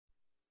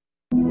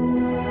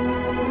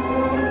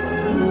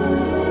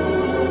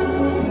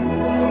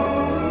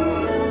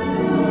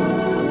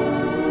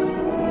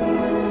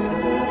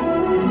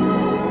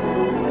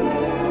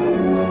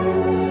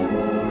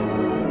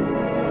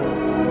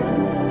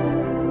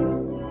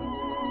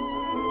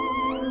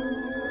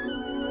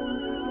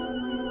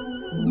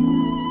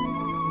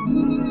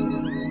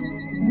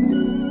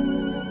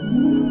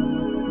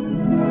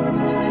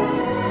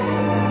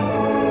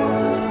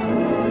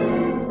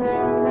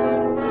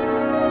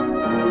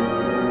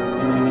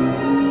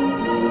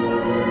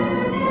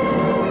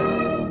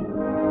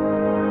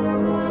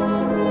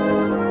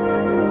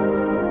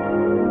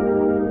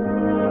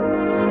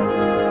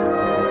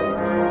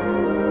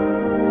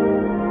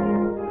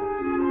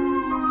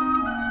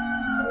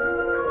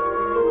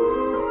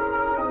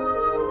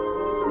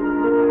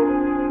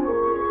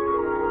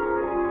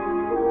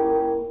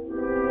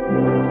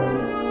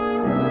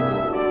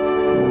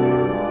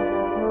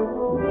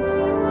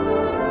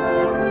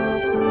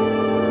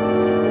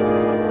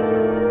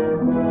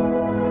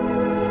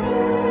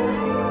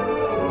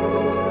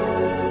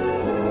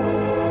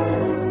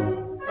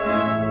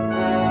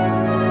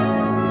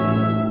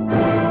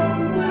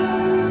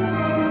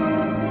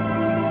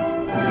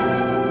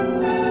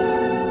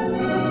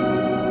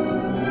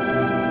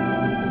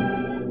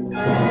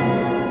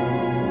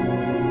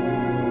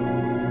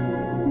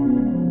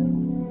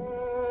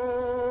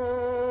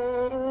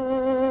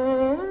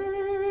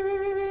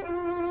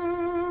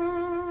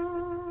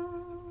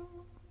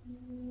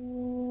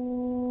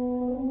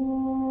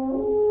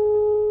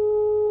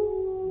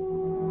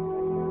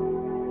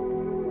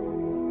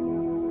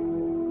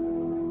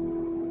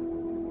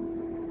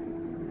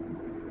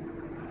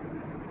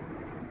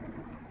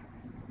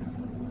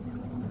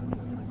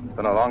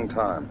been a long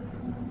time.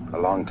 A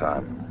long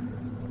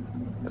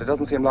time. But it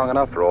doesn't seem long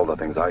enough for all the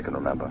things I can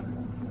remember.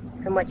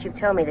 From what you've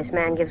told me, this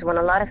man gives one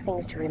a lot of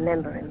things to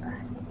remember him by.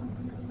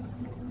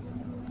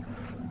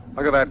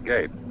 Look at that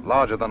gate.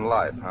 Larger than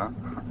life, huh?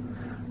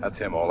 That's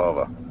him all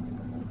over.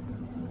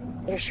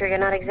 You're sure you're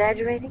not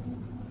exaggerating?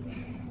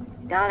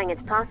 Darling,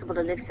 it's possible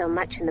to live so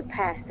much in the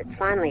past that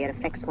finally it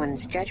affects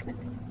one's judgment.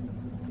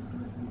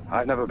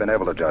 I've never been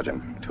able to judge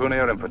him. Too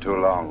near him for too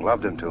long.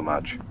 Loved him too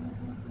much.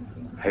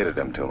 Hated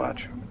him too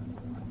much.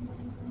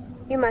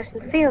 You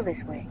mustn't feel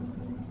this way.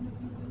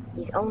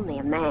 He's only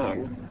a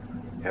man.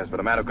 Yes, but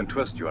a man who can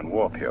twist you and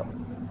warp you.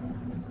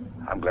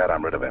 I'm glad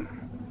I'm rid of him.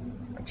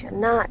 But you're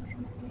not.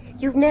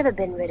 You've never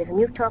been rid of him.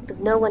 You've talked of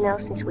no one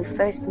else since we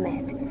first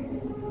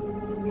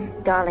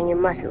met. Darling, you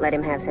mustn't let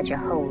him have such a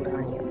hold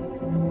on you.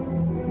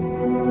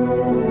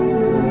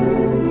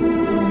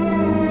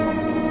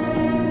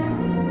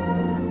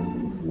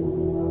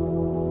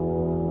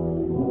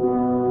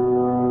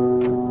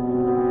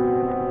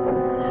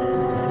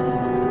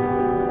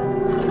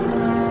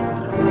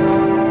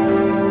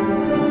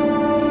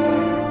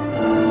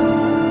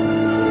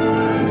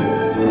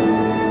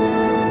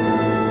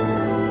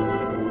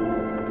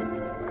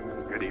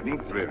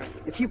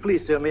 If you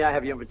please, sir, may I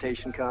have your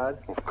invitation card?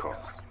 Of course.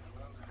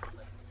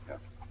 Yeah.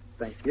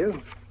 Thank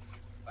you.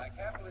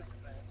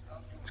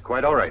 It's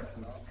quite all right.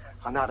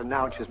 I'll not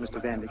announce as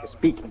Mr. Vendig is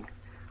speaking.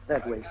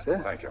 That way, sir.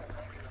 Thank you.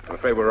 I'm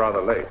afraid we're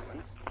rather late.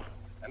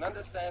 An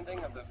understanding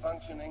of the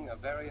functioning of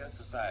various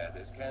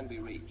societies can be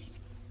reached.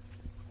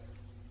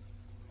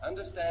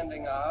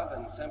 Understanding of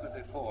and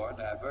sympathy for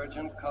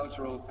divergent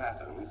cultural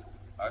patterns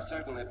are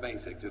certainly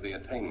basic to the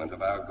attainment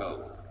of our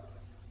goal.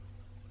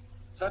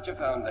 Such a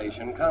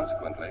foundation,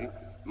 consequently,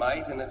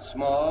 might, in its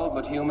small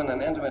but human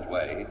and intimate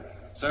way,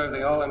 serve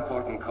the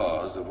all-important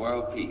cause of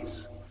world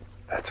peace.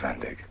 That's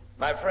Vendig.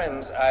 My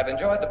friends, I've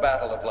enjoyed the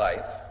battle of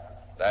life.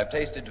 I've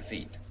tasted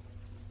defeat.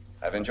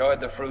 I've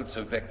enjoyed the fruits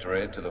of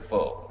victory to the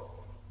full.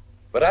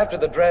 But after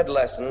the dread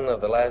lesson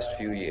of the last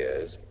few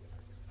years,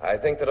 I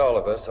think that all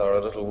of us are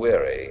a little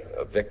weary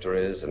of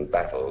victories and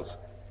battles,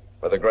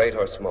 whether great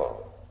or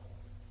small.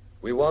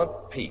 We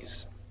want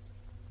peace.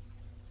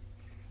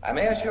 I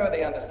may assure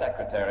the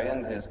Undersecretary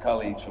and his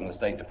colleagues from the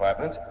State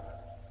Department,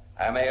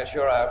 I may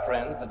assure our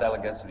friends, the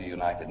delegates of the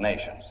United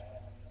Nations,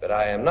 that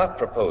I am not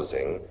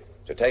proposing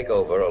to take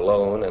over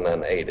alone and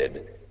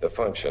unaided the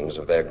functions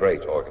of their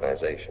great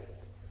organization.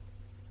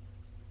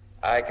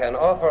 I can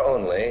offer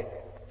only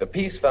the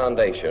peace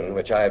foundation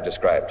which I have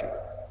described to you.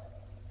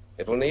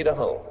 It will need a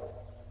home.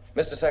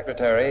 Mr.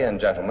 Secretary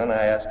and gentlemen,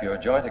 I ask your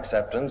joint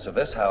acceptance of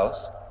this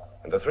house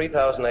and the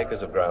 3,000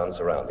 acres of ground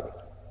surrounding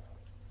it.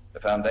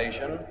 The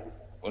foundation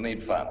will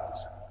need funds.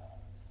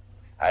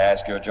 I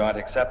ask your joint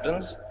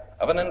acceptance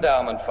of an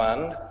endowment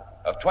fund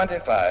of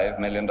 $25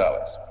 million.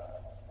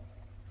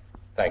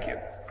 Thank you.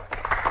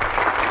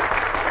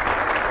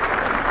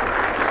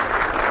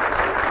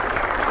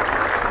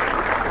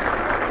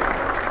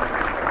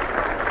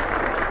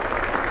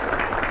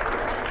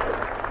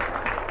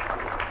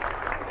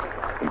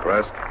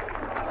 Impressed?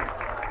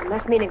 It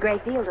must mean a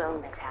great deal to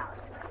own this house.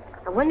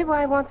 I wonder why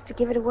he wants to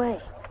give it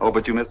away. Oh,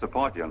 but you missed the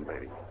point, young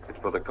lady. It's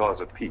for the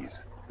cause of peace.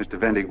 Mr.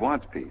 Vendig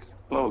wants peace.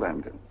 Hello,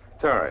 Langdon.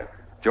 Terry.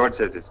 George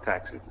says it's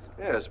taxes.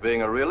 Yes,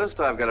 being a realist,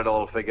 I've got it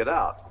all figured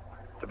out.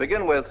 To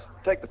begin with,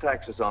 take the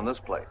taxes on this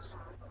place.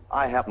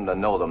 I happen to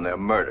know them. They're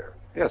murder.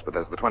 Yes, but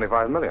there's the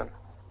 25 million.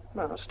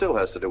 No, it still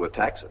has to do with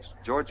taxes.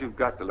 George, you've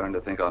got to learn to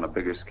think on a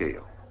bigger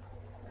scale.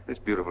 This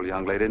beautiful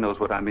young lady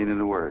knows what I mean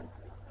in a word.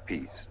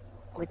 Peace.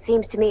 Well, it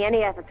seems to me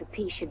any effort for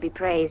peace should be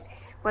praised,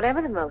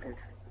 whatever the motive.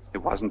 It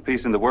wasn't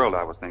peace in the world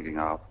I was thinking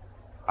of.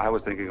 I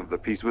was thinking of the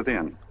peace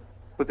within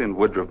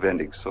Woodrow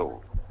Vendig's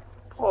soul.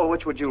 Oh,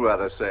 which would you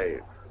rather say?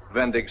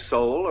 Vendig's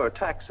soul or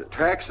taxes?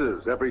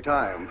 Taxes, every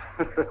time.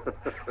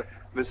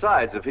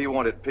 Besides, if he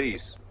wanted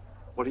peace,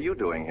 what are you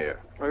doing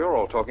here? Well, you're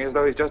all talking as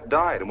though he's just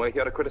died, and we're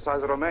here to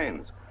criticize the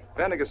remains.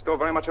 Vendig is still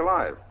very much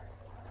alive.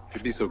 If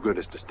you'd be so good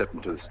as to step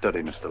into the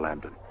study, Mr.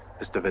 Lambton.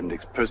 Mr.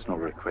 Vendig's personal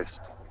request.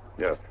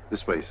 Yes.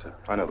 This way, sir.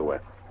 I know the way.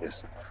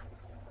 Yes, sir.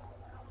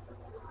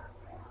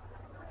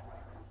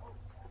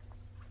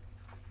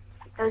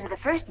 Those are the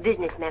first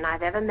businessmen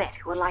I've ever met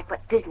who are like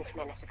what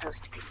businessmen are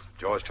supposed to be.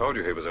 George told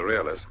you he was a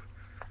realist.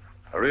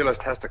 A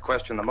realist has to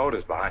question the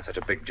motives behind such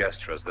a big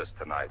gesture as this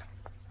tonight.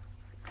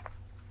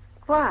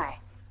 Why?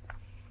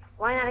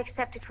 Why not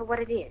accept it for what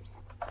it is?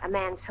 A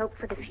man's hope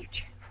for the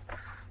future.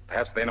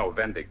 Perhaps they know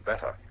Vendig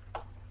better.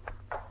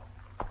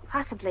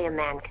 Possibly a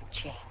man can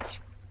change.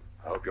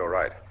 I hope you're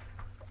right.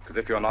 Because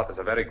if you're not, there's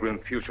a very grim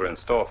future in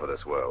store for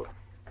this world.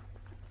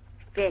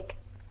 Vic,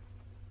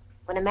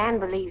 when a man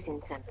believes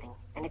in something,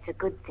 and it's a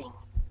good thing,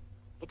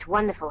 it's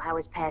wonderful how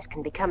his past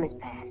can become his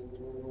past.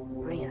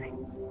 Really.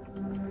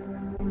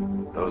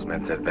 Those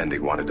men said Vendig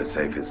wanted to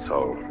save his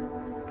soul.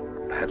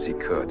 Perhaps he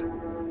could,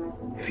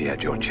 if he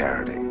had your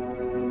charity.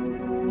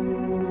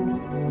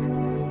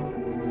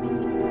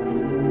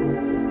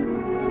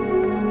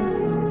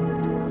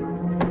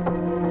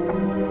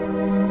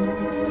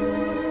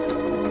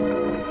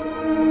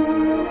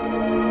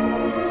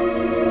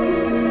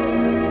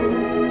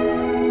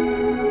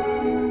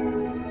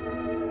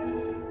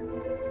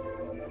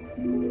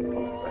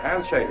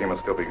 handshaking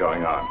must still be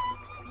going on.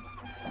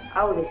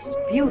 Oh, this is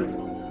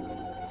beautiful.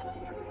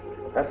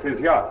 That's his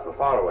yacht, the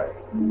Faraway.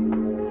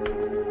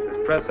 His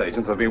press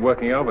agents will be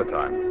working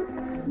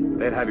overtime.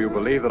 They'd have you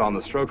believe that on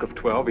the stroke of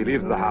 12, he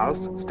leaves the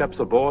house, steps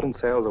aboard, and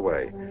sails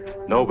away.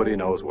 Nobody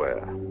knows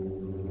where.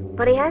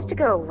 But he has to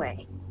go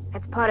away.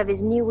 That's part of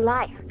his new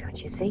life, don't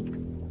you see?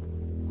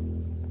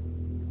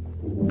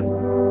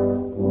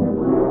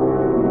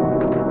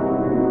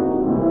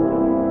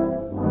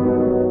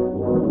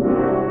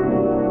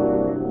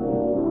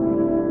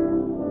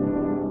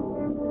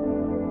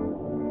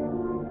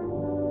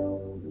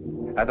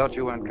 I thought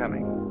you weren't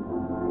coming.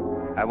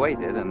 I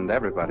waited, and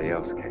everybody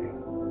else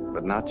came,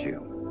 but not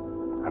you.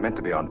 I meant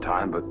to be on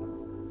time, but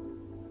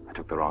I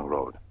took the wrong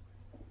road.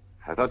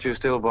 I thought you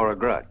still bore a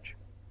grudge.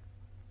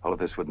 All of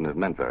this wouldn't have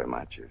meant very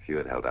much if you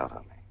had held out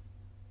on me.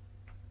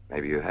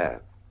 Maybe you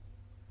have.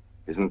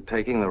 Isn't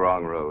taking the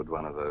wrong road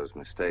one of those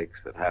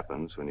mistakes that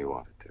happens when you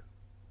want it to?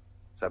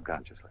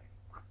 Subconsciously.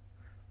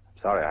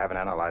 I'm sorry, I haven't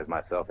analyzed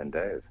myself in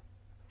days.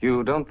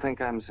 You don't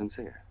think I'm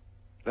sincere?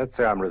 Let's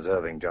say I'm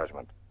reserving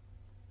judgment.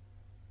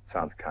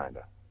 Sounds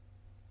kinder.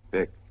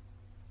 Vic,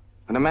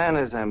 when a man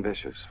is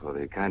ambitious for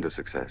the kind of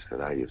success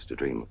that I used to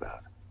dream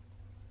about,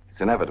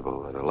 it's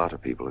inevitable that a lot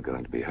of people are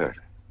going to be hurt.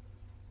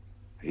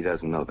 He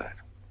doesn't know that.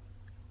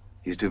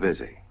 He's too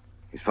busy.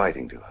 He's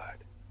fighting too hard.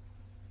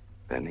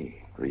 Then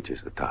he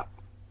reaches the top.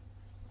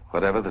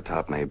 Whatever the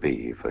top may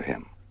be for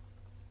him.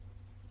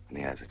 And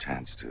he has a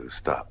chance to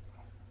stop,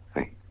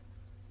 think.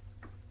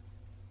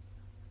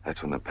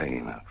 That's when the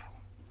pain of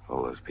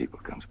all those people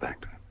comes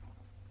back to him.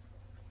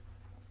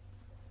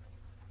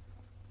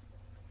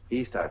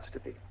 He starts to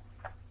be.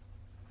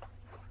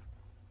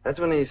 That's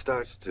when he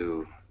starts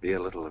to be a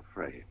little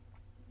afraid.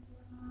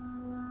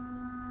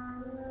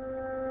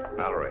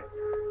 Mallory,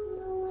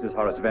 this is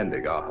Horace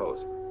Vendig, our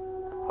host.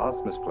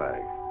 Horace, Miss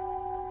Flagg.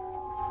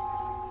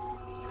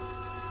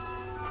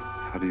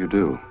 How do you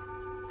do?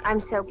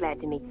 I'm so glad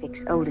to meet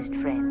Vic's oldest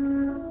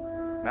friend.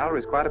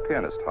 Mallory's quite a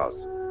pianist,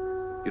 Hoss.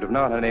 You'd have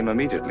known her name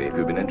immediately if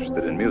you'd been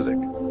interested in music.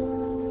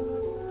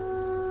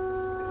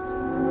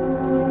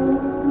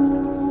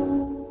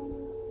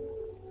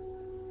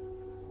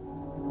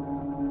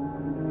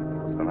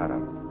 What's the matter?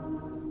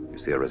 You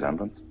see a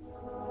resemblance?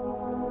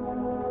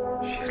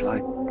 She's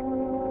like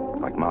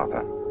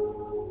Martha.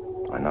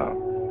 I know.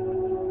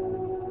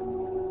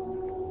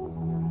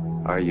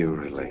 Are you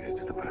related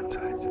to the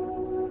Burnsides?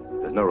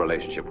 There's no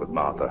relationship with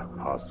Martha,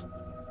 Hoss.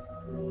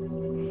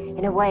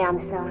 In a way, I'm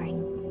sorry.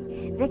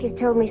 Vic has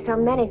told me so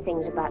many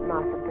things about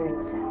Martha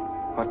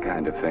Burnside. What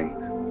kind of things?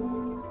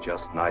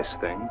 Just nice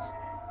things.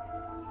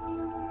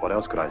 What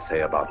else could I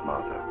say about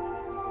Martha?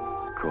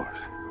 Of course.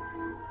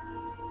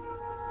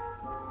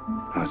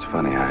 Oh, it's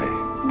funny, I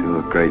do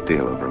a great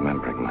deal of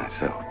remembering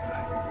myself.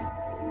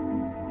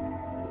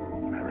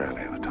 I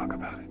rarely ever talk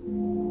about it.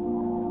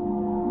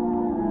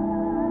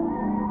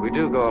 We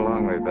do go a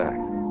long way back.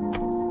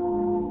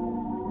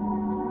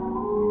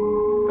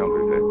 Don't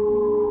we, Vic?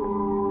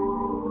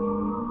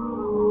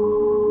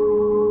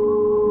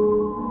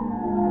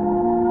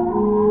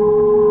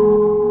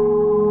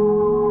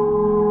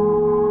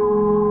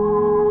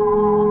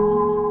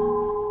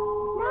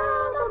 Now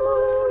the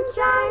moon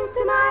shines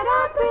tonight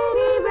on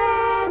pretty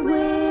red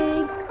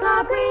wing. The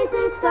breeze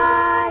is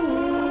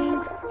sighing,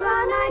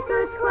 the night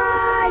bird's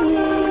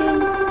crying.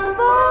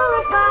 For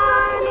a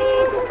fire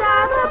neath the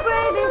star, the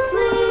brave is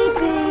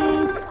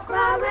sleeping.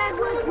 The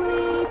redwood's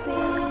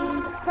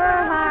weeping, her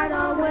heart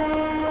away.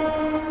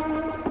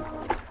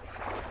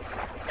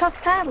 Tough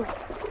paddling.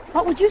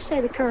 What would you say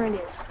the current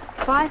is?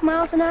 5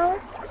 miles an hour?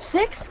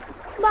 6?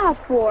 About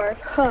 4.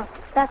 Huh,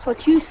 that's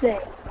what you say.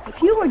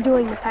 If you were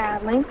doing the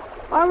paddling,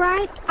 All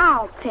right,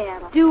 I'll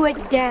paddle. do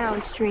it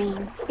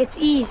downstream. It's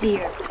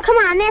easier. Come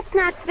on, that's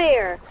not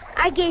fair.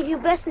 I gave you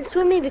best in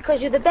swimming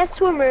because you're the best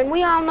swimmer, and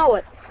we all know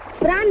it.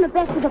 But I'm the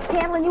best with the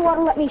paddle, and you ought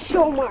to let me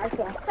show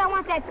Martha. So I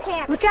want that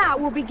paddle. Look out,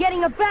 we'll be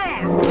getting a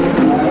bath.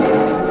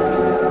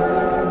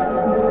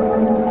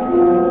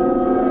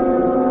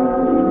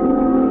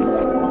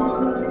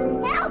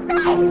 Help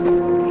me!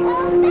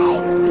 Help me!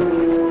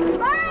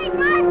 Hurry,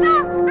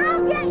 Martha!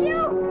 I'll get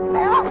you!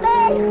 Help me!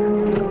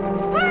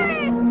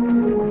 Hurry!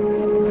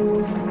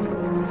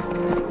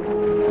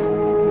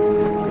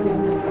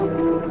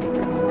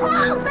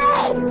 Help me!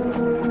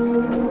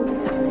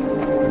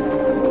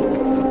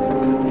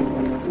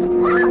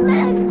 Help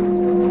me!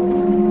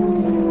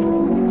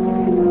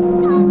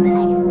 Help me!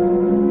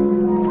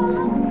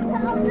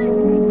 Help me!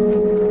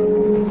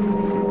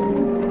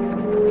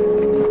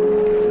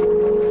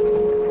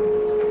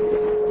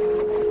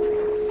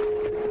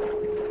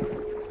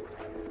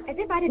 As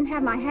if I didn't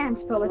have my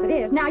hands full as it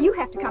is. Now you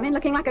have to come in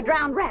looking like a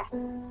drowned rat.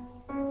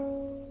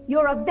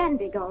 You're a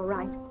Vendig, all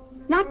right.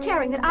 Not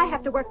caring that I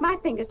have to work my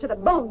fingers to the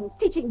bones,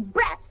 teaching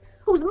brats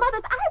whose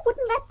mothers I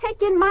wouldn't let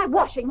take in my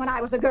washing when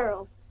I was a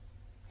girl.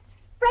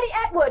 Freddie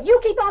Atwood, you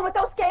keep on with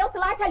those scales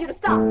till I tell you to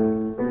stop.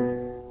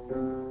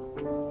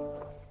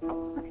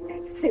 Look at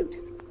that suit.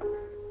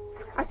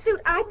 A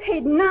suit I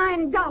paid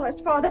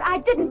 $9 for that I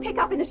didn't pick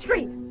up in the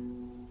street.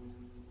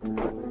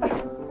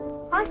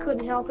 I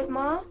couldn't help it,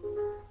 Ma.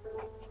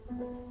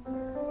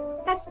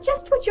 That's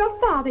just what your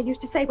father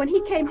used to say when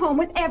he came home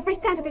with every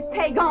cent of his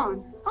pay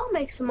gone. I'll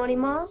make some money,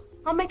 Ma.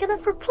 I'll make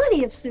enough for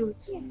plenty of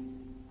suits. Yes.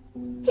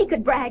 He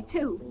could brag,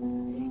 too.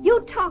 You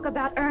talk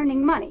about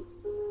earning money.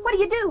 What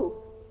do?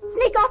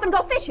 Sneak off and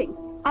go fishing.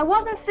 I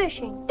wasn't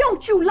fishing.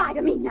 Don't you lie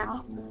to me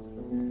now.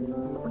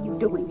 What were you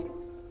doing?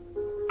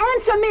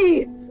 Answer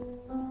me!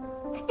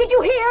 Did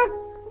you hear?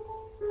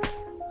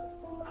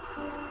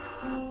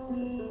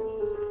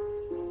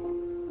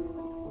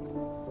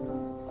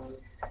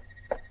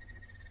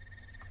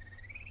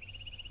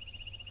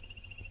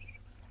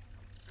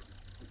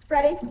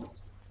 Ready?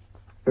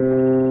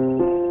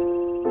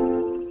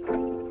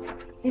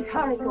 Is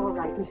Horace all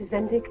right, Mrs.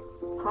 Vendig?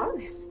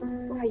 Horace?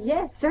 Why,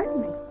 yes,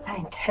 certainly.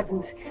 Thank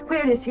heavens.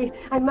 Where is he?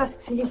 I must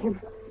see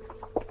him.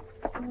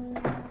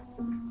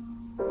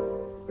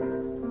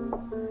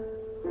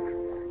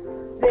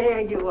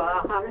 There you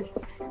are, Horace.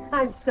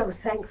 I'm so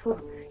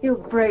thankful. You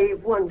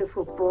brave,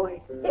 wonderful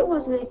boy. It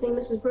wasn't anything,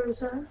 Mrs.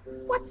 Burnside.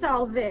 What's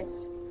all this?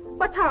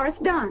 What's Horace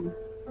done?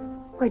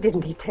 Why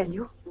didn't he tell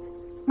you?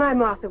 My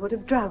Martha would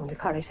have drowned if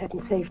Horace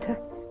hadn't saved her.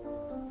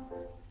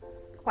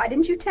 Why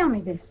didn't you tell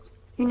me this?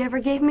 You never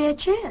gave me a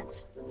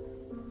chance.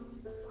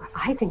 Well,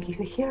 I think he's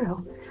a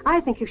hero. I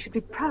think you should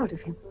be proud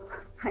of him.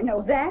 I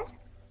know that.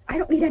 I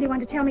don't need anyone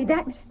to tell me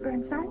that, Mrs.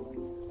 Burnside.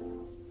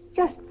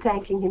 Just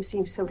thanking him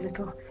seems so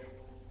little.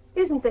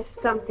 Isn't there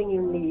something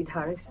you need,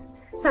 Horace?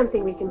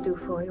 Something we can do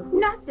for you?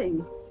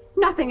 Nothing.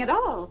 Nothing at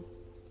all.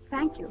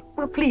 Thank you.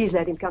 Well, please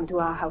let him come to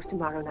our house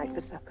tomorrow night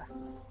for supper.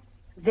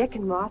 Vic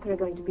and Martha are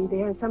going to be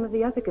there, and some of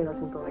the other girls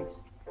and boys.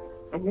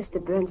 And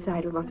Mr.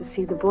 Burnside will want to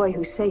see the boy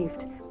who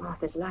saved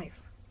Martha's life.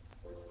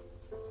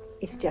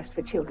 It's just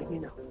for children, you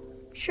know.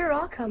 Sure,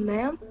 I'll come,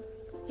 ma'am.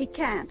 He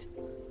can't.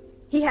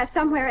 He has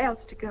somewhere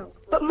else to go.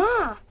 But,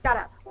 Ma... Shut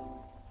up.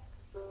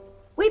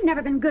 We've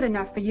never been good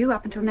enough for you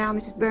up until now,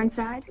 Mrs.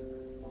 Burnside.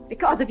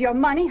 Because of your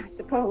money, I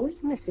suppose.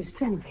 Mrs.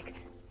 Vendig.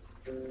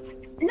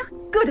 Not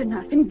good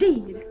enough,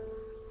 indeed.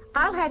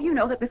 I'll have you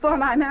know that before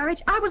my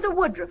marriage, I was a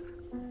Woodruff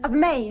of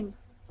Maine.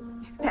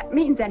 If that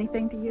means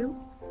anything to you.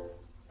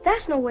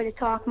 That's no way to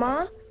talk,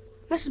 Ma.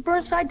 Mrs.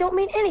 Burnside don't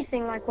mean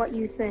anything like what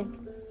you think.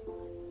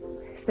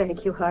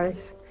 Thank you,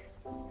 Horace.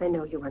 I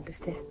know you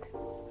understand.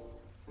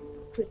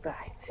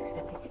 Goodbye, Mrs.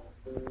 Vendig.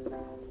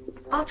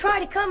 I'll try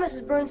to come,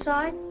 Mrs.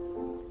 Burnside.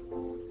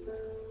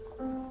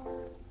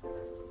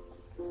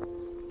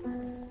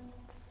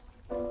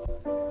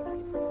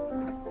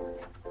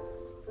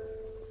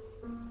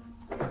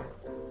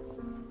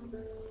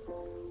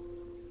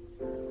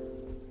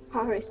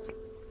 Horace,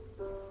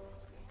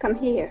 come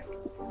here.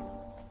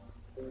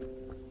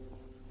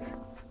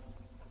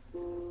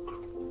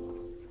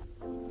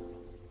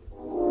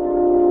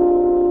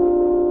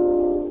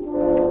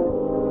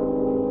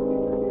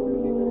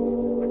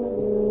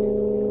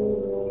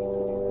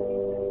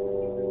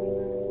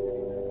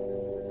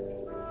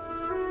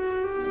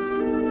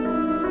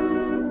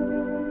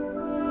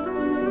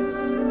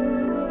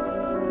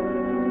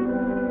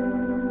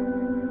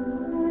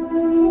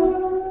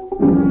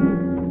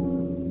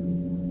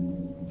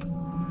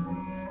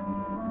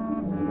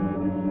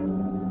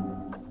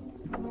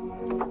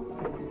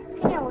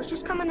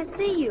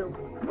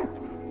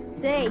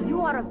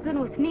 Been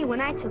with me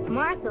when I took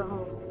Martha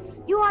home.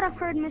 You ought to have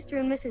heard Mr.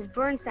 and Mrs.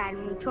 Burnside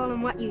when you told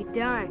them what you'd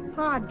done.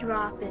 Aw,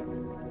 drop it.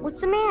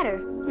 What's the matter?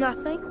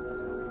 Nothing.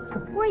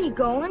 Where are you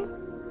going?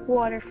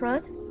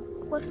 Waterfront.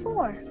 What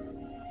for?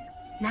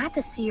 Not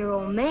to see your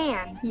old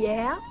man.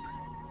 Yeah?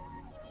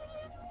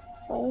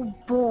 Oh,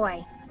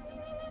 boy.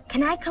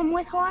 Can I come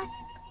with, Horace?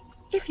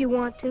 If you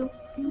want to.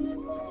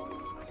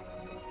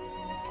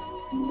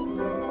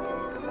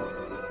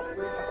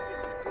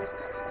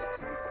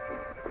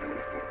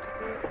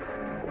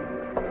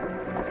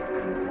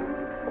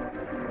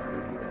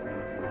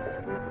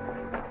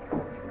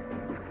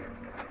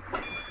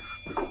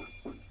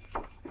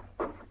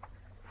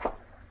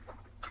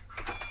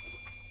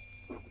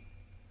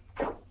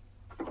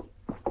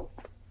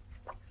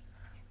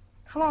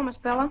 Hello, Miss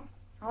Bella.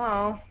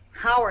 Hello.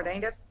 Howard,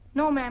 ain't it?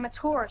 No, ma'am, it's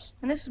Horace.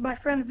 And this is my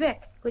friend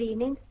Vic. Good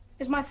evening.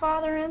 Is my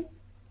father in?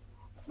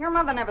 Your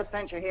mother never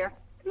sent you here.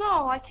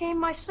 No, I came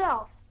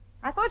myself.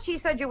 I thought she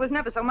said you was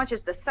never so much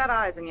as to set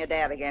eyes on your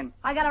dad again.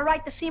 I got a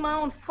right to see my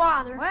own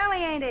father. Well,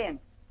 he ain't in.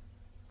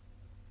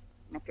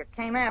 If you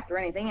came after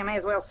anything, you may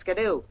as well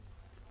skidoo.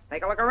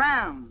 Take a look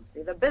around,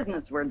 see the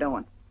business we're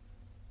doing.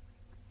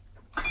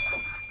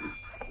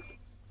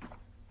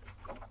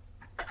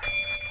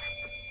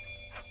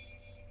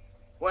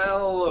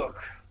 Well,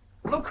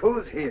 look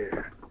who's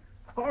here.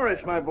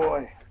 Horace, my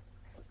boy.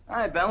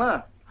 Hi,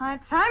 Bella. By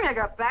the time you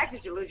got back,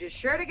 did you lose your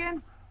shirt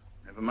again?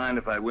 Never mind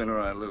if I win or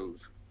I lose.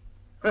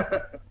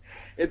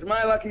 It's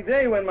my lucky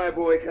day when my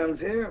boy comes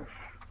here.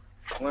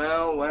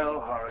 Well,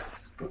 Horace.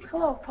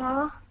 Hello,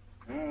 Pa.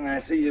 I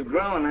see you've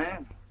grown, eh?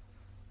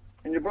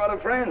 And you brought a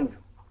friend.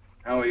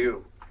 How are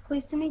you?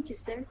 Pleased to meet you,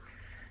 sir.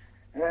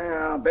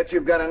 Yeah, I'll bet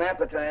you've got an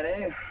appetite,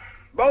 eh?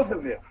 Both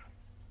of you.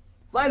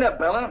 Light up,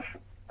 Bella.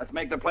 Let's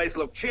make the place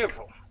look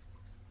cheerful.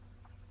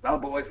 Well,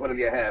 boys, what do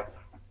you have?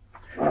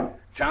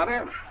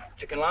 Chowder,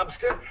 chicken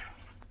lobster,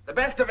 the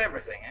best of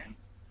everything, eh?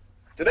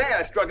 Today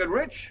I struck it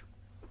rich.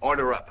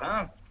 Order up,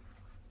 huh?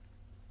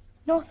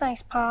 No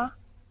thanks, Pa.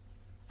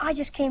 I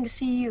just came to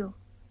see you.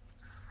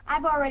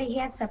 I've already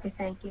had supper,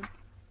 thank you.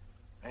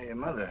 Hey, your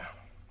mother.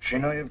 She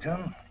know you've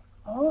come?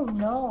 Oh,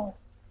 no.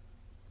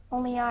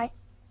 Only I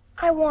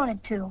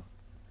wanted to.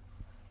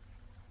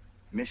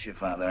 Miss your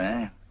father,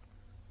 eh?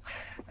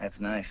 That's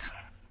nice.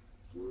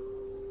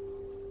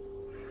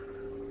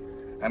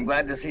 I'm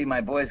glad to see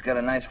my boy's got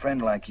a nice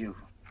friend like you.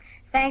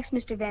 Thanks,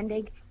 Mr.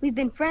 Vendig. We've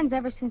been friends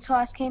ever since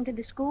Horace came to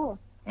the school.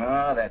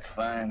 Oh, that's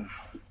fine.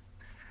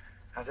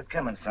 How's it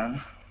coming,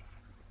 son?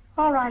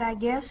 All right, I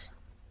guess.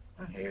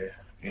 You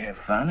have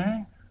fun,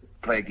 eh?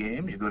 Play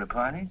games, you go to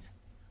parties?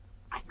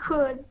 I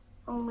could,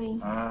 only...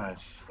 Oh,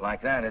 it's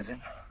like that, is it?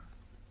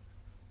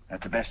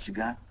 That's the best you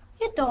got?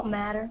 It don't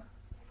matter.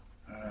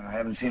 I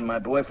haven't seen my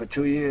boy for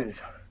 2 years.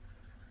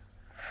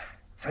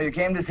 So you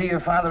came to see your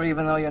father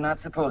even though you're not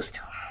supposed to.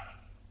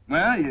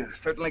 Well, you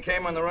certainly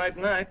came on the right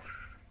night.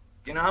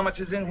 Do you know how much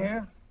is in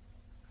here?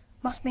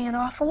 Must be an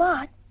awful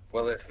lot.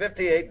 Well, there's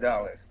 $58.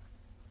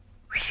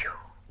 Whew.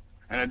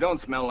 And it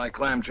don't smell like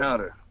clam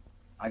chowder.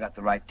 I got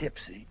the right tip,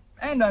 see?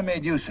 And I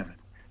made use of it.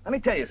 Let me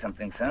tell you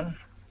something, son.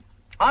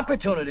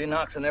 Opportunity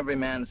knocks on every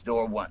man's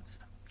door once.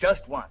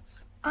 Just once.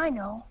 I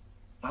know.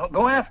 Well,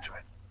 go after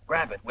it.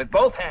 Grab it with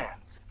both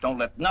hands. Don't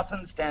let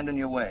nothing stand in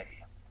your way.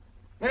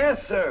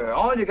 Yes, sir.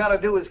 All you gotta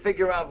do is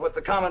figure out what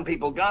the common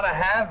people gotta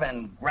have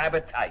and grab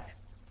it tight.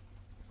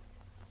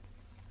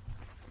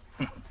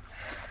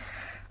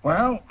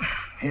 Well,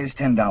 here's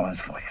 $10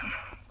 for you.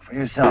 For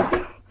yourself.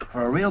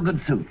 For a real good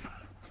suit.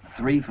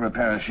 3 for a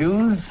pair of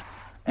shoes.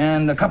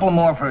 And a couple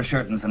more for a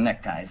shirt and some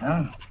neckties,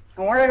 huh?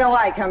 Where do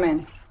I come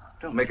in?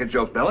 Don't make a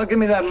joke, Bella. Give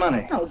me that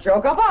money. No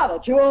joke about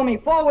it. You owe me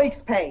 4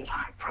 weeks' pay.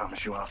 I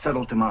promise you I'll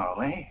settle tomorrow,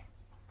 eh?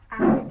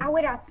 I'll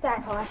wait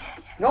outside, Horace.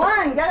 Go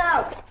on, get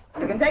out.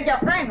 You can take your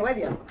friend with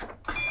you.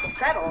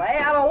 Settle, eh?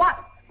 Out of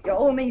what? You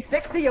owe me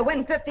 60, you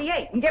win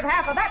 58, and give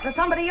half of that to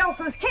somebody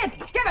else's kid.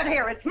 Give it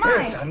here, it's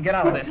mine. Here, son, get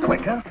out of this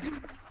quick, huh?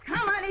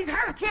 Come on, he's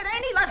her kid,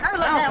 ain't he? Let her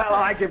look Now, out. fella,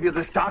 I give you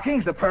the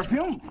stockings, the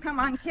perfume. Come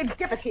on, kid,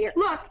 give it here.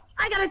 Look,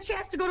 I got a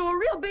chance to go to a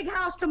real big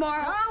house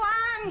tomorrow.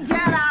 Go on,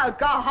 get out.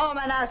 Go home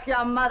and ask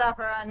your mother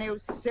for a new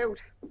suit.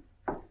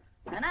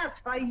 And as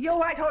for you,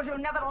 I told you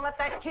never to let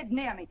that kid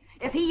near me.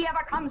 If he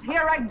ever comes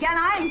here again,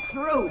 I'm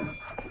through.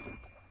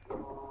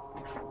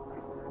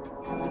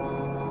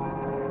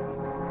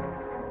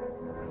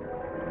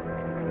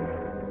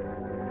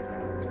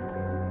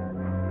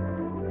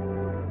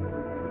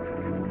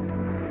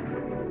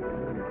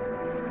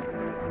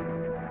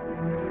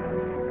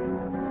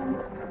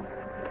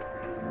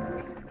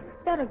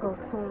 Better go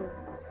home.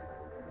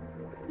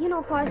 You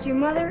know, Horace, your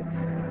mother...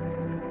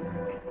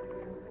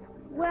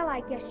 Well,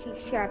 I guess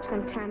she's sharp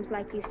sometimes,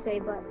 like you say,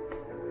 but...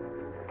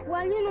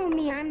 Well, you know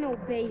me, I'm no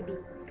baby.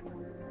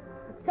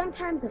 But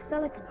sometimes a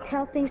fella can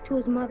tell things to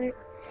his mother.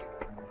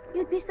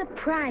 You'd be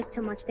surprised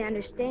how much they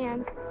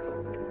understand.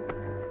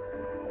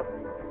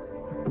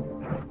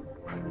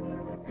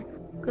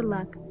 Good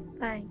luck.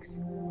 Thanks.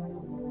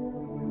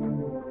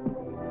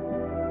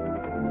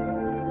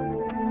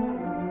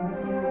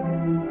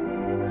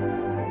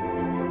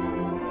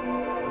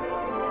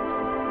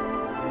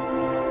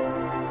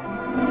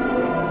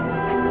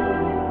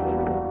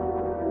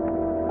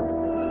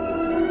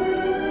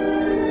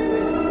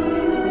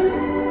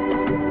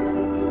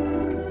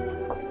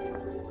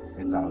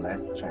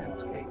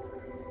 Chance, Kate.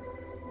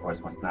 Horace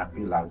must not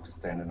be allowed to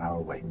stand in our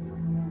way.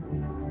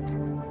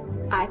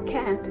 I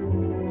can't.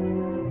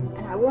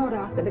 And I won't,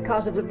 Arthur,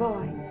 because of the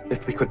boy.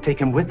 If we could take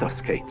him with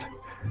us, Kate.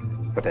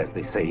 But as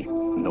they say,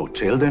 no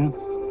children.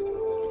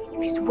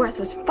 If his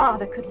worthless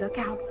father could look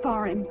out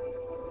for him.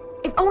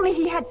 If only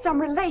he had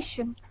some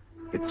relation.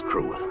 It's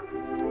cruel.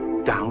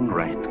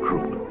 Downright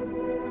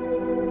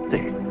cruel.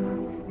 There.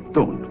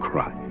 Don't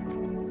cry.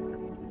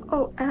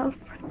 Oh,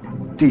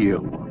 Alfred. Dear.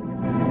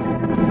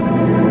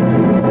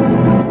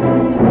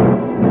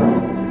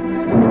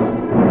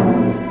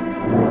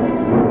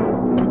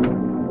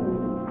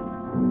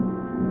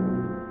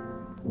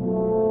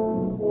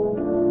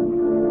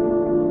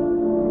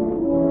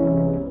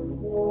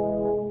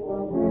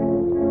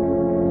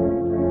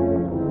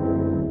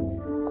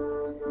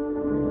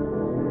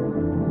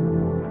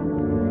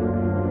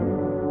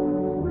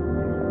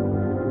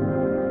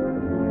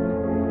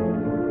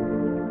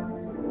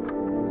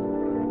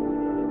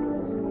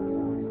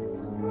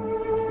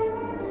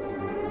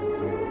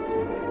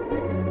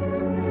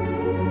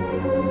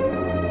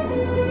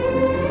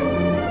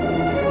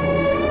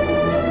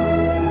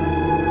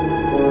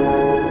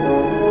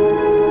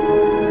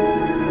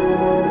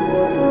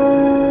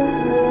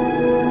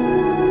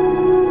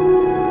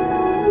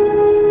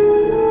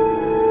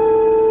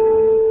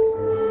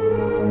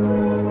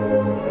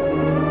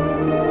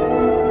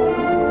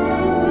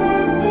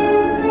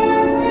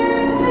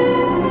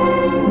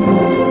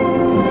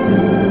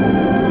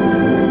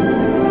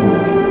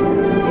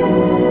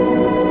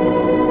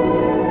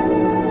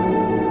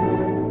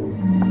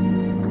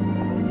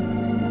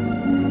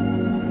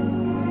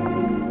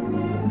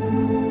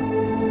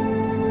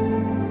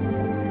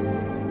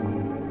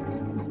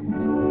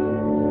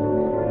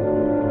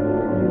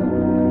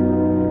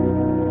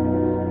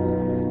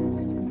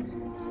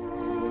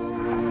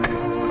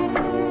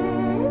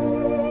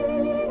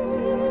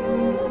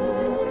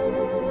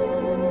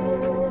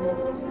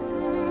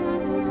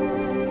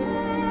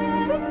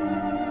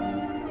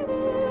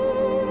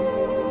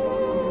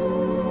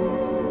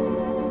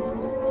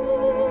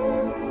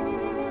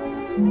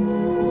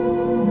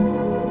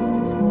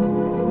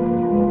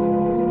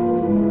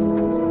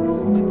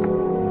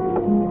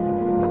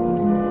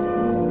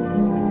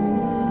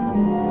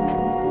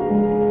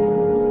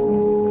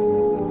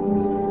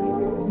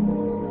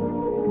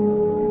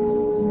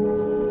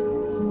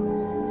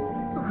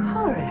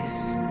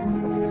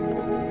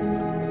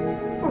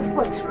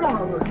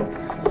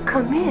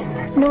 Come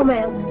in. No,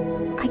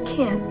 ma'am. I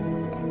can't.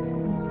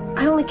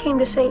 I only came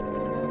to say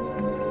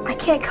I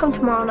can't come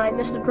tomorrow night,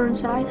 Mrs.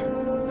 Burnside.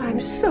 I'm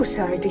so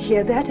sorry to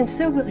hear that, and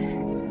so...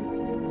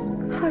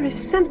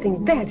 Horace,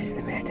 something bad is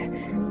the matter.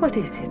 What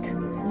is it?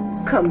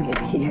 Come in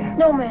here.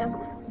 No, ma'am.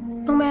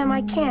 No, ma'am,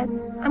 I can't.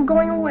 I'm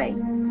going away.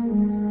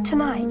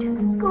 Tonight.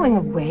 Going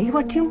away?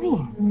 What do you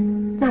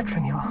mean? Not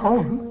from your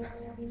home.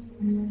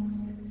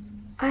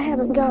 I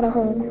haven't got a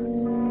home.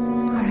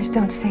 Horace,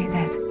 don't say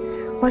that.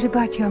 What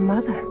about your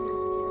mother?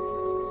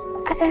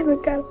 I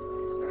haven't got...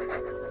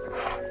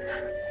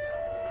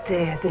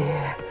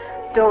 There.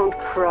 Don't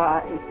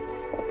cry.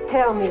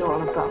 Tell me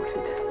all about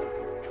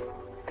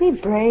it. Be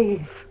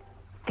brave.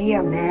 Be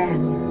a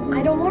man.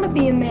 I don't want to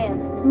be a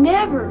man.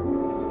 Never.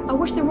 I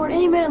wish there weren't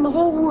any man in the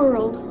whole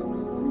world.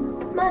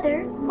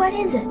 Mother, what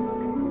is it?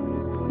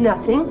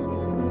 Nothing.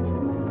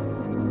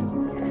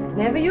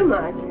 Never you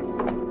mind.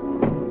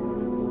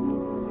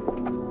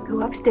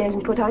 Go upstairs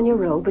and put on your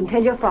robe and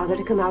tell your father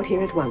to come out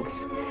here at once.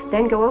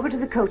 Then go over to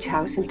the coach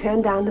house and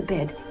turn down the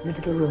bed in the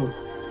little room.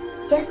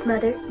 Yes,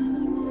 Mother.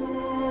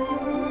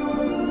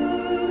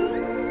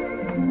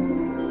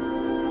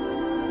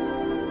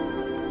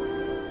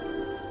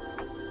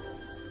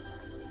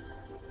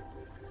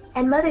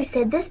 And Mother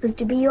said this was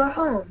to be your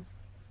home.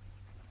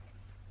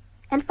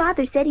 And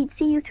Father said he'd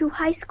see you through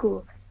high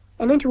school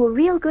and into a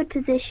real good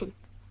position.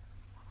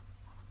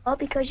 All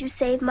because you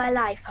saved my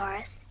life,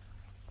 Horace.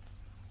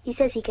 He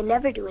says he can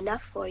never do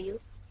enough for you.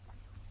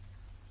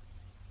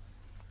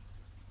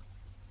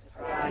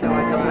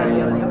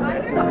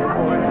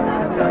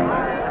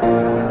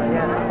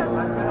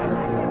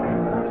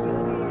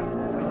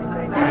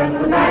 And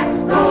the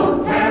nights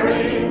go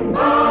tearing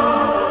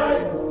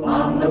by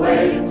on the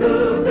way to do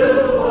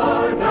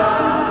or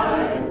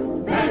die.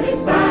 Many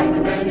sighs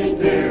and many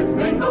tears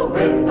mingle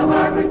with the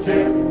harbor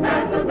cheers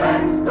as the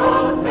backs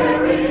go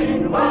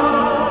tearing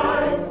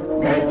by,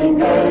 making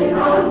hay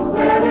on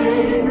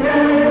steady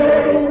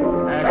rain.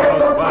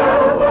 And the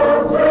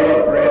fireworks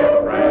sweet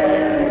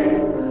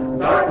refrain.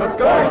 Darkness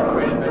going to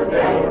win the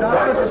day,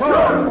 darkness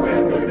sure to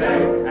win the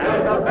day,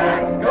 and the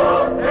backs go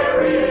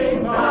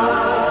tearing by.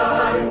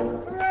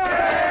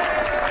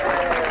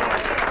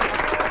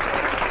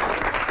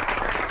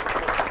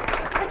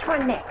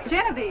 Next.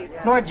 Genevieve.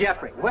 Nor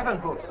Jeffrey. Weapon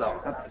booth song.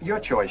 Your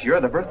choice.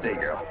 You're the birthday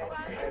girl.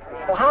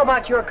 Well, how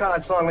about your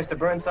card song, Mr.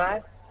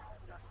 Burnside?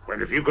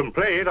 Well, if you can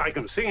play it, I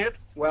can sing it.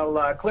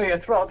 Well, clear your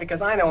throat,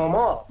 because I know them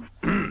all.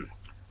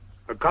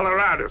 The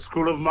Colorado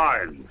School of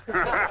Mines.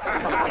 Well,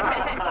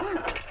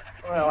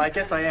 I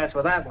guess I asked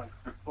for that one.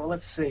 Well,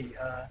 let's see.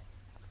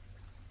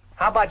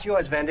 How about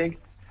yours, Vendig?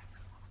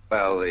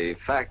 Well, the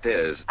fact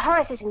is...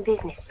 Horace is in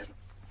business.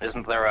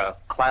 Isn't there a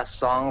class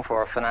song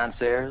for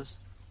financiers?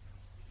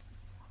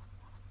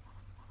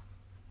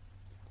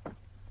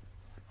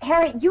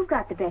 Harry, you've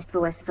got the best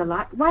voice of the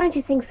lot. Why don't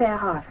you sing Fair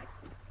Harbor?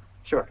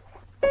 Sure.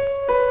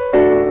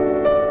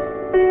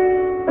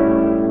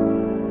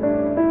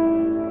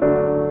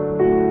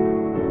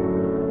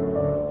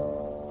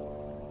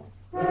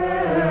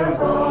 Fair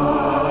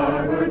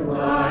Harbor,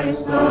 my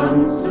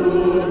sons,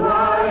 soon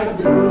I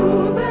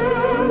do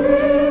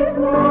their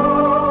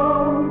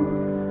wrong,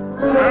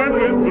 and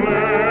with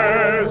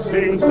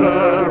blessings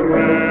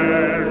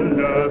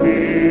surrender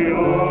thee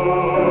all.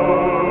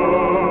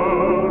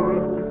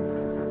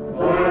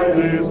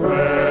 These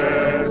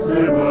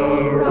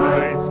festival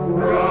rites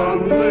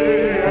from the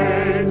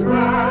age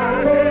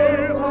that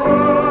is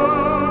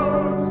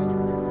lost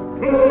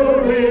to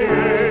the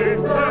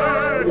age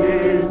that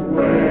is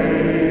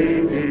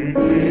waiting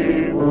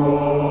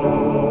before.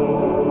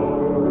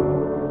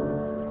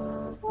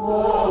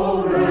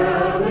 Oh,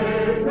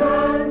 relic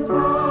and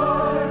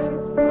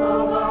time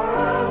of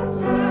our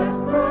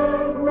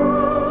ancestors'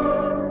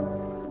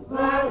 word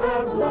that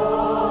has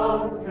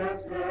long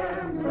kept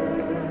them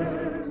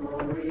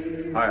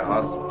there. Hi,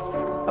 Hoss.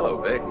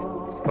 Hello, Vic.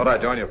 Thought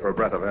I'd join you for a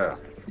breath of air.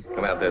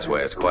 Come out this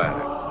way. It's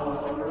quieter.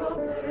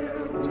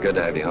 It's good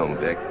to have you home,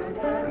 Vic.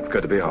 It's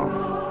good to be home.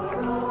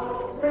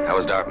 How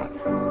was Dartmouth?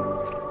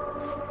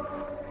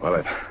 Well,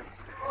 it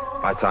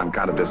might sound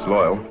kind of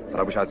disloyal, but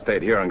I wish I'd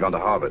stayed here and gone to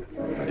Harvard.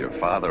 Your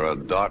father a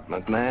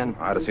Dartmouth man?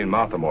 I'd have seen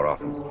Martha more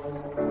often.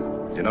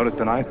 Did you notice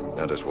tonight?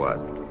 Notice what?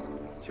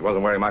 She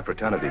wasn't wearing my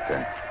fraternity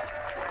pin.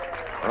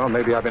 Well,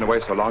 maybe I've been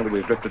away so long that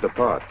we've drifted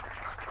apart.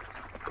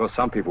 Of course,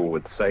 some people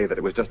would say that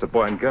it was just a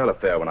boy and girl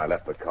affair when I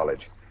left for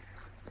college.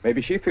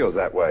 Maybe she feels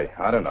that way.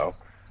 I don't know.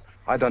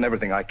 I've done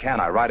everything I can.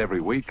 I write every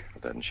week.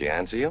 Doesn't she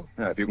answer you?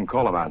 Yeah, if you can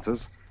call them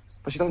answers.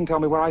 But she doesn't tell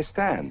me where I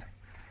stand.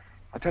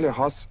 I tell you,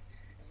 Hoss,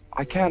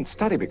 I can't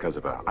study because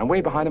of her. I'm way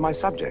behind in my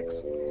subjects.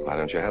 Why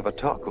don't you have a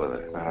talk with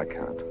her? I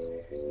can't.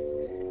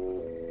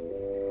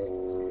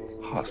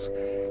 Hoss,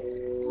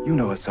 You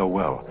know her so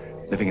well,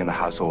 living in the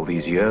house all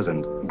these years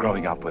and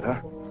growing up with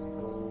her.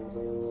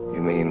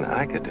 You mean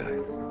I could do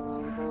it?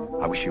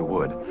 I wish you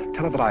would.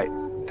 Tell her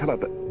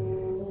that...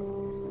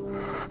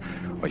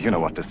 Well, you know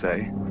what to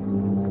say.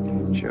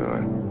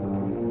 Sure.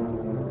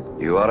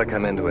 You ought to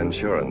come into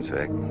insurance,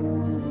 Vic.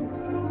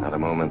 Not a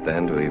moment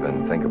then to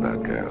even think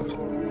about girls.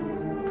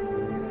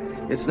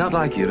 It's not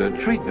like you to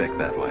treat Vic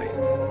that way.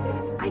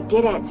 I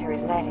did answer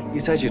his letter. He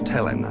says you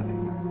tell him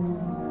nothing.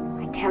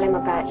 I tell him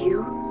about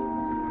you.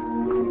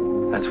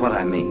 That's what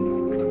I mean.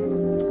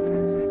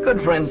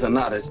 Good friends or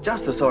not, it's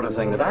just the sort of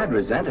thing that I'd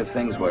resent if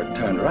things were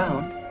turned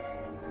around.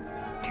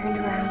 Turned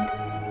around?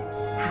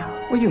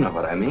 How? Well, you know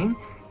what I mean.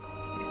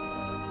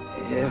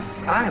 If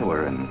I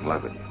were in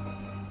love with you.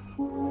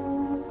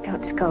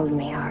 Don't scold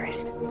me,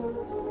 Horace.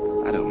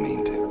 I don't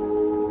mean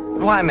to.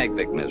 But why make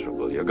Vic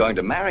miserable? You're going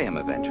to marry him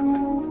eventually.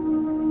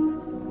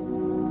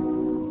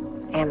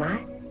 Am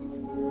I?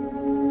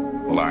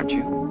 Well, aren't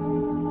you?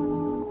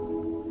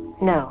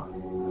 No.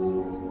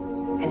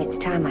 And it's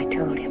time I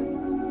told him.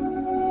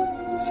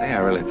 Say, I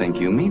really think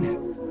you mean it.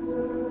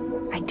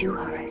 I do,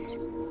 Horace.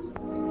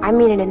 I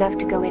mean it enough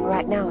to go in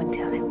right now and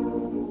tell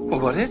him. Well,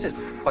 what is it?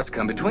 What's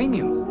come between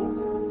you?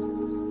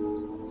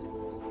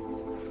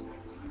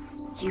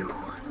 You've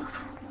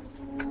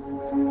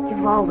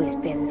always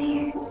been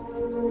there.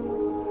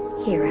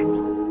 Here, I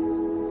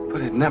mean.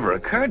 But it never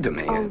occurred to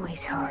me.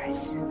 Always,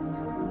 Horace.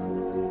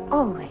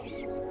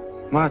 Always.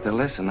 Martha,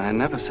 listen, I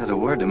never said a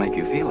word to make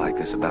you feel like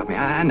this about me.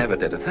 I never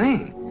did a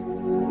thing.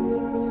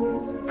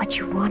 But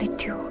you wanted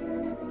to.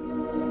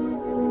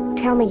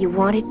 Tell me you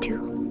wanted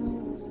to.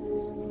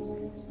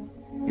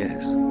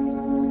 Yes.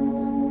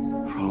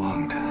 For a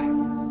long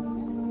time.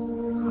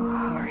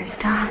 Oh, Horace,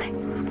 darling.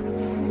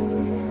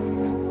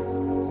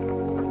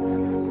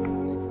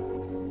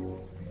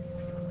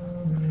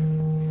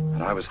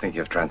 I was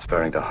thinking of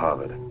transferring to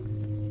Harvard.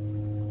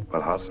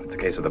 Well, Hoss, it's a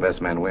case of the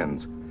best man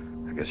wins.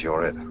 I guess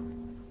you're it.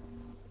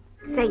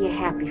 Say you're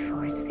happy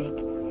for us, Vic.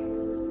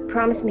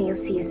 Promise me you'll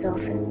see us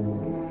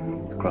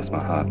often. Cross my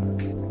heart.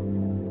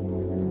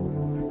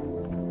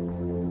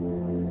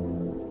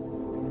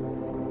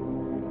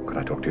 Could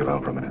I talk to you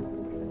alone for a minute?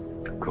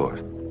 Of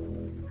course.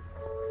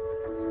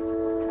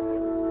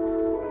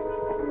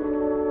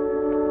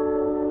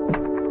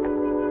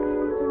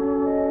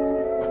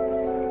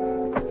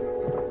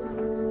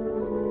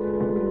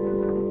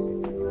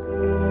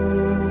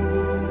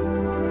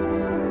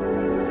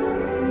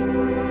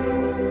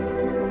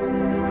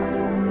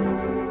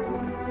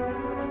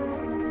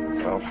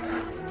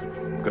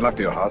 Good luck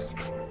to you, Hoss.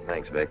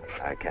 Thanks, Vic.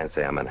 I can't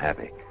say I'm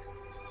unhappy.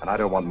 And I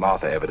don't want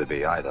Martha ever to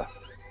be either.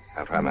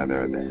 I'll try my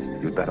very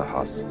best. You'd better,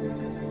 Hoss.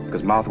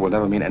 Because Martha will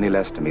never mean any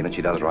less to me than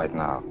she does right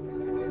now.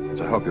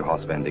 So help you,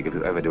 Horace Vendig, if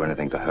you ever do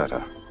anything to hurt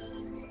her.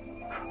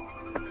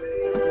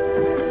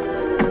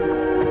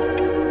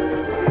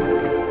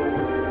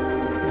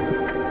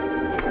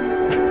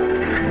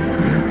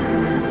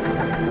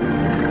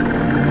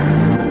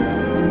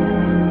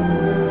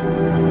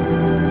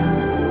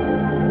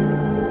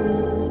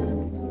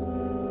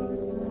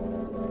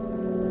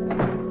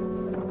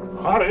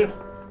 Horace?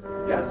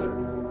 Yes, sir.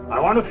 I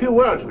want a few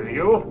words with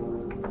you.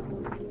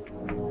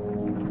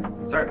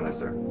 Certainly,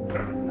 sir.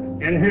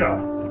 In here.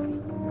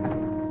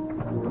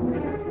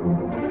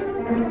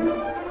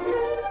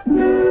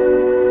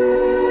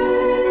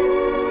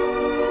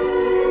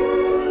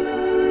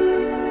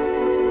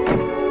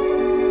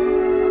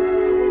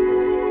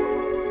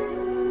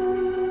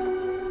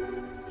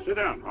 Sit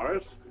down,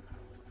 Horace.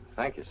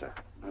 Thank you, sir.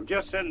 I've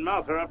just sent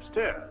Martha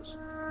upstairs.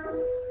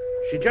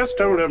 She just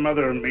told her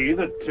mother and me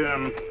that,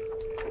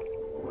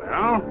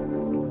 well,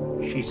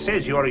 she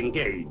says you're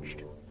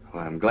engaged.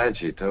 Well, I'm glad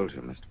she told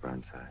you, Mr.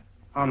 Burnside.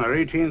 On her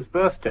 18th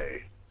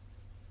birthday.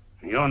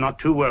 You're not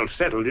too well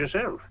settled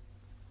yourself.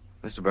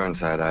 Mr.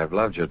 Burnside, I've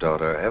loved your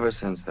daughter ever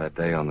since that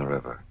day on the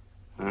river.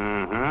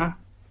 Uh-huh.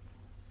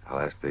 I'll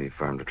ask the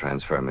firm to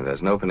transfer me.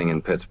 There's an opening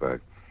in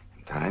Pittsburgh.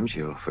 In time,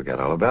 she'll forget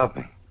all about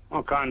me.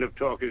 What kind of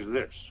talk is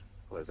this?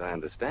 Well, as I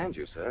understand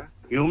you, sir.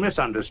 You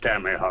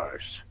misunderstand me,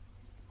 Horace.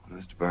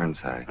 Mr.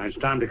 Burnside. It's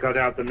time to cut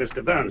out the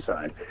Mr.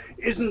 Burnside.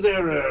 Isn't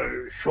there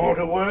a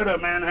shorter word a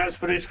man has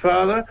for his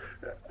father?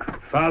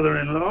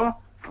 Father-in-law?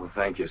 Oh,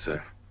 thank you,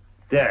 sir.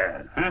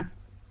 Dad, huh?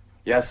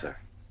 Yes, sir.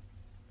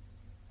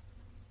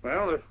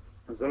 Well,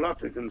 there's a lot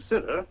to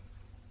consider.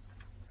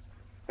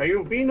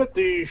 You've been at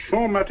the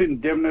Shawmut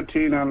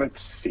Indemnity, now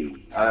let's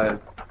see.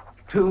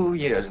 2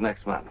 years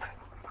next month.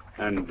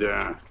 And,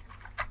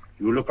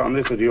 you look on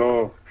this as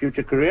your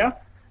future career?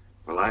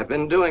 Well, I've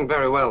been doing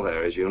very well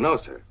there, as you know,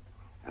 sir.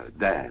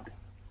 Dad.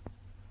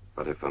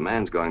 But if a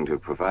man's going to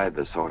provide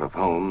the sort of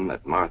home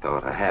that Martha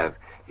ought to have,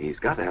 he's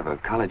got to have a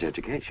college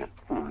education.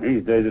 Oh,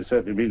 these days it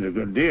certainly means a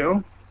good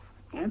deal.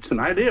 It's an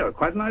idea,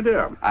 quite an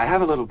idea. I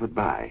have a little put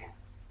by.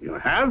 You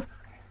have?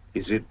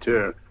 Is it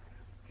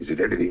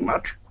anything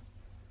much?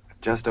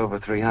 Just over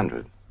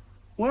 300.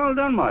 Well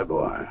done, my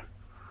boy.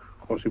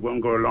 Of course, it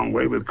won't go a long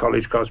way with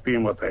college costs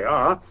being what they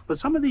are, but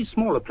some of these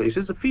smaller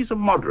places, the fees are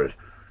moderate.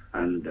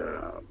 And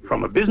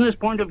from a business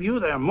point of view,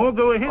 they're more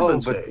go-ahead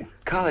than say.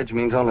 College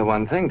means only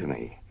one thing to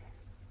me,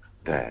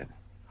 Dad.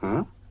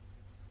 Huh?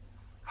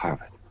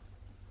 Harvard.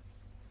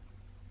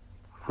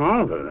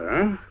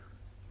 Harvard,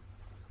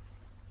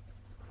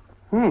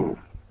 eh?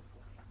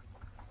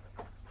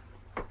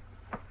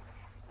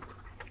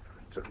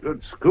 It's a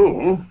good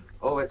school.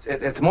 Oh,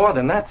 it's more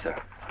than that, sir.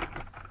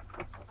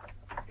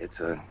 It's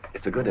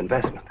a good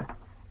investment.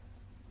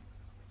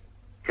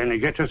 Can you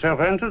get yourself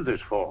entered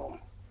this fall?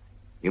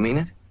 You mean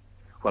it?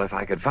 Well, if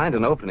I could find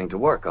an opening to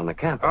work on the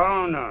campus.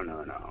 Oh,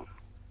 no.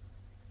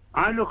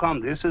 I look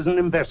on this as an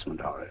investment,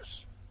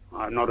 Horace.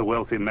 I'm not a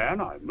wealthy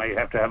man. I may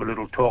have to have a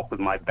little talk with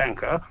my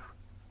banker.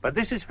 But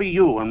this is for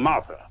you and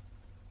Martha.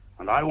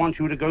 And I want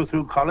you to go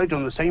through college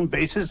on the same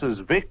basis as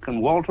Vic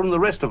and Walter and the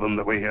rest of them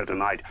that were here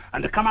tonight.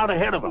 And to come out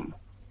ahead of them.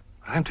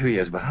 I'm 2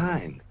 years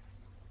behind.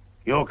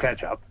 You'll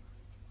catch up.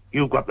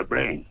 You've got the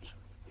brains.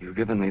 You've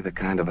given me the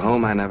kind of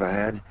home I never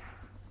had.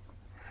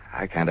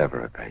 I can't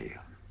ever repay you.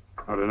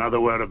 Not another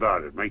word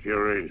about it. Make your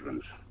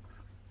arrangements.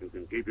 You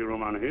can keep your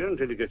room on here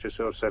until you get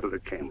yourself settled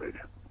at Cambridge.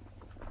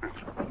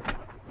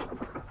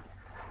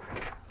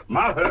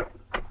 Martha,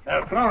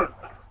 Florence.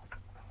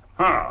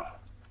 Ah,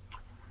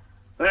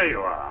 there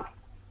you are.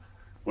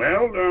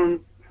 Well,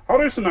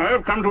 Horace and I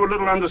have come to a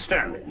little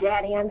understanding.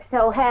 Daddy, I'm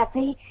so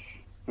happy.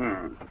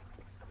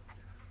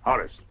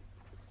 Horace,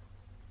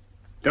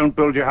 don't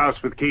build your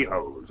house with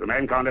keyholes. A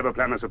man can't ever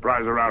plan a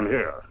surprise around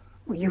here.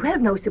 Well, you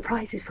have no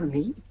surprises for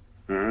me.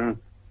 Huh?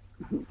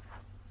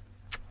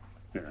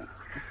 Yeah.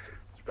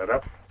 Spread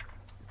up.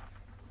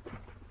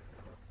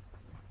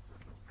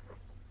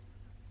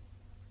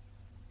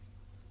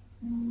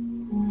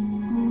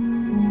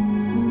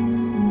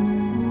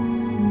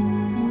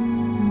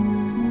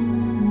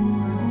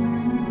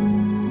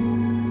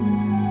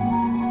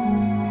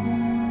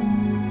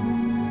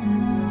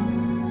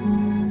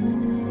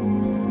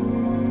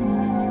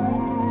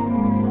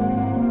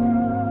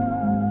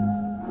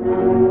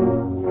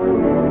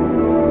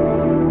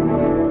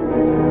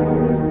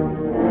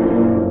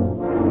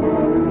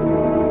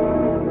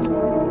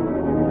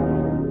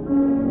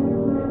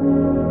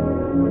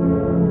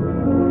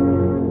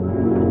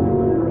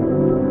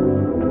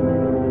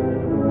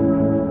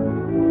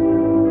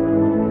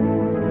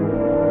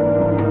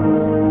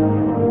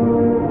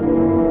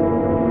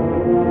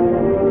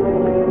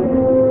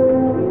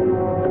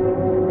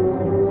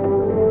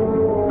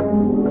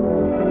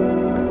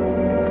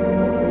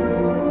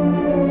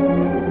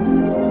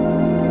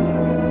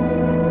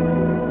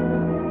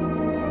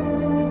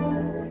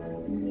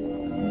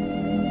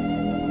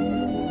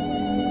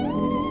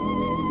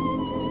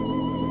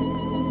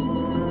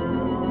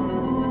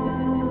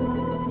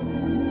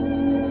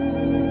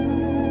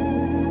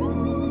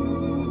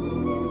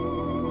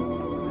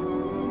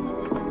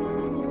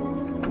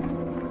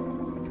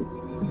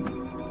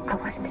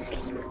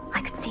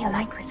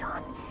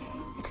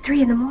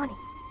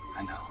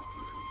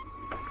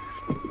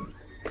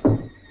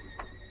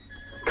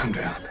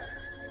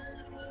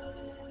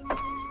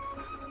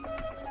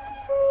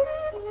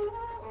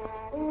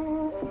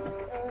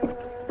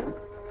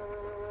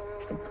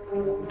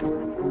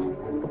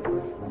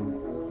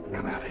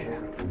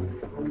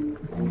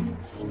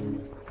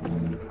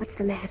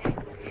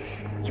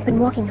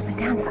 Walking up and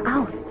down for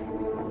hours.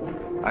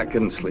 I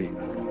couldn't sleep.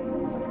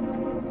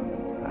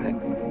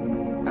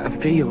 I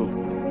feel...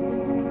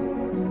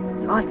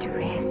 You ought to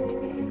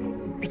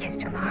rest. Because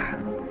tomorrow,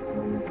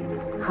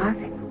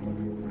 Harvard.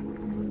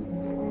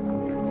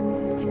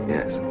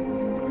 Yes.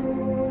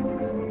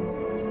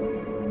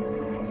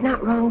 It's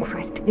not wrong for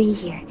us to be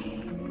here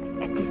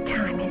at this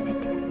time, is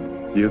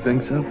it? You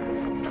think so?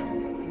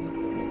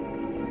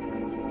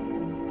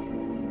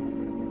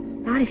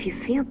 Not if you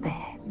feel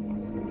bad.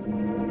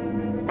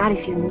 Not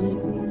if you need me.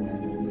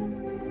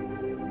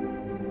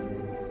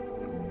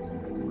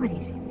 What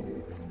is it?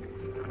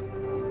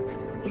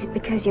 Is it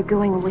because you're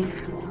going away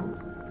from me?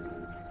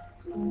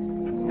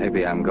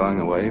 Maybe I'm going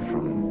away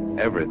from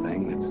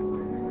everything that's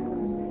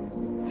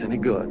any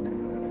good.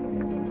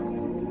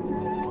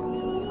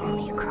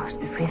 Only across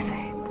the river.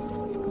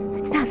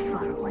 It's not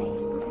far away.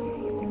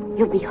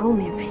 You'll be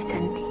home every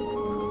Sunday.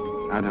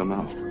 I don't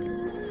know.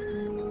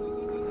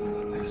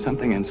 There's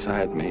something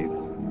inside me.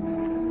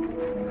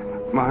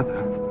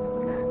 Martha.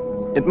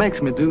 It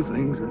makes me do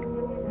things that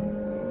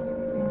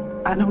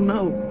I don't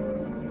know.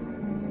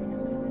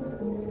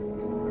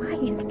 Why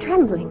are you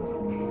trembling?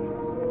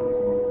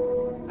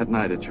 That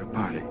night at your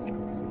party,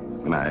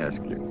 when I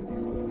asked you.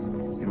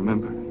 You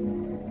remember?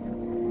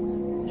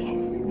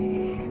 Yes.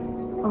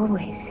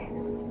 Always.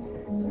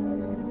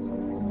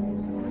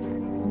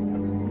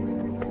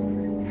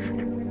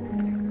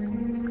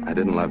 I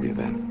didn't love you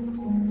then.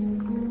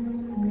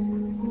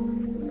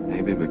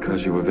 Maybe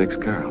because you were Vic's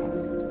girl.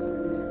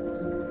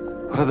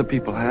 What other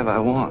people have I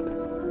want?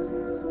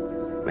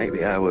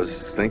 Maybe I was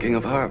thinking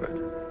of Harvard.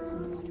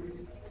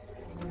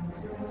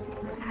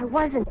 I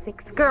wasn't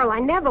Vic's girl. I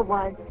never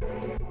was.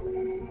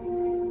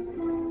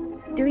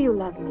 Do you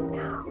love me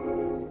now?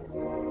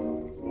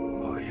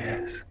 Oh,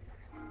 yes.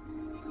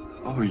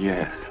 Oh,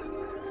 yes.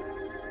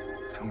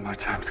 So so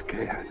much I'm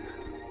scared.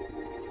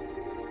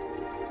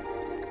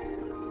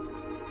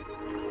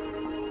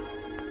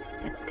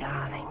 But,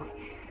 darling,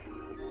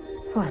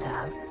 what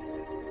of?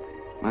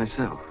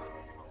 Myself.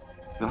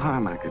 The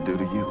harm I could do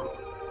to you.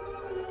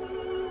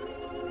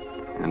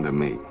 And to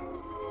me.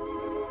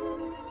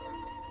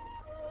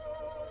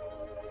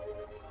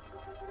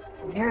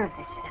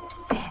 Nervous and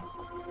upset.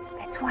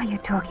 That's why you're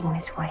talking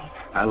this way.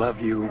 I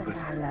love you, but...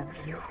 I love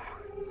you.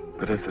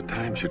 But as the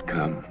time should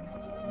come...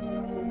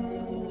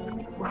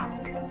 It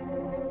won't.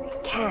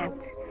 It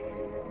can't.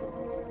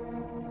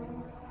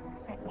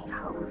 Let me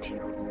hold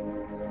you.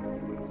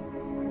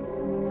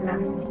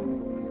 Love me.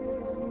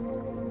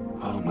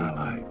 All my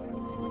life.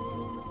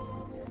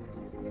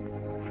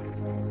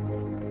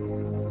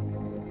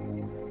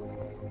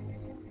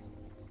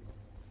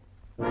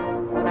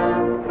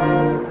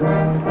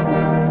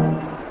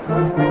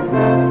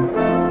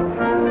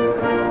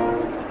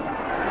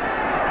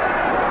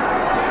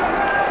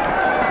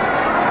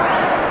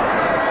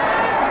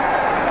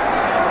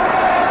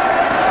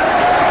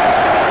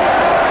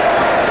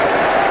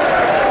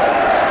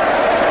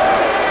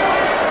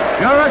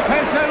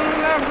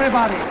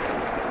 Everybody,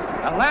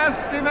 the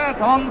last event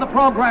on the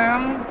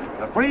program,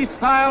 the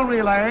freestyle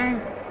relay,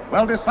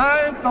 will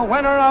decide the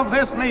winner of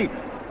this meet.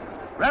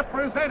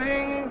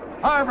 Representing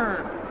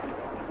Harvard,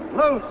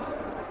 Luce,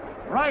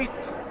 Wright,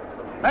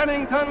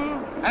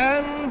 Bennington,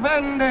 and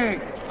Vendig.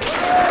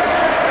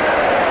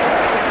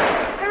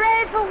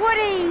 Hooray for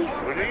Woody!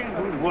 Woody?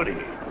 Who's Woody?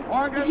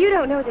 If you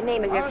don't know the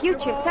name of your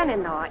future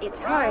son-in-law, it's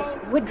Horace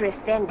Woodruff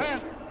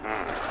Vendig.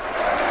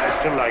 I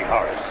still like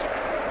Horace.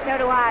 So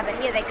do I, but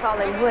here they call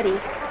him Woody.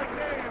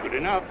 Good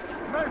enough.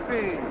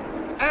 Murphy,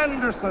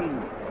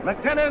 Anderson,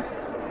 McGinnis,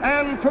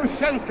 and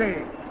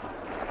Tushinsky.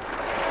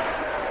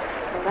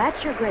 So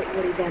that's your great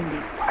Woody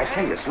Vendig. I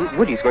tell you, Sue,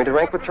 Woody's going to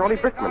rank with Charlie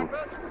Brickman.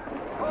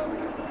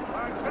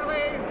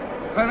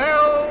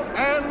 Fennell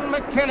and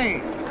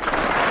McKinney.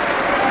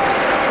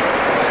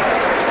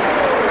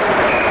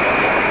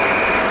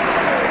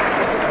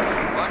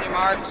 On your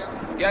marks,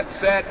 get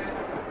set.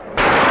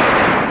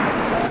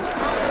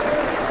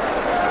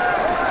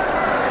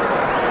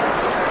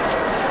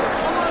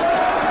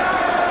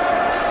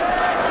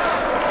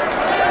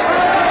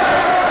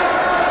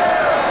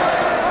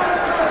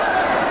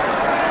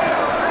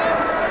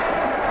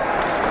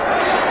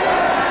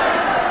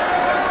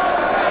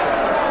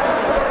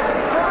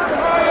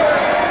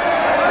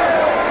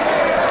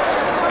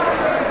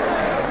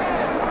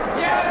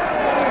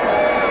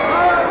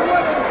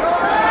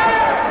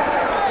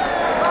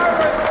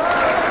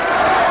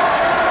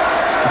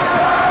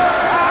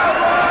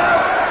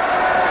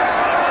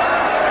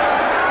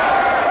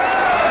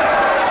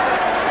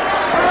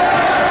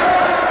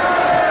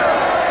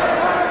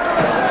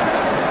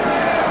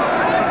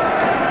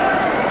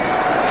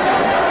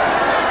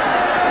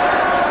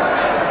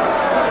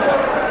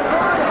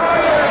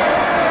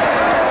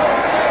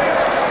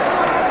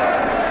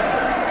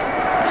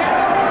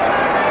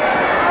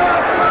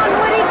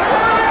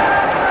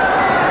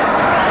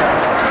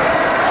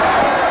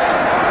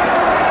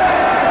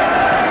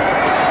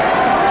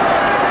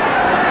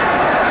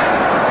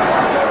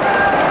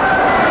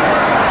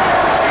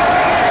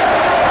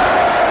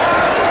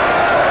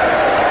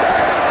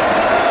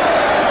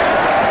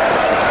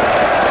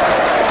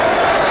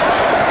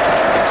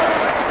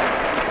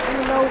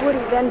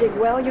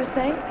 Well, you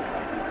say?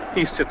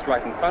 He sits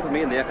right in front of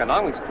me in the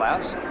economics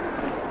class.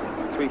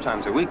 3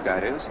 times a week,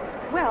 that is.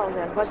 Well,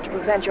 then what's to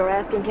prevent your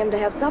asking him to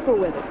have supper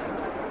with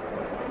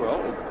us?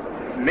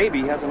 Well,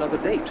 maybe he has another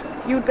date.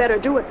 You'd better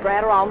do it,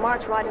 Brad, or I'll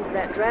march right into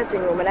that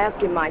dressing room and ask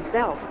him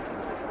myself.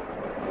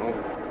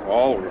 Oh,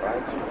 all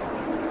right.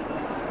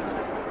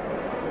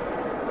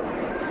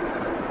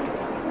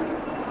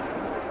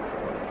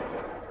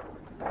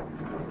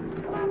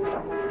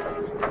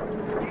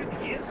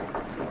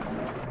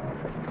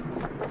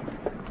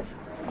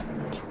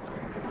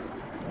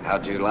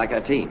 How'd you like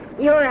our tea?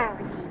 You're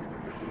ours.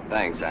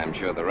 Thanks. I'm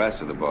sure the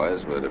rest of the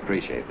boys would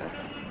appreciate that.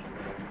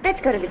 Let's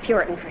go to the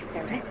Puritan for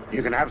soda.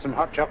 You can have some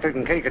hot chocolate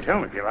and cake at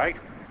home if you like.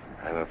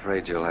 I'm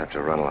afraid you'll have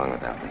to run along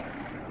without me.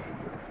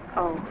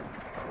 Oh.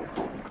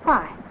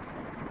 Why?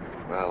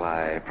 Well,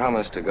 I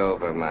promised to go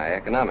over my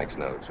economics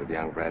notes with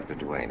young Bradford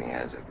Duane. He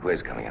has a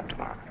quiz coming up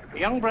tomorrow.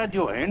 Young Brad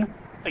Duane?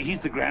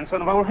 He's the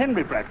grandson of old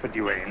Henry Bradford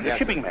Duane, the Yes,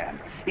 shipping sir. man.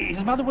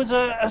 His mother was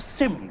a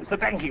Sims, the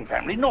banking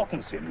family,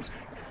 Norton Sims.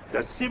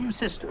 The Sims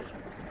sisters.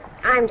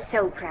 I'm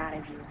so proud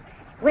of you.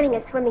 Winning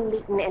a swimming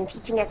meet and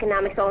teaching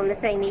economics all in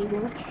the same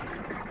evening.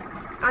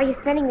 Are you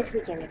spending this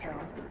weekend at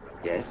home?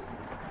 Yes?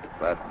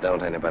 But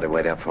don't anybody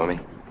wait up for me.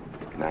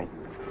 Good night.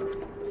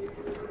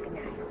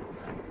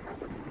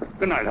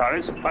 Good night,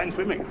 Horace. Fine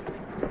swimming.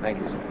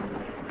 Thank you, sir.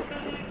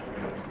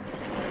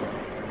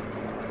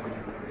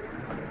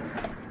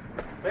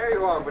 There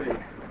you are, Woody.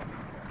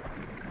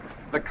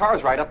 The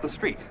car's right up the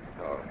street.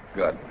 Oh,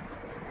 good.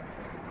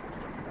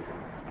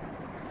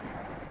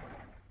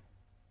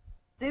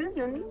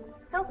 Susan,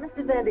 help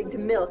Mr. Vendig to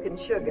milk and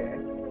sugar.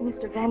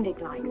 Mr. Vendig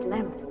likes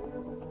lemon.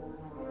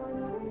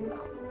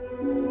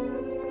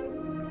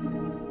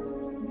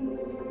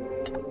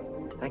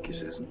 you,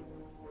 Susan.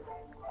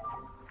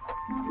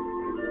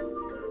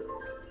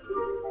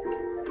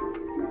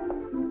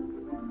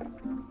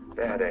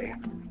 Daddy.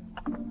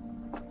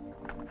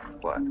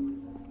 What?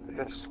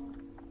 This.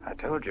 I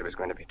told you it was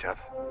going to be tough.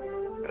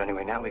 But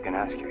anyway, now we can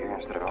ask you here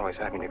instead of always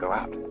having to go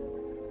out.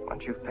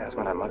 Once you've passed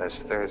one of Mother's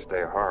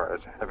Thursday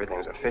horrors,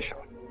 everything's official.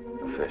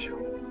 Official?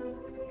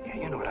 Yeah,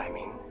 you know what I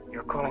mean.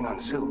 You're calling on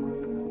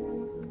Sue.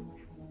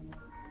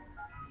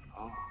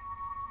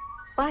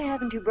 Why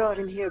haven't you brought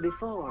him here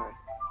before?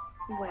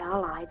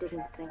 Well, I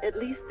didn't think... At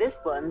least this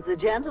one's a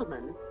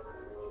gentleman.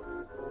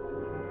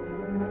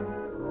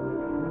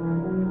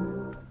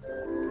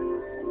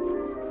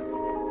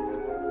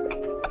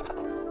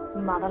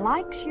 Mother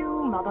likes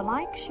you, Mother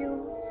likes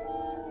you.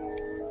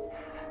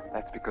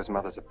 That's because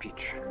Mother's a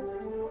peach.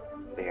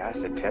 The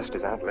acid test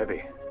is Aunt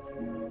Libby.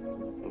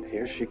 And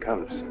here she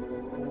comes.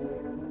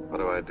 What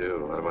do I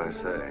do? What do I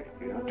say?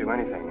 You don't do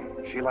anything.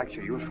 If she likes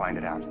you, you'll find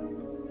it out.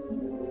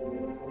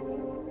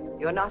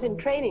 You're not in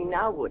training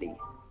now, Woody,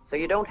 so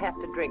you don't have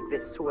to drink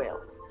this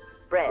swill.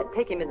 Brad,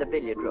 take him in the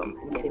billiard room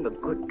and get him a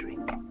good drink.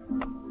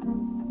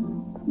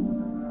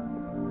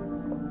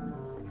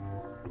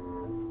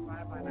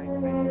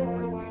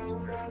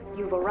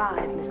 You've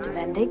arrived, Mr.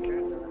 Vendig.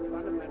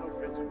 Fundamental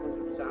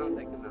principles of sound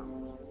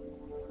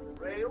economics.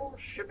 Rail,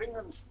 shipping,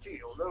 and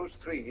steel, those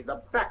three,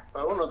 the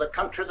backbone of the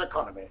country's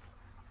economy.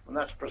 And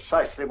that's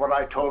precisely what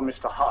I told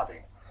Mr.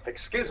 Harding.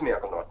 Excuse me,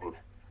 Uncle Norton.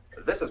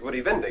 This is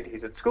Woody Vendig.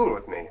 He's at school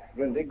with me.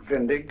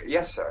 Vendig?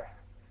 Yes, sir.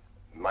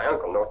 My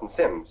uncle, Norton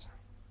Sims.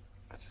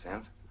 Mr.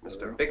 Sims?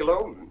 Mr.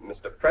 Bigelow,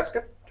 Mr.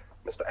 Prescott,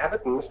 Mr.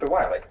 Abbott, and Mr.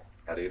 Wiley.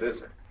 How do you do,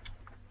 sir?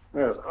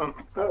 Yes,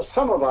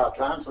 some of our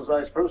clients, as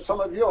I suppose some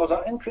of yours,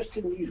 are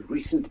interested in these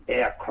recent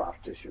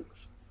aircraft issues.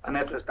 An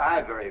interest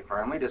I very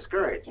firmly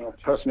discourage. Well,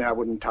 personally, I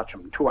wouldn't touch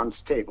them. Too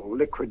unstable.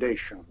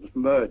 Liquidations,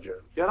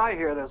 mergers. Yet I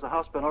hear there's a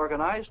house been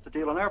organized to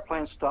deal in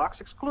airplane stocks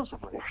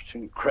exclusively. Oh, it's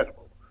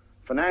incredible.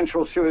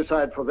 Financial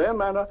suicide for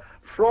them and a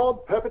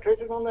fraud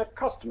perpetrated on their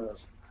customers.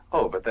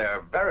 Oh, but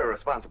they're very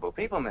responsible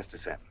people, Mr.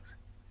 Sims.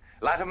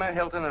 Latimer,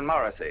 Hilton, and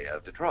Morrissey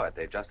of Detroit.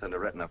 They've just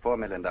underwritten a $4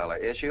 million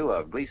issue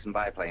of Gleason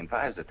biplane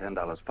 5s at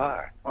 $10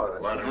 par. Oh,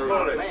 that's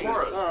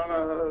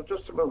No,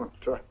 just a moment.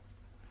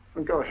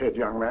 Go ahead,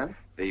 young man.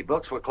 The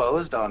books were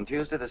closed on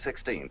Tuesday the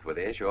 16th with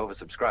the issue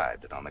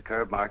oversubscribed. And on the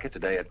curb market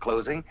today at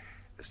closing,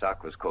 the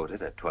stock was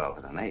quoted at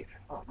 12 1/8.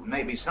 Oh,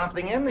 maybe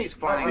something in these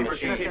flying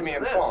machines. Keep me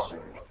informed.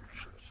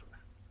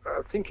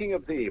 Thinking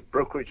of the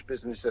brokerage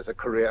business as a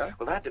career?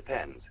 Well, that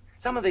depends.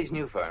 Some of these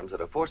new firms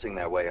that are forcing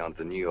their way onto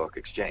the New York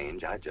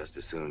Exchange, I'd just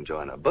as soon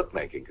join a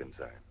bookmaking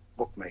concern.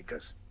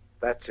 Bookmakers.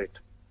 That's it.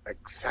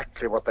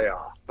 Exactly what they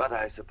are. But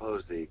I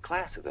suppose the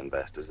class of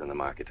investors in the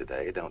market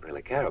today don't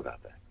really care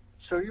about that.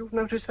 So you've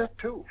noticed that,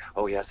 too?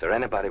 Oh, yes, sir.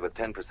 Anybody with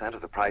 10%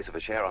 of the price of a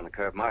share on the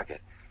curb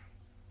market.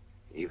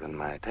 Even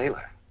my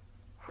tailor.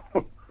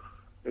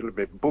 It'll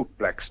be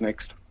bootblacks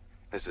next.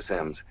 Mr.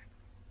 Sims,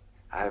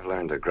 I've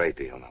learned a great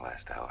deal in the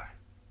last hour.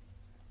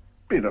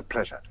 Been a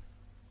pleasure.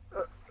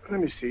 Let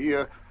me see.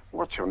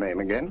 What's your name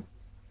again?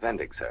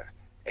 Vendig, sir.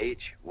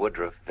 H.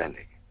 Woodruff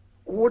Vendig.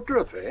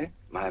 Woodruff, eh?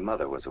 My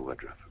mother was a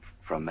Woodruff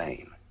from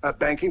Maine.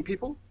 Banking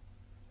people?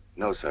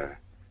 No, sir.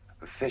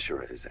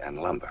 Fisheries and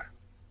lumber.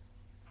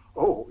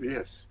 Oh,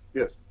 yes.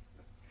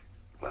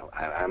 Well,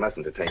 I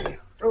mustn't detain you.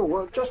 Oh,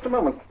 well, just a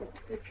moment.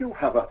 If you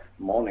have a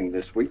morning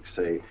this week,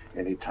 say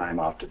any time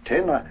after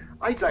 10,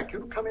 I'd like you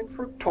to come in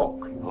for a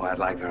talk. Oh, I'd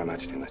like very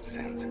much to, Mr.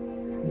 Sims.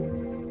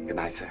 Good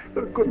night, sir.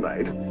 Good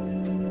night.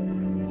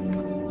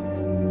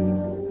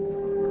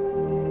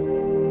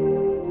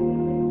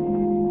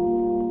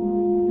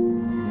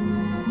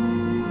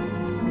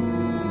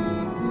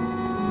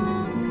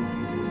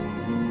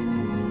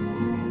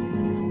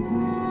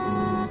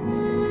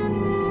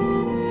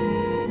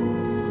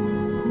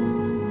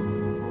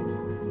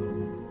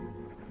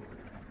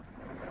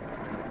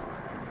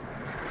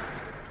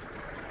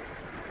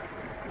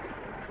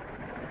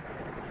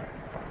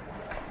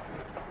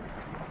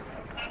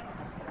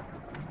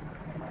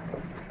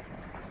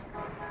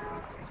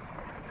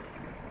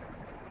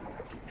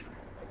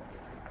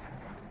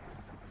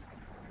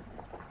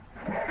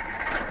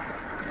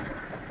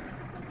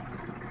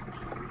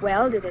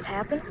 Well, did it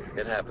happen?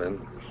 It happened.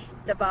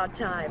 It's about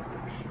time.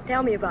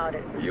 Tell me about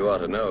it. You ought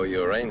to know.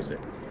 You arranged it.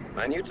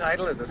 My new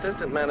title is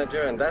Assistant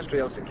Manager,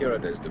 Industrial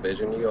Securities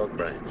Division, New York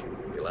branch.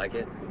 You like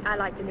it? I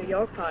like the New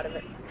York part of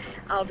it.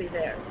 I'll be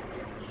there.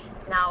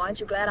 Now, aren't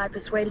you glad I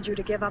persuaded you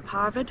to give up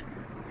Harvard?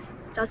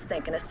 Just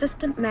think, an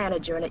assistant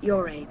manager and at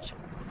your age.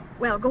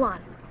 Well, go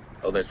on.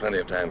 Oh, there's plenty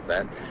of time for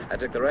that. I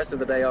took the rest of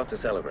the day off to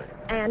celebrate.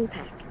 And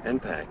pack.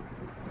 And pack.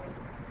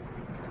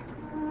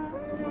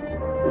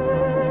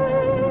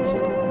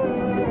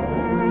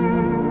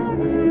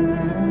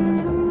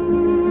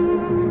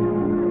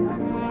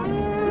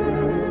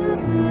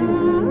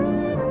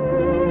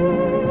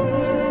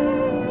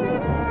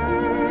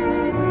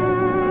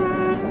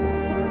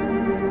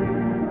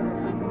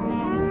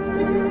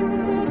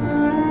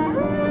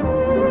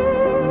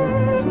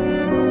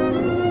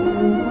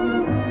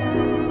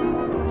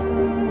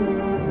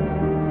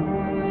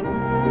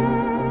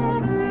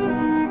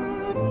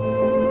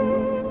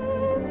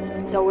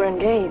 So we're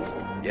engaged.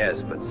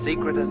 Yes, but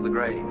secret as the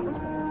grave.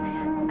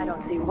 I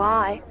don't see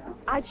why.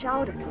 I'd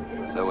shout it.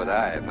 So would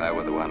I if I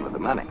were the one with the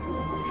money.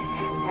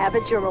 Have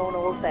it your own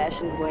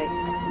old-fashioned way.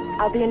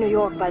 I'll be in New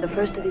York by the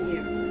 1st of the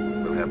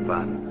year. We'll have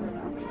fun.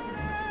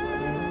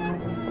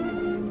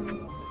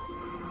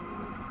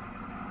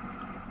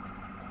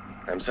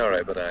 I'm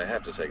sorry, but I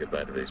have to say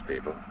goodbye to these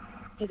people.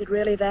 Is it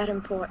really that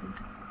important?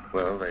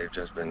 Well, they've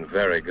just been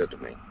very good to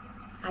me.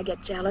 I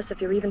get jealous if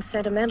you're even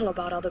sentimental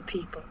about other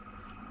people.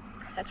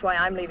 That's why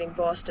I'm leaving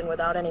Boston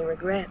without any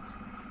regrets.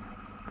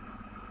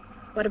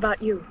 What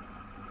about you?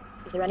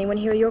 Is there anyone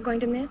here you're going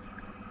to miss?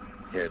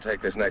 Here,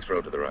 take this next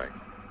road to the right.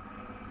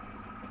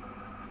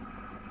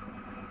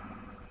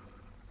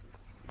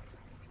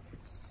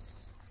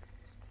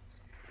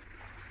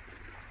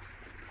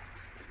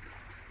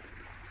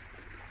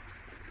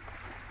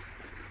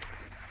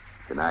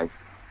 Good night.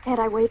 Can't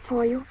I wait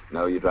for you?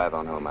 No, you drive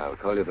on home. I'll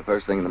call you the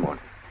first thing in the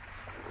morning.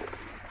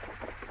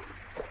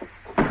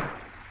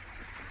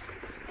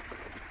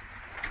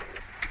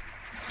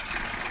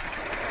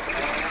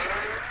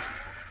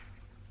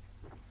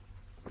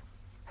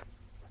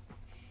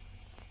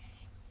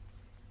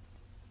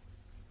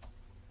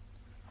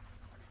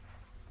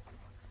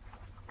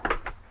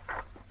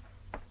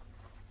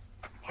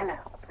 Hello.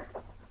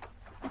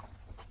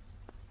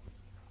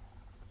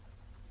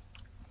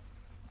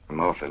 I'm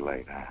awfully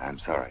late. I'm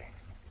sorry.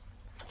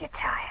 You're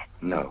tired.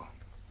 No,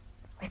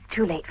 It's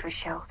too late for a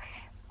show.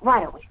 Why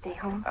don't we stay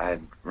home?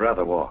 I'd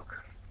rather walk.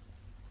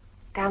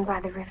 Down by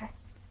the river?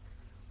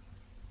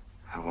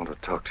 I want to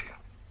talk to you.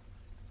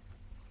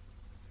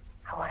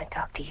 I want to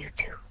talk to you,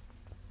 too.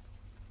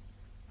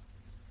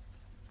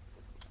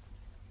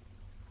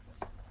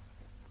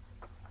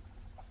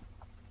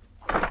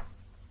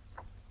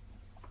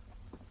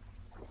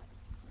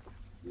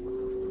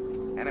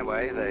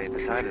 Anyway, they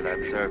decided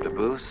I'd served a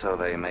booth, so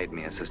they made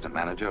me assistant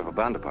manager of a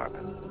bond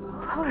department.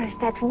 Horace,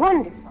 that's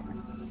wonderful.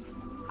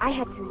 I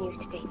had some news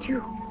today,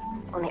 too.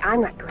 Only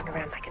I'm not going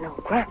around like an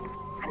old grunt.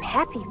 I'm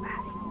happy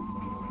about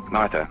it.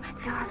 Martha,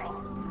 Darling,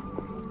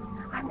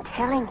 I'm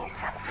telling you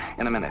something.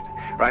 in a minute.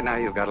 Right now,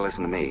 you've got to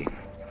listen to me.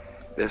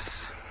 This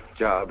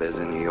job is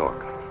in New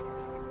York.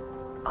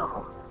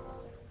 Oh.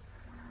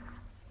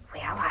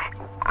 Well,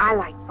 I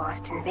like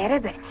Boston better,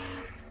 but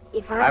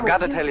if I've got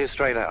to tell you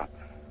straight out.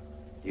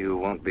 You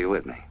won't be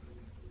with me.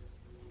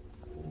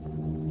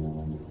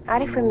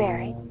 Not if we're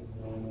married.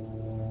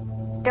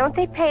 Don't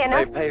they pay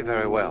enough? They pay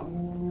very well.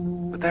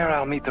 But there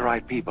I'll meet the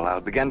right people. I'll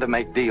begin to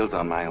make deals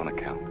on my own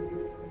account.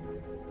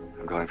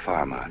 I'm going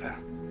far, Martha.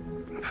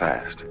 And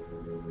fast.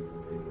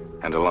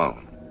 And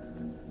alone.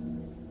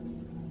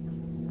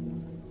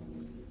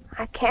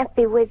 I can't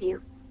be with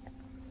you.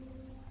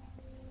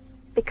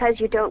 Because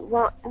you don't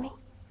want me.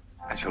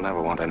 I shall never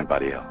want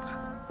anybody else.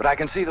 But I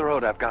can see the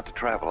road I've got to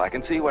travel. I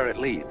can see where it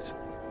leads.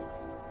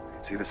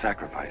 See the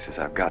sacrifices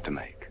I've got to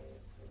make.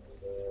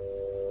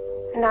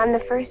 And I'm the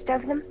first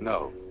of them?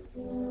 No.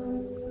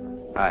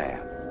 I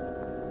am.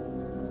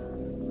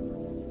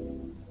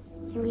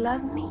 You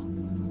love me?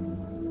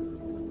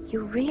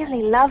 You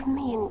really love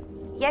me,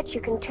 and yet you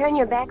can turn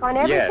your back on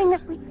everything Yes,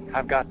 that we...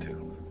 I've got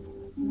to.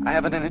 I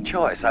haven't any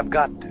choice. I've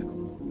got to.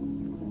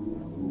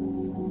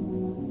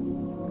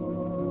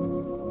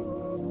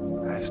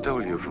 I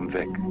stole you from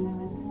Vic.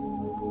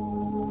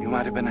 You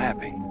might have been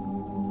happy.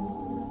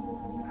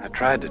 I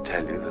tried to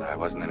tell you that I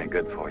wasn't any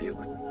good for you,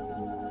 but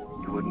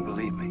you wouldn't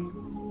believe me.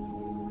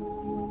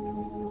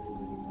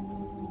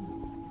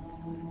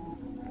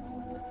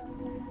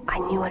 I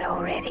knew it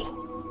already.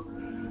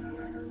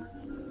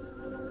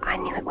 I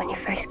knew it when you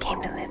first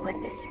came to live with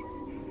us.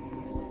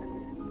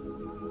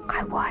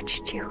 I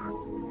watched you.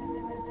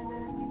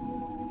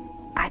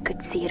 I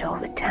could see it all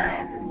the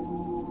time.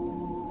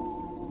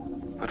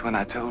 But when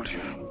I told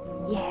you...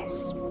 Yes.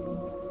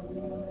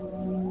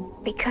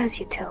 Because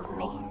you told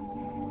me.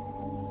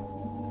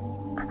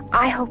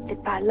 I hoped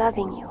that by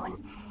loving you and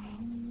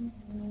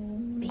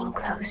being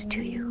close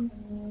to you,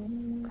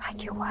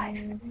 like your wife,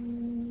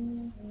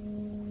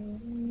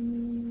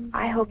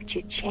 I hoped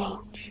you'd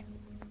change.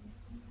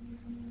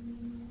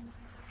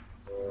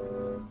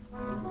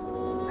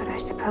 But I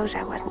suppose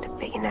I wasn't a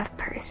big enough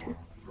person.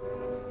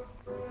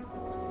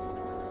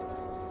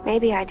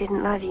 Maybe I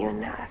didn't love you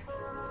enough.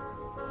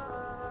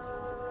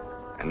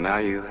 And now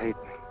you hate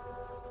me.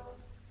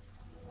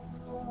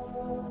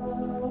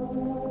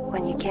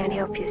 When you can't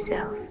help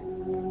yourself.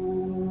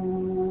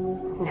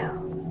 No.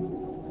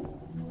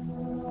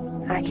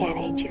 I can't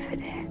hate you for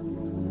that.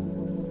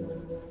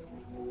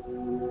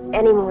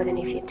 Any more than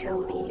if you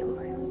told me you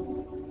were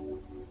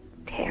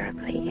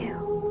terribly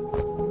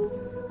ill.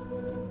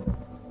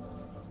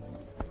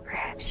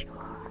 Perhaps you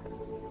are.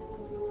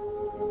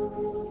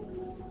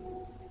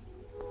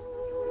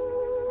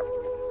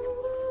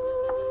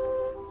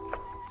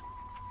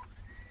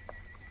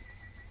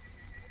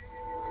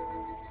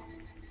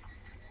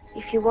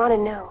 If you want to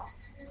know,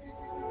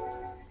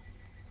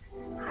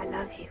 I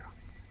love you.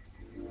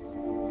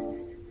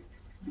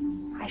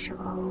 I shall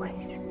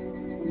always.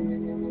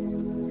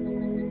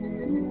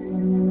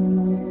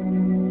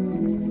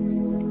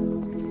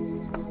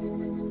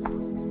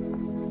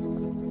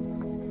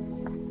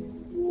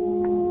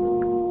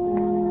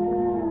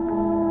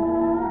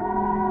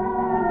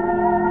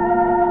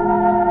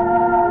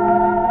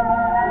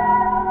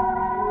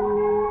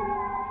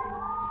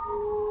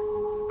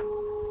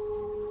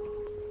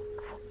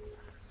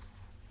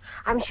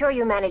 I'm sure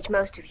you manage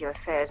most of your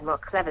affairs more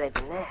cleverly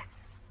than that.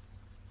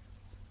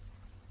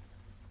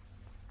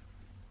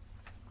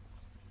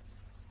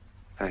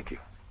 Thank you.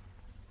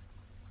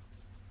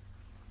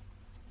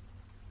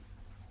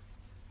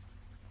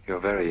 You're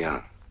very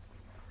young.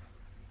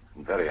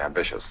 And very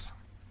ambitious.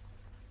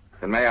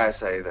 And may I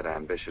say that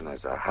ambition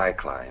is a high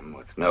climb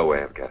with no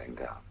way of getting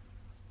down.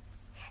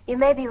 You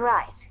may be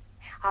right.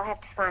 I'll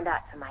have to find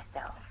out for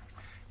myself.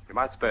 You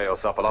might spare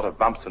yourself a lot of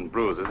bumps and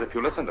bruises if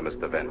you listen to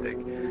Mr.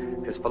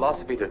 Vendig. His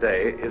philosophy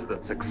today is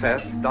that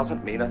success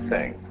doesn't mean a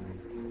thing.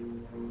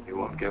 You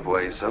won't give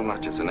way so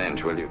much as an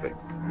inch, will you, Vic?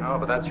 No,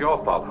 but that's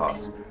your fault,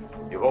 Hoss.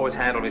 You've always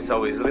handled me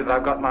so easily that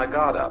I've got my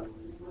guard up.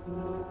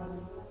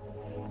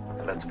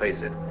 And let's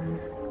face it,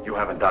 you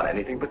haven't done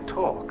anything but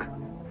talk.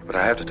 But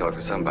I have to talk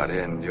to somebody,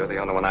 and you're the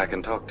only one I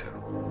can talk to.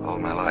 All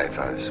my life,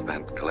 I've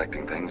spent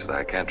collecting things that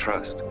I can't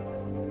trust.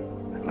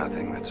 And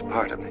nothing that's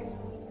part of me.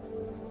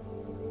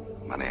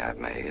 Money I've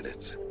made,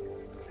 it's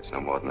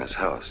no more than this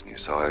house, and you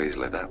saw how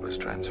easily that was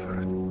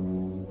transferred.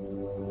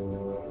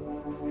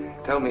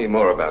 Tell me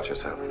more about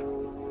yourself.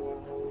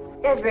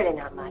 There's really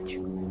not much.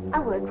 I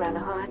work rather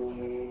hard.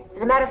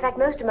 As a matter of fact,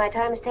 most of my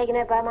time is taken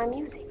up by my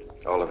music.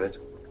 All of it?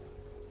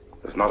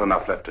 There's not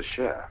enough left to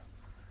share,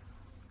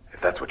 if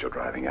that's what you're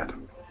driving at.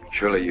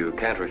 Surely you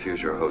can't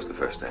refuse your host the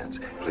first dance.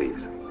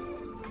 Please.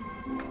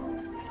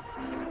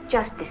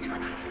 Just this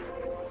one.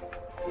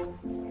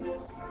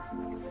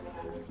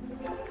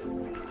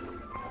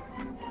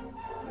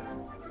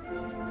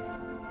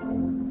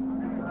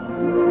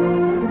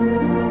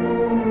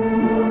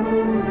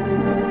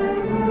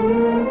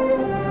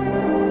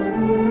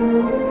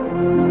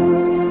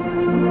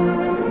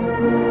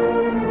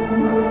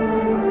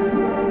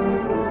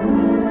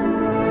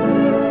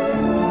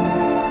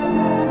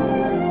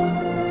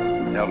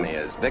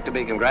 Vic to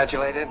be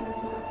congratulated?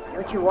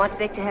 Don't you want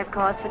Vic to have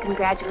cause for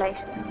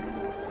congratulations?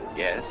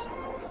 Yes.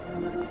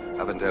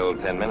 Up until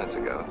 10 minutes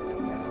ago.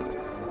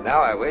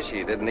 Now I wish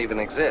he didn't even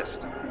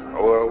exist.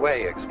 Or were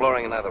away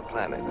exploring another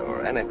planet,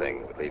 or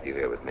anything would leave you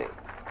here with me.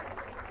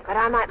 But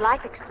I might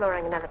like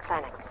exploring another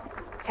planet.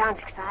 Sounds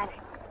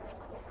exciting.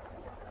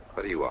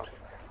 What do you want?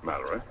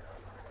 Mallory?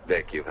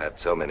 Vic, you've had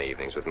so many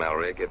evenings with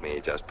Mallory. Give me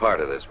just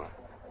part of this one.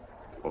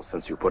 Well,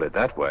 since you put it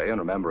that way, and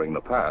remembering the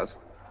past,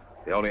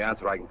 the only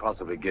answer I can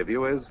possibly give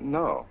you is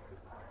no.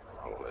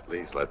 Well, at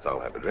least let's all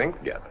have a drink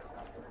together.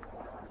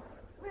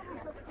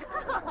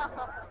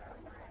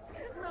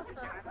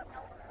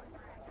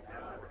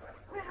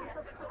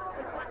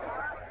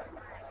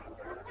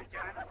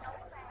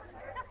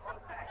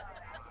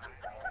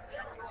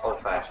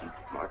 Old-fashioned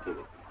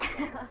martini.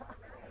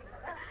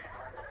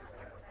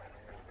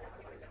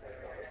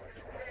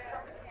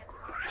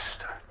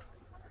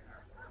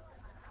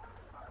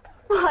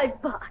 Why,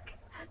 Buck,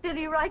 did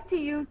he write to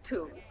you,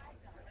 too?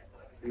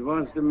 He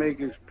wants to make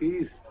his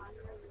peace.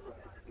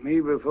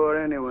 Me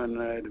before anyone,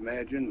 I'd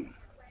imagine.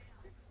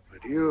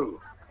 But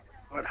you,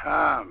 what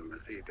harm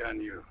has he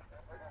done you?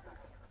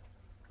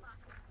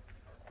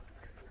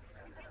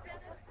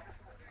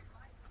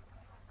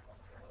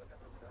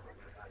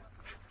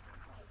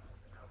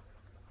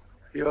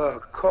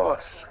 You're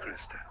coarse,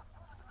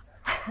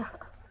 Krista.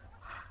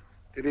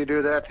 Did he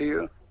do that to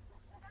you?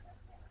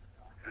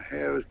 Your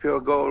hair was pure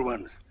gold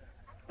once.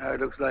 Now it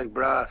looks like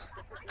brass.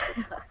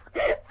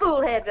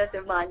 Fool hairdresser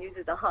of mine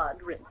uses a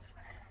hard rinse.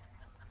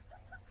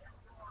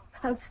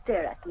 Don't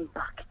stare at me,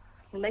 Buck.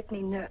 You make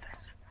me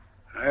nervous.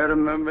 I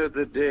remember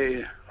the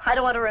day. I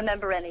don't want to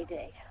remember any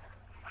day.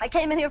 I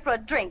came in here for a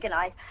drink, and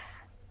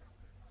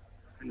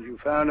And you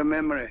found a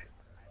memory.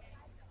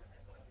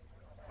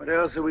 What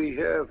else are we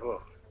here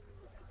for?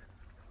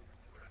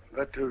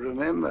 But to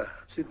remember.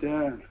 Sit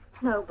down.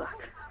 No,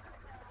 Buck.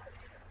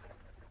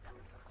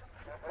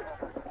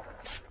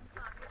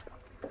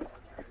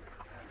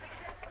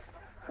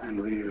 And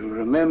will you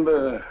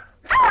remember...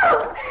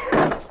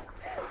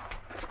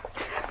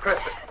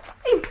 Krista.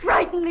 He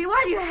frightened me.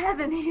 Why do you have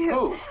him here?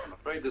 Oh, I'm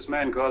afraid this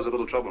man caused a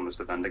little trouble,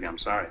 Mr. Vendig. I'm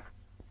sorry.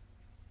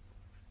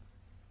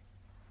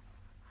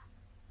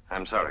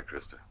 I'm sorry,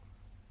 Krista.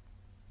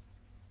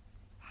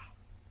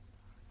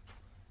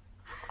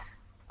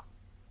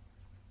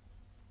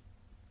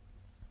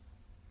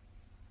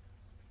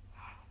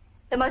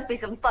 There must be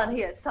some fun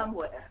here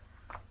somewhere.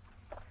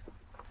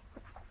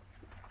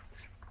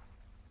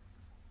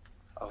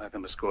 I'll have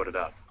him escorted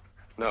out.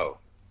 No.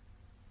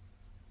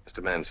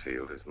 Mr.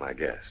 Mansfield is my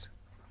guest.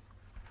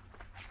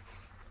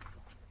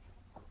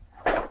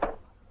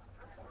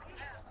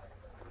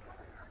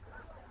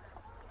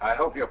 I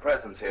hope your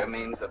presence here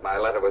means that my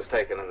letter was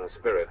taken in the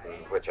spirit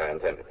in which I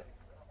intended it.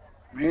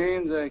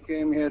 Means I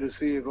came here to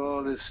see if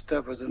all this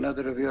stuff was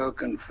another of your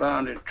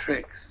confounded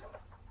tricks.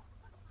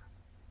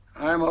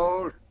 I'm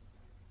old.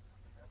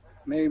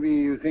 Maybe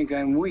you think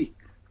I'm weak.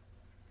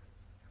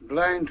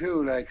 Blind,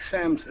 too, like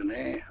Samson,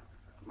 eh?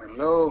 But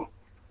lo,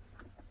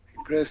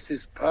 he pressed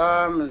his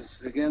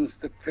palms against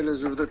the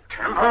pillars of the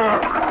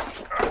temple.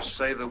 Just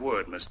say the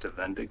word, Mr.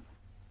 Vendig.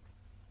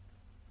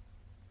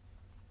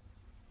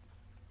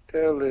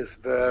 Tell this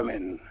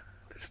vermin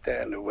to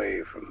stand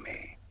away from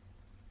me.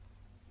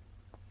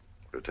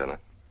 Lieutenant.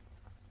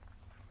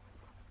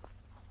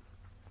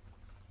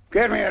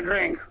 Get me a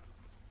drink.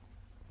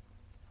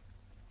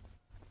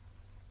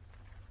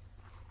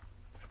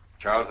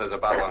 Charles, there's a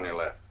bottle on your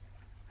left.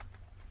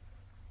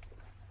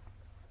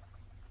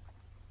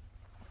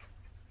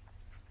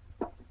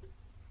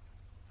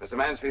 Mr.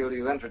 Mansfield,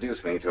 you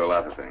introduced me to a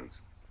lot of things.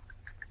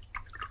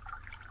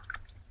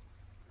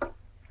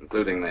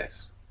 Including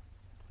this.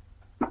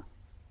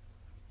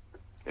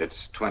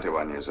 It's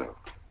 21 years old.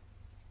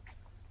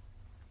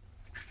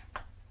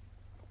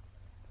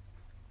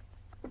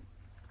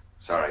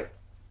 Sorry.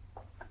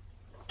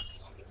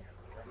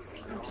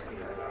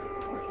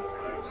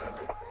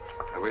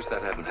 I wish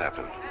that hadn't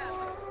happened.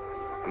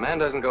 A man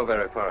doesn't go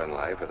very far in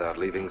life without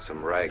leaving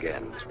some rag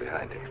ends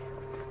behind him.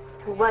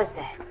 Who was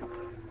that?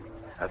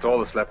 That's all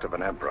that's left of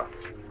an emperor.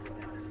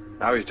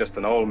 Now he's just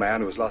an old man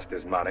who's lost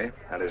his money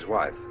and his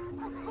wife.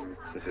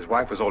 Since his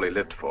wife was all he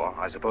lived for,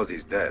 I suppose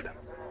he's dead.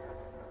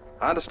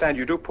 I understand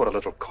you do put a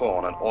little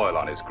corn and oil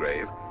on his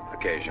grave,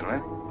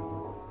 occasionally.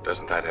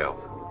 Doesn't that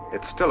help?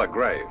 It's still a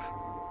grave.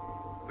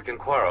 We can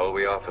quarrel,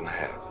 we often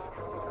have.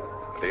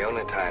 But the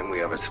only time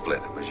we ever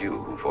split, it was you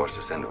who forced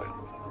us into it.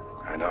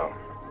 I know.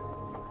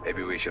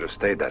 Maybe we should have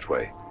stayed that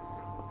way.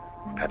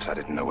 Perhaps I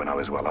didn't know when I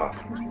was well off.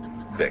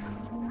 Vic,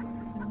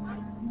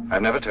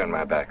 I've never turned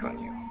my back on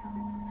you.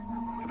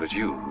 It was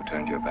you who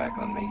turned your back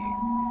on me.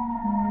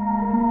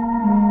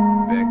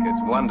 Vic,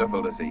 it's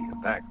wonderful to see you.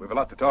 Thanks. We've a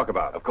lot to talk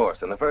about. Of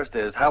course. And the first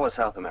is, how was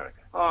South America?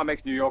 Oh, it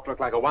makes New York look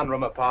like a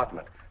one-room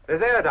apartment.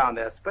 There's air down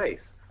there,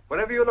 space.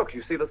 Wherever you look,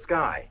 you see the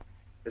sky.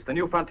 It's the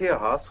new frontier,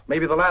 Hoss.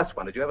 Maybe the last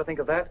one. Did you ever think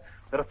of that?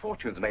 There are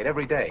fortunes made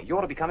every day. You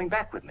ought to be coming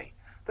back with me.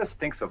 This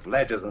stinks of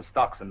ledgers and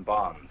stocks and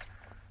bonds.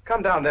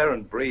 Come down there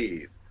and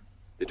breathe.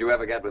 Did you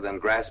ever get within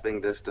grasping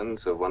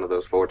distance of one of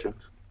those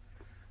fortunes?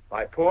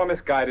 My poor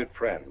misguided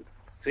friend.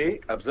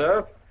 See,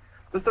 observe.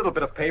 This little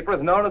bit of paper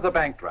is known as a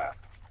bank draft.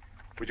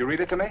 Would you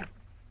read it to me?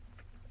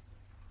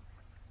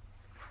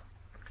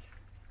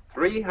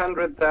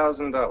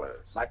 $300,000.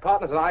 My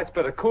partners and I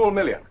split a cool $1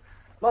 million.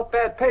 Not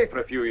bad pay for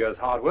a few years'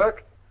 hard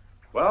work.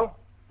 Well,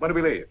 when do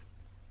we leave?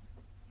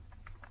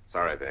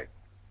 Sorry, Vic.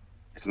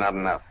 It's not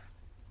enough.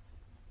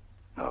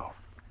 No,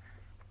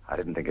 I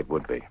didn't think it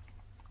would be.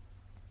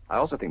 I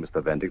also think,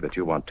 Mr. Vendig, that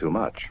you want too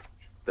much.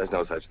 There's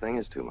no such thing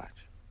as too much.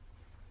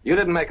 You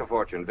didn't make a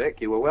fortune, Vic.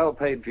 You were well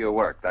paid for your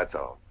work, that's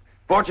all.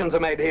 Fortunes are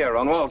made here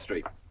on Wall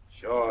Street.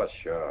 Sure,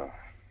 sure.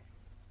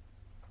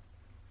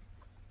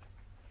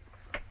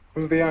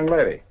 Who's the young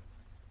lady?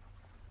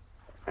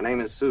 Her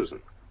name is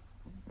Susan.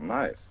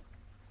 Nice.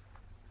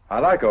 I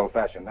like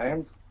old-fashioned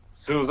names.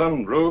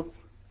 Susan, Ruth,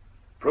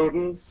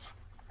 Prudence,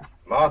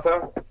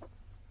 Martha.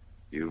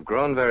 You've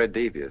grown very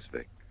devious,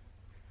 Vic.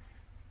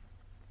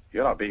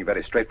 You're not being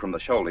very straight from the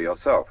shoulder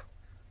yourself.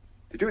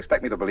 Did you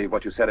expect me to believe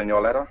what you said in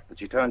your letter, that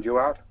she turned you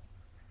out?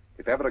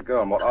 If ever a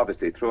girl more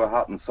obviously threw her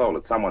heart and soul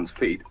at someone's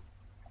feet...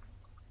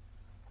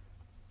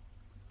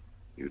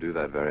 You do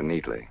that very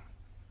neatly.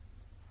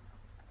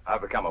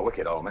 I've become a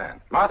wicked old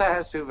man. Martha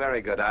has two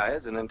very good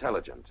eyes and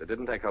intelligence. It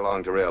didn't take her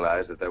long to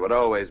realize that there would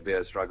always be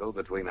a struggle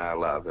between our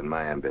love and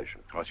my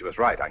ambition. Well, she was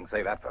right. I can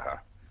say that for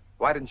her.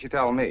 Why didn't she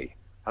tell me?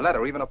 A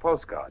letter, even a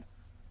postcard.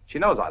 She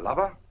knows I love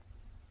her.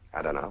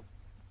 I don't know.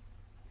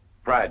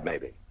 Pride,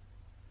 maybe.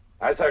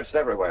 I searched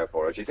everywhere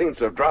for her. She seems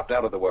to have dropped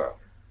out of the world.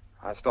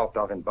 I stopped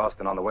off in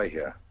Boston on the way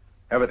here.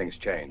 Everything's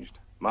changed.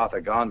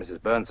 Martha gone,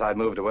 Mrs. Burnside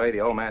moved away,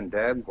 the old man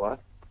dead. What?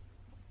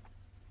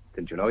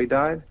 Didn't you know he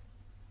died?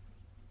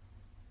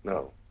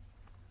 No.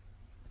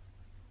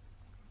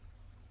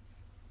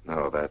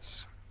 No,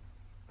 that's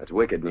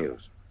wicked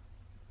news.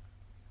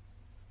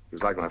 He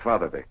was like my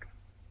father, Vic.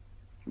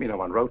 You mean no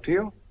one wrote to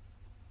you?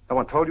 No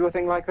one told you a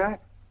thing like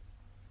that?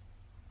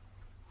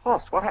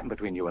 Hoss, what happened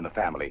between you and the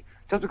family?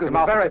 Just because it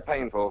was very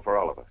painful for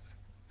all of us.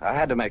 I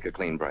had to make a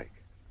clean break.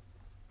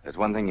 There's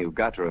one thing you've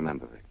got to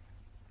remember, Vic.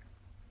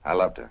 I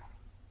loved her.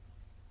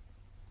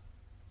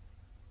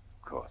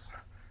 Of course.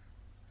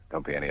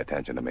 Don't pay any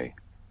attention to me.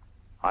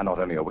 I'm not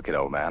only a wicked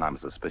old man, I'm a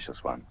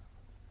suspicious one.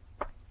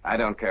 I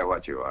don't care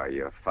what you are.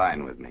 You're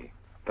fine with me.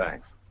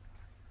 Thanks.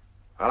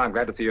 Well, I'm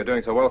glad to see you're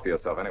doing so well for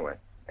yourself anyway.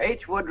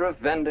 H. Woodruff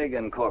Vendig,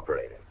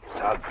 Incorporated.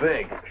 Sounds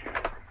big.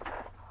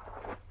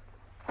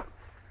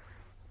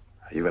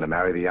 Are you going to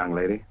marry the young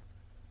lady?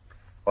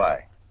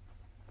 Why?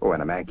 Well,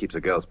 when a man keeps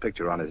a girl's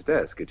picture on his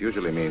desk, it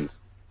usually means...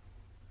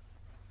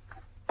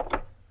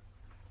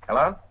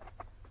 Hello?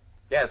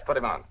 Yes, put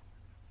him on.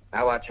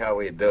 Now watch how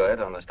we do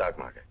it on the stock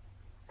market.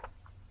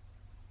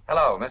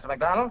 Hello, Mr.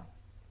 McDonald?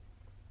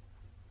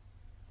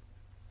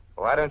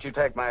 Why don't you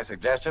take my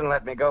suggestion and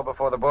let me go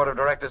before the board of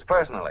directors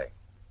personally?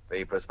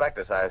 The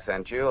prospectus I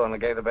sent you only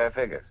gave the bare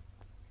figures.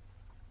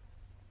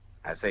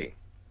 I see.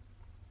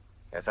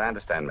 Yes, I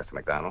understand, Mr.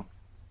 McDonald.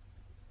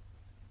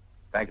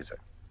 Thank you, sir.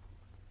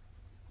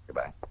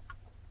 Goodbye.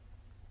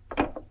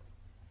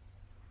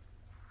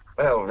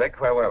 Well, Vic,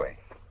 where were we?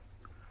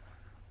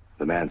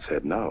 The man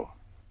said no.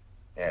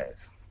 Yes.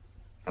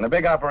 And a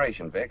big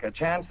operation, Vic. A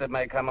chance that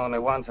may come only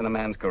once in a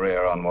man's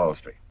career on Wall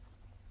Street.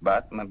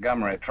 But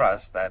Montgomery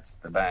Trust, that's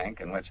the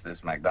bank in which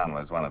this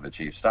McDonald is one of the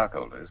chief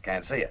stockholders,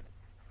 can't see it.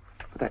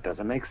 But that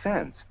doesn't make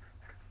sense.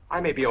 I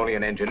may be only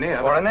an engineer.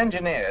 For an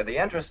engineer,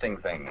 the interesting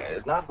thing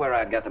is not where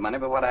I'd get the money,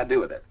 but what I'd do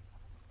with it.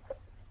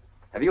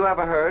 Have you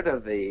ever heard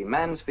of the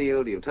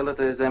Mansfield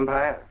Utilities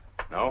Empire?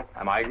 No?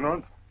 Am I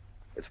ignorant?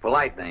 Its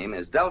polite name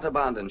is Delta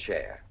Bond and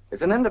Share.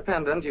 It's an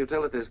independent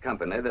utilities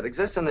company that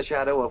exists in the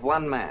shadow of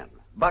one man,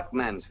 Buck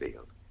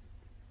Mansfield.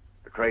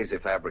 The crazy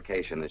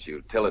fabrication, this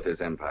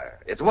utilities empire.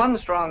 It's one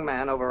strong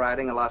man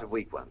overriding a lot of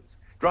weak ones.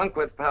 Drunk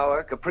with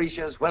power,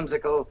 capricious,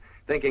 whimsical,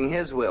 thinking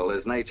his will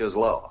is nature's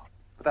law.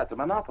 But that's a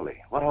monopoly.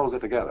 What holds it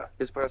together?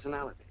 His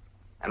personality.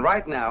 And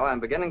right now, I'm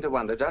beginning to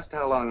wonder just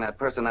how long that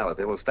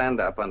personality will stand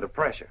up under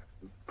pressure.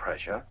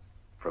 Pressure?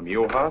 From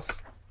you, Hoss?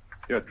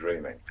 You're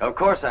dreaming. Of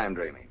course I'm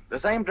dreaming. The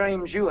same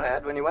dreams you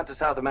had when you went to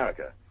South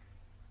America.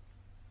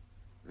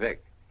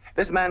 Vic,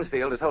 this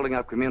Mansfield is holding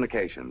up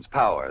communications,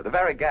 power, the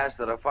very gas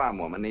that a farm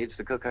woman needs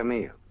to cook her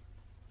meal.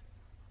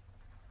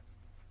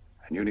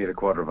 And you need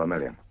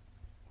 $250,000.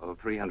 Oh,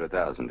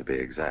 300,000 to be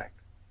exact.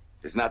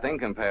 It's nothing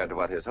compared to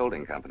what his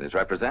holding companies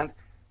represent.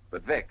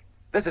 But Vic,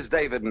 this is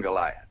David and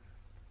Goliath.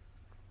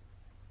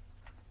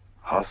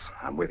 Hoss,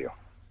 I'm with you.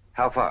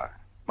 How far?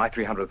 My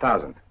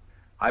 300,000.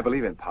 I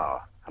believe in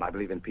power, and I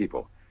believe in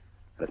people.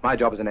 And it's my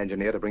job as an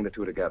engineer to bring the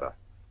two together.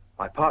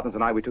 My partners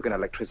and I, we took in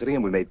electricity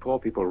and we made poor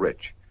people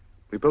rich.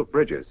 We built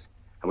bridges,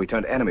 and we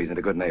turned enemies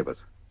into good neighbors.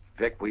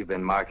 Vic, we've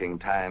been marking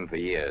time for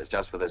years,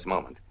 just for this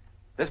moment.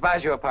 This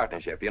buys you a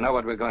partnership. You know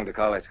what we're going to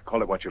call it?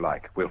 Call it what you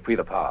like. We'll free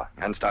the power.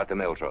 And start the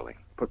mill trolling.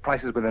 Put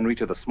prices within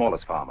reach of the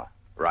smallest farmer.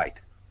 Right.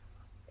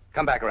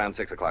 Come back around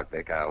 6 o'clock,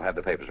 Vic. I'll have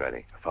the papers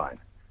ready. Fine.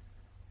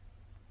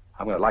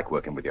 I'm going to like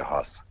working with you,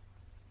 Hoss.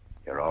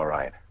 You're all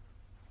right.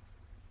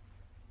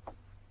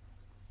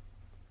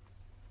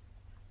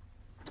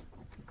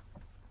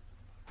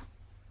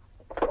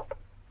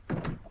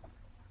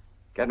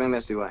 Get me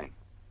Miss Duane.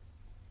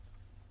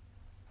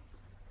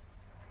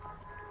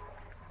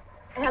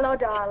 Hello,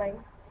 darling.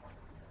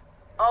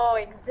 Oh,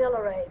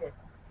 exhilarated.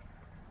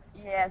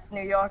 Yes,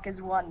 New York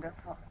is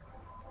wonderful.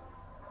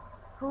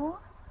 Who?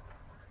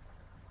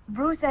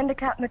 Bruce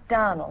Endicott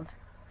MacDonald.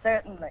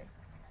 Certainly.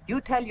 You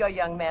tell your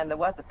young man there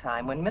was a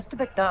time when Mr.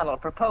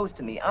 MacDonald proposed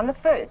to me on the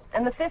 1st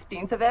and the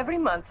 15th of every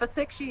month for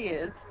 6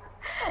 years.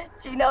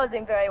 She knows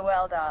him very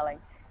well, darling.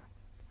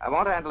 I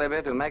want Aunt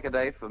Libby to make a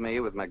date for me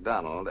with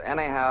MacDonald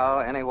anyhow,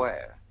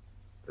 anywhere.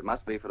 It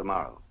must be for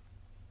tomorrow.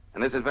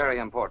 And this is very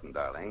important,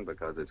 darling,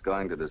 because it's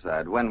going to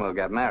decide when we'll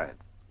get married.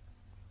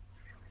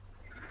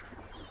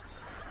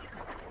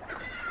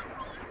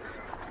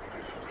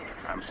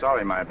 I'm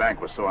sorry my bank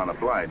was so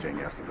unobliging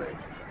yesterday.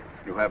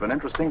 You have an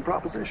interesting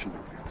proposition.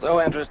 So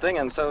interesting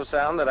and so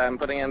sound that I'm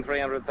putting in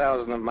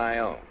 300,000 of my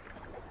own.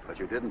 But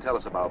you didn't tell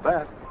us about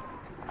that.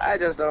 I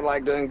just don't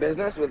like doing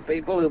business with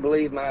people who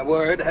believe my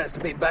word has to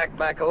be backed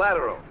by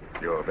collateral.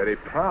 You're very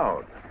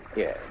proud.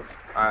 Yes.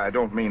 I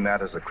don't mean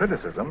that as a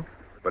criticism,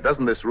 but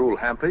doesn't this rule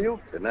hamper you?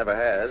 It never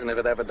has, and if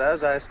it ever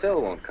does, I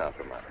still won't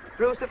compromise.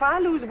 Bruce, if I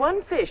lose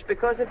one fish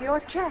because of your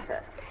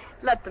chatter...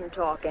 Let them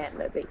talk, Aunt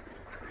Libby.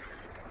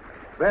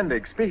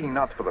 Vendig, speaking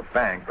not for the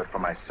bank, but for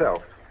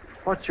myself,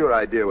 what's your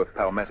idea with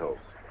Palmetto?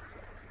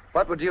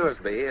 What would yours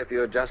be if you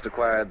had just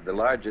acquired the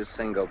largest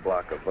single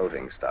block of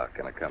voting stock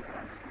in a company?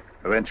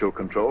 Eventual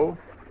control?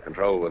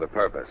 Control with a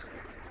purpose.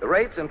 The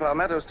rates in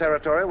Palmetto's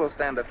territory will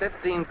stand a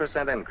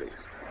 15% increase.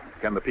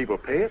 Can the people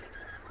pay it?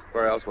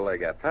 Where else will they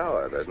get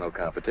power? There's no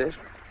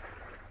competition.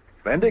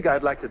 Vendig,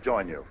 I'd like to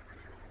join you.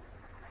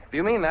 If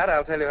you mean that,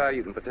 I'll tell you how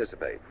you can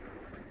participate.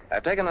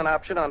 I've taken an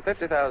option on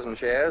 50,000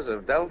 shares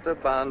of Delta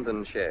Bond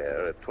and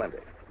Share at 20.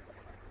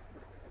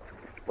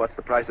 What's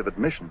the price of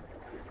admission?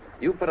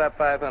 You put up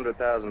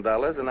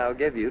 $500,000 and I'll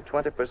give you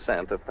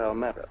 20% of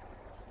Palmetto.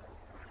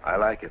 I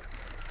like it.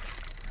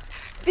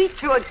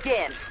 Beat you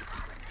again.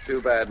 Too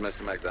bad,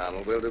 Mr.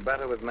 MacDonald. We'll do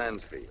better with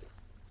Mansfield.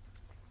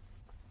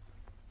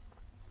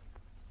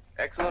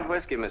 Excellent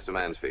whiskey, Mr.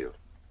 Mansfield.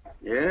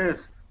 Yes,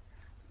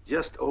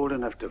 just old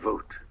enough to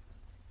vote.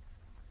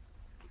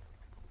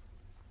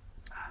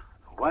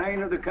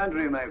 Wine of the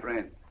country, my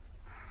friend.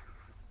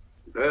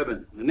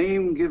 Bourbon, the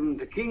name given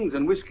to kings,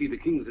 and whiskey, the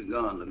kings are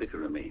gone, the liquor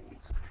remains.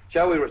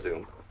 Shall we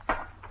resume?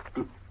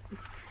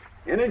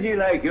 Energy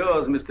like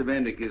yours, Mr.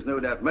 Vendig, is no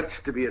doubt much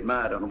to be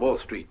admired on Wall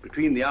Street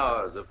between the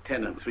hours of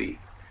 10 and 3.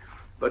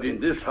 But in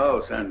this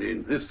house and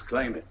in this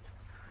climate,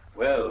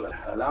 well,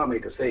 allow me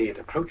to say it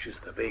approaches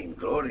the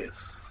vainglorious.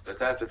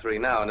 It's after 3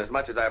 now, and as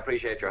much as I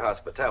appreciate your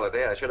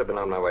hospitality, I should have been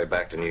on my way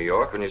back to New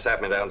York when you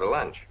sat me down to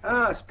lunch.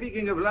 Ah,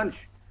 speaking of lunch,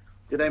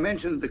 did I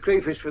mention that the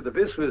crayfish for the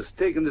bis was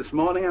taken this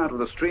morning out of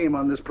the stream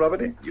on this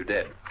property? You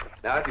did.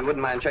 Now, if you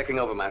wouldn't mind checking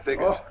over my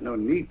figures. Oh, no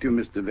need to,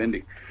 Mr.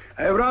 Vendig.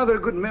 I have rather a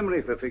good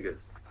memory for figures.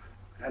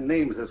 And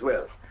names as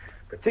well.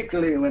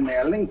 Particularly when they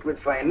are linked with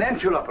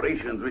financial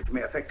operations which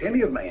may affect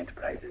any of my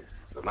enterprises.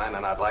 But mine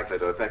are not likely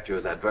to affect you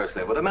as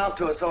adversely. It would amount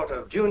to a sort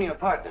of junior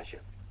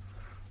partnership.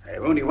 I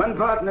have only one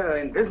partner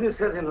in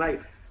business as in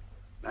life.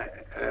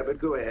 But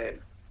go ahead.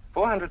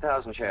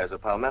 400,000 shares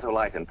of Palmetto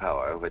Light and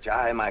Power, which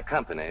I, my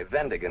company,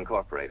 Vendig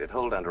Incorporated,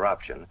 hold under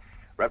option,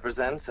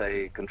 represents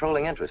a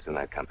controlling interest in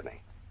that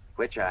company,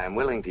 which I am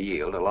willing to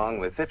yield along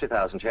with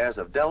 50,000 shares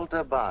of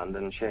Delta Bond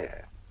and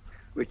Share.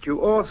 Which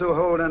you also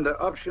hold under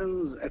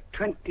options at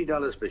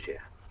 $20 per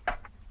share.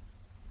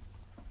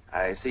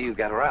 I see you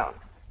get around.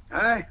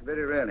 Aye,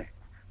 very rarely.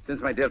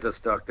 Since my Delta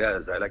stock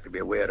does, I like to be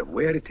aware of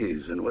where it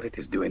is and what it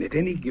is doing at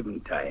any given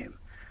time,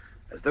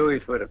 as though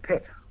it were a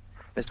pet.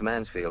 Mr.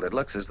 Mansfield, it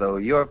looks as though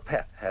your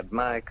pet had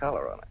my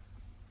collar on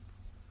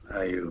it.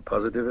 Are you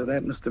positive of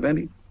that, Mr.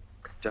 Vendig?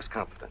 Just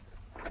confident.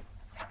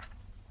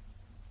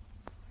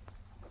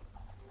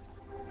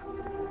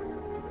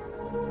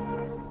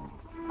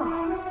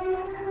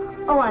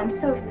 Oh, I'm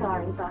so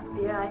sorry, Buck,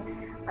 dear.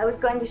 I was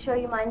going to show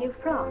you my new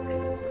frocks.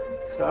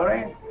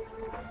 Sorry?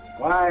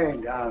 Why,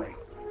 darling?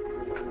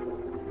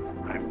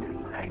 I'm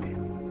delighted.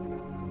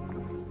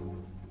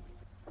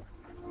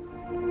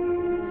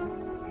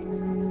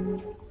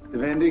 Mr.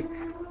 Vendig,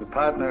 the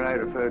partner I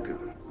refer to,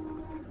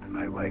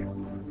 my wife.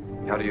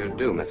 How do you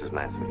do, Mrs.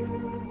 Mansfield?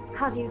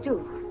 How do you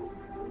do?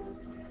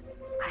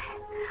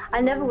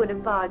 I never would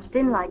have barged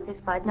in like this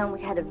if I'd known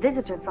we had a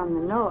visitor from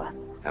the north.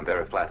 I'm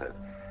very flattered.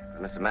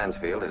 Mr.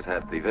 Mansfield has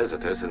had the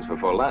visitor since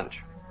before lunch.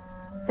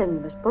 Then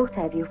we must both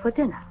have you for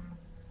dinner.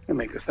 You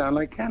make us sound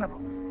like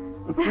cannibals.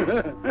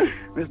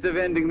 Mr.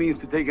 Vendig means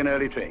to take an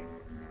early train.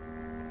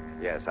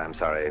 Yes, I'm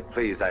sorry.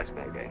 Please ask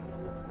me again.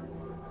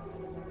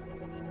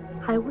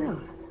 I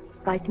will,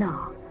 right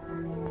now.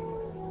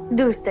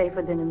 Do stay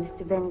for dinner,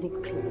 Mr.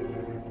 Vendig,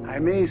 please. I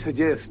may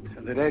suggest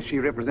that as she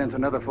represents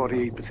another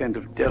 48%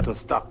 of Delta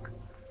stock,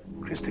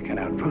 Krista can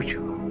outvote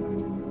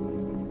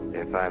you.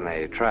 If I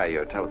may try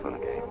your telephone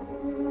again.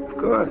 Of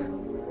course.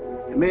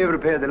 You may have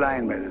repaired the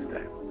line by this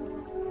time.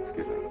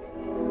 Excuse me.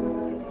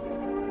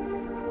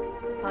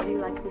 How do you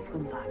like this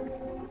one, Buck?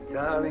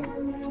 Darling,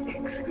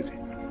 exquisite.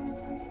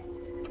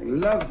 I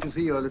love to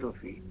see your little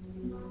feet.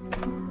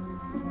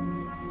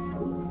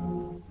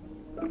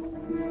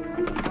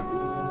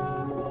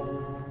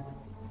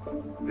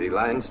 The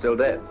line's still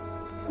dead.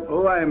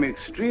 Oh, I am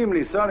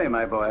extremely sorry,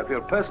 my boy. I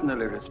feel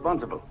personally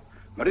responsible.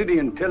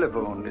 Meridian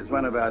Telephone is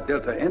one of our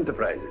Delta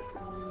enterprises.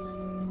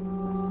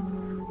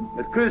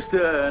 But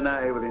Krista and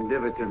I will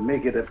endeavor to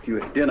make it up to you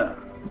at dinner.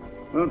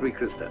 Won't we,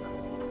 Krista?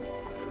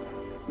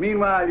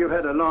 Meanwhile, you've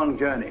had a long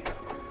journey.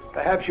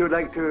 Perhaps you'd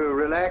like to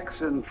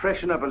relax and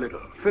freshen up a little.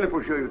 Philip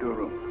will show you to a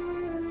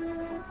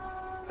room.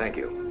 Thank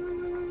you.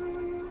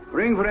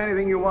 Ring for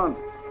anything you want.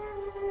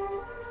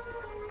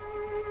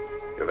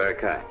 You're very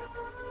kind.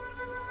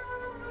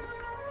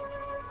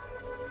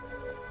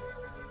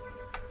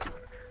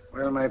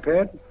 Well, my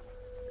pet,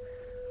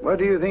 what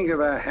do you think of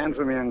our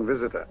handsome young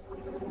visitor?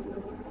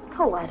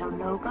 Oh, I don't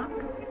know, Buck.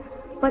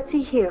 What's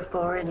he here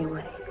for,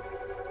 anyway?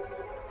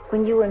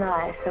 When you and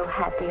I are so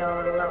happy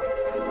all alone.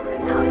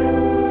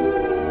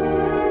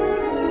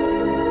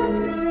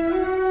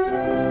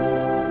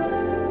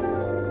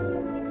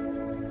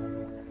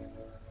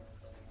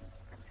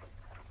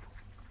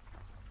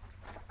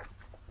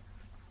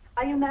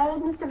 Are you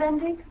married, Mr.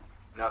 Vendig?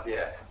 Not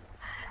yet.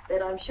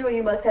 Then I'm sure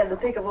you must have the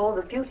pick of all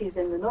the beauties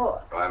in the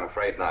north. Oh, I'm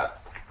afraid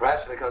not.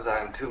 Perhaps because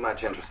I'm too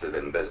much interested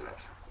in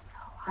business.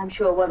 I'm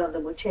sure one of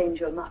them will change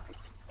your mind.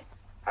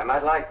 I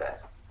might like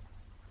that.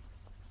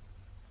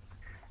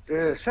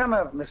 To sum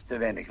up, Mr.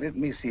 Vendig, let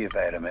me see if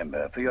I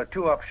remember. For your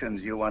two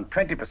options, you want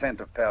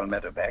 20% of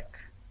Palmetto back,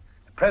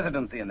 the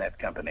presidency in that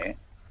company,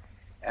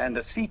 and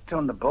a seat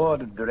on the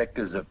board of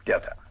directors of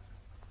Delta.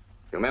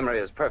 Your memory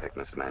is perfect,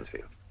 Mr.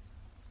 Mansfield.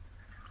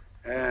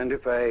 And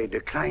if I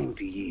decline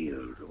to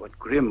yield, what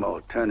grim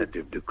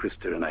alternative do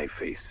Krista and I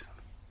face?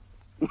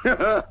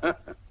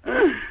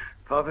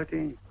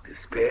 Poverty?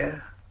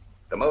 Despair?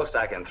 The most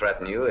I can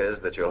threaten you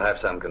is that you'll have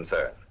some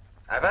concern.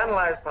 I've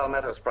analyzed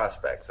Palmetto's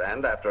prospects,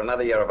 and after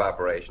another year of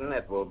operation,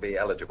 it will be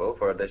eligible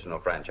for additional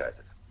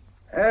franchises.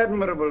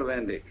 Admirable,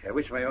 Vendig. I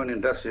wish my own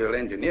industrial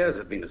engineers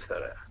had been as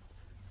thorough.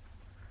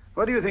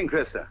 What do you think,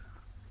 Krista?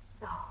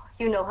 Oh,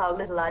 you know how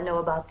little I know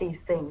about these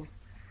things.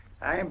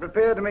 I am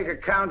prepared to make a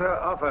counter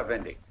offer,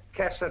 Vendig.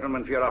 Cash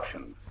settlement for your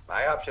options.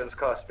 My options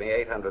cost me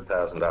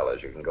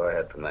 $800,000. You can go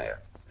ahead from there.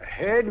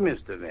 Ahead,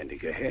 Mr.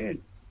 Vendig, ahead.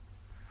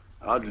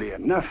 Oddly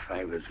enough,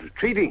 I was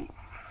retreating.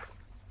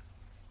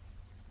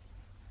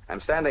 I'm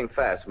standing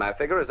fast. My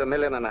figure is $1.5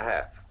 million.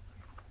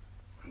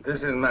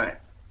 This is mine.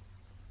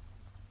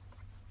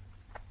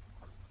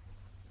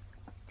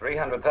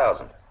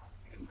 300,000.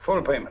 In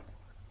full payment.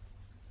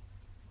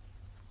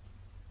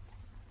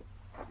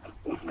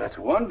 That's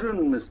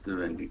wanton, Mr.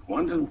 Vendig,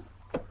 wanton.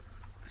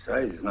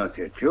 Besides, it's not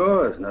yet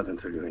yours, not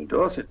until you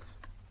endorse it.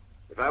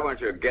 If I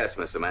weren't your guest,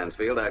 Mr.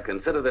 Mansfield, I'd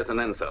consider this an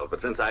insult.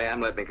 But since I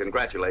am, let me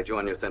congratulate you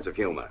on your sense of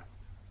humor.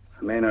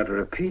 I may not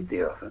repeat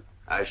the offer.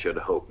 I should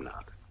hope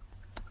not.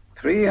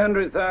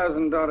 $300,000,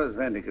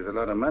 Vendig, is a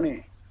lot of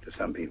money to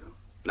some people.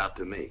 Not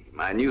to me.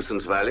 My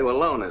nuisance value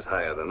alone is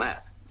higher than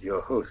that.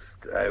 Your host,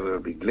 I will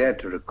be glad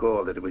to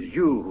recall that it was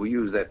you who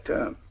used that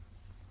term.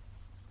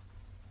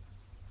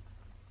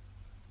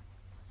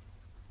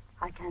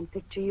 I can't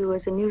picture you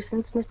as a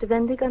nuisance, Mr.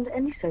 Vendig, under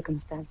any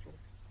circumstances.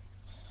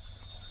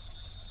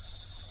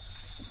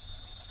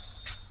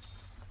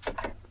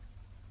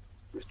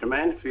 Mr.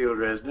 Mansfield,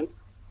 resident.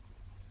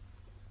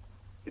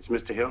 It's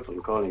Mr.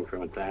 Hilton calling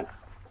from Atlanta.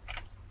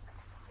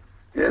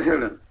 Yes,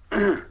 Hilton.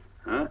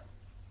 Huh?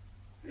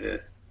 Yeah.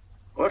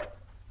 What?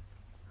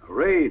 A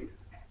raid?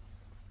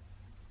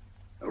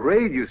 A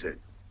raid, you said?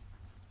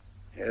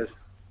 Yes.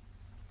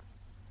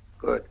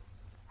 Good.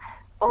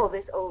 All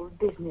this old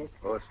business.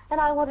 What? And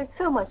I wanted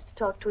so much to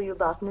talk to you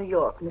about New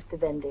York, Mr.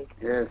 Vendig.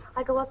 Yes.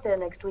 I go up there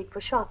next week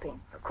for shopping.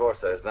 Of course,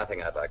 there's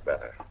nothing I'd like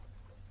better.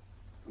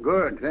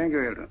 Good. Thank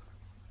you, Hilton.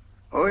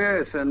 Oh,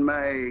 yes, and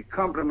my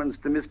compliments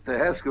to Mr.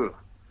 Haskell.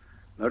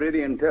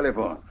 Meridian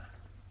Telephone.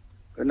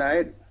 Good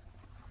night.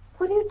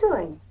 What are you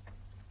doing?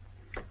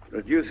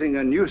 Reducing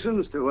a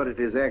nuisance to what it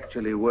is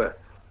actually worth.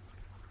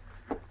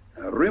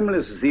 A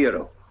rimless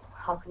zero.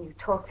 How can you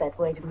talk that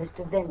way to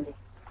Mr. Vendig?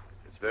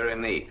 It's very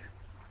neat.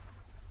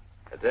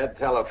 A dead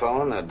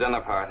telephone, a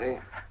dinner party.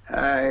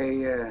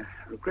 I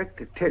regret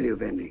to tell you,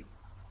 Vendig,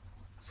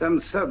 some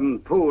sudden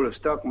pool of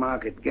stock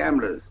market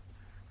gamblers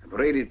have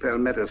raided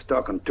Palmetto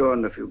stock and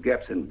torn a few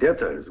gaps in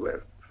delta as well.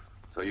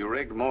 So you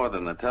rigged more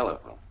than the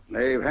telephone.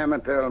 They've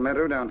hammered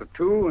Palmetto down to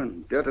 2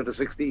 and delta to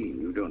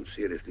 16. You don't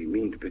seriously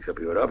mean to pick up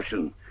your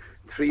option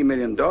 $3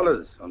 million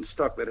on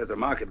stock that has a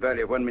market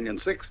value of $1.6 million?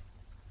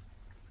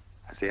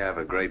 I see I have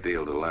a great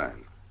deal to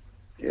learn.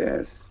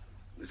 Yes.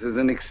 This is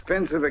an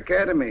expensive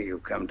academy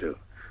you've come to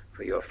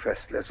for your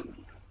first lesson.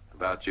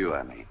 About you,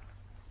 I mean.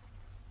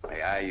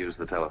 May I use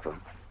the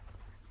telephone?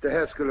 Mr.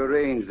 Haskell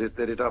arranged it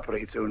that it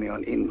operates only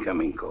on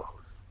incoming calls.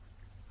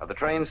 Are the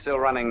trains still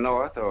running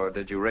north, or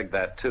did you rig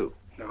that too?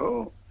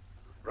 No.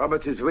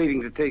 Roberts is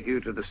waiting to take you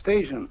to the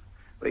station,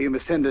 where you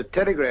must send a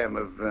telegram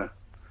of,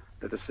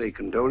 let us say,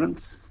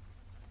 condolence.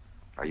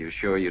 Are you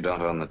sure you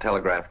don't own the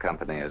telegraph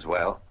company as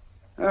well?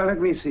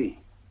 Let me see.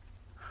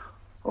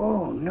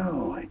 Oh,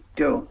 no, I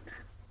don't.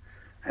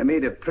 I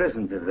made a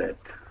present of that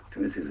to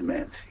Mrs.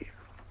 Mansfield.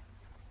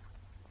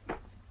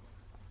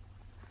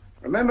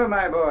 Remember,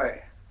 my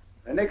boy,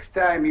 the next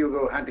time you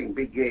go hunting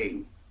big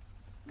game,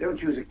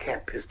 don't use a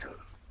cap pistol.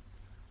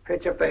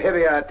 Fetch up the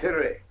heavy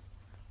artillery,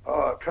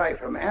 or try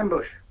from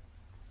ambush.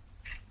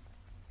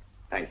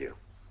 Thank you.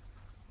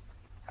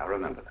 I'll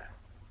remember that.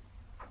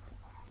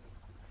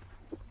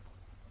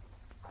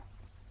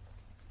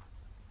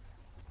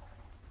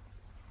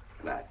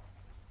 Good night.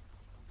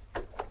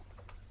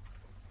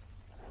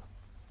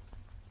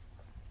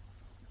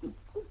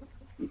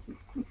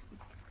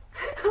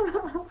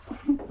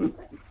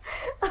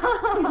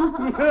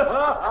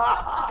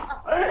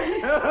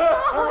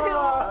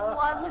 Oh,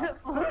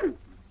 wonderful.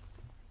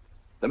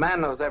 The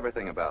man knows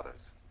everything about us.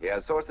 He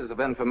has sources of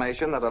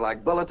information that are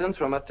like bulletins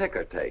from a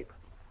ticker tape.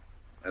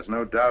 There's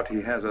no doubt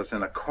he has us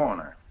in a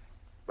corner.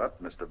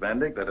 But, Mr.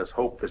 Vendig, let us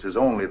hope this is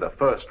only the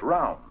first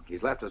round.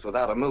 He's left us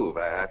without a move.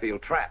 I feel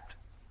trapped.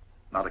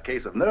 Not a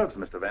case of nerves,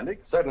 Mr. Vendig.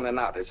 Certainly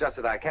not. It's just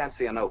that I can't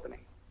see an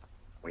opening.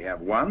 We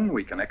have one.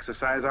 We can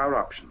exercise our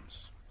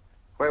options.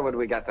 Where would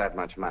we get that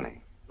much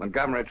money?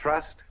 Montgomery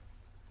Trust?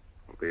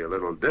 It'll be a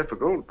little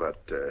difficult, but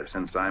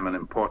since I'm an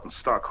important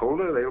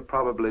stockholder, they'll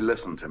probably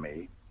listen to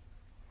me.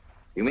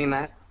 You mean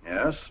that?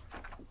 Yes.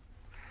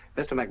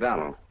 Mr.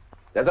 McDonald,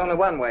 there's only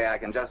one way I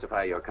can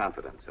justify your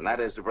confidence, and that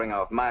is to bring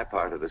off my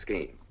part of the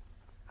scheme.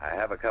 I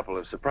have a couple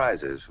of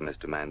surprises for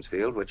Mr.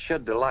 Mansfield, which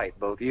should delight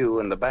both you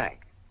and the bank.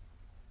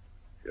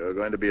 You're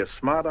going to be a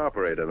smart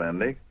operator,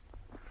 Vendig.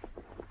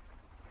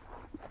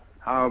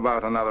 How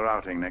about another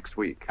outing next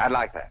week? I'd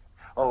like that.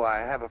 Oh, I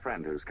have a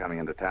friend who's coming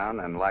into town,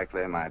 and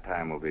likely my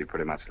time will be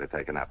pretty much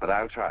taken up, but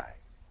I'll try.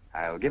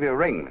 I'll give you a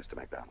ring, Mr.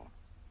 McDonald.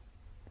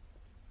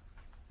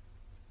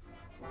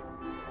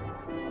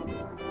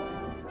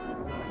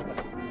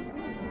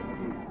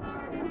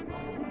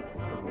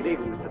 Good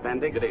evening, Mr.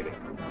 Vendig. Good evening.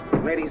 The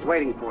lady's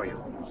waiting for you.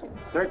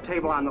 Third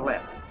table on the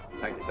left.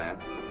 Thank you, Sam.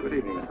 Good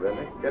evening, Mr.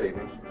 Vendig. Good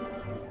evening.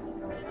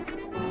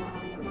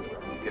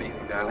 Good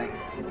evening, darling.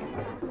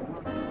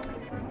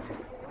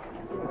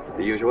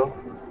 The usual?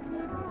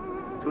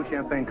 2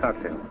 champagne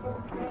cocktails.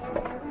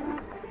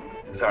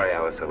 Sorry I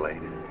was so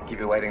late. Keep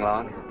you waiting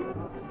long?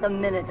 A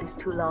minute is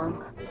too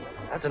long.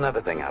 That's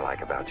another thing I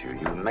like about you.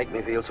 You make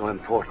me feel so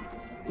important.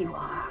 You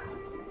are.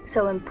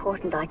 So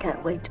important, I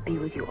can't wait to be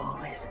with you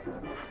always.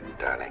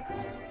 Darling.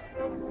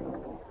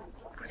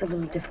 It was a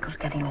little difficult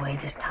getting away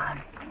this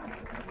time.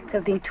 There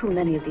have been too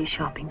many of these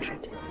shopping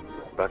trips.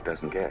 Buck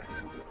doesn't guess.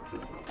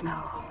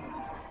 No.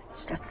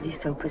 It's just that he's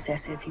so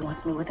possessive. He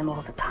wants me with him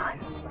all the time.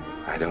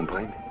 I don't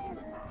blame you.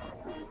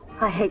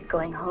 I hate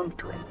going home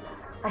to him.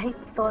 I hate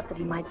the thought that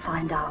he might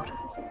find out.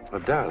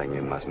 Well, darling,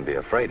 you mustn't be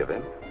afraid of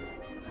him.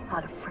 I'm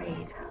not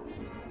afraid.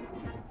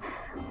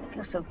 I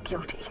feel so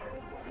guilty.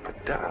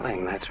 But,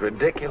 darling, that's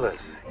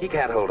ridiculous. He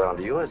can't hold on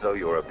to you as though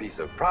you were a piece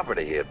of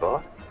property he had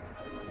bought.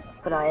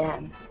 But I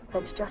am.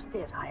 That's just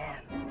it. I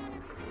am.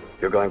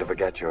 You're going to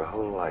forget your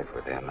whole life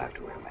with him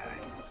after we're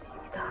married.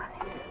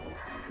 Darling.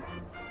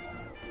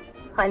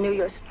 I knew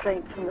your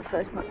strength from the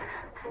first moment.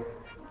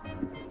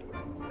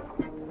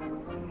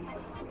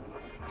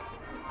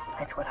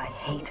 That's what I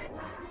hate.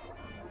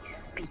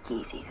 These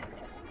speakeasies,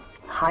 this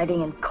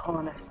hiding in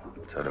corners.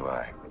 So do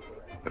I.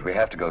 But we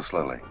have to go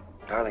slowly.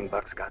 Darling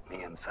Buck's got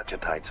me in such a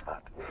tight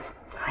spot.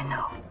 I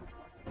know.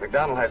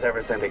 McDonald has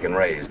every cent he can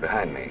raise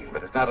behind me,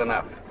 but it's not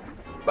enough.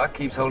 Buck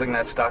keeps holding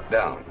that stock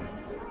down.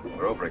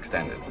 We're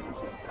overextended.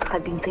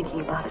 I've been thinking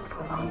about it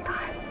for a long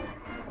time.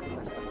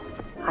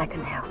 I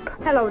can help.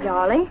 Hello,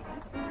 darling.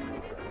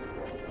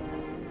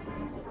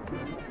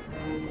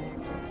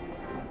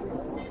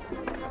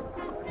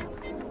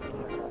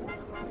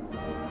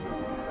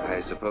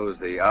 I suppose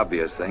the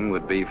obvious thing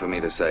would be for me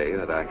to say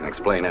that I can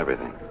explain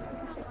everything.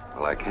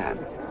 Well, I can't.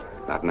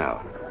 Not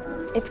now.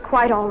 It's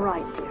quite all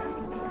right, dear.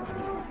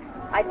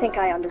 I think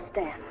I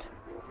understand.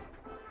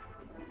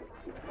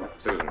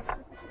 Susan.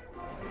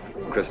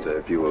 Krista,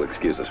 if you will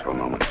excuse us for a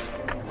moment.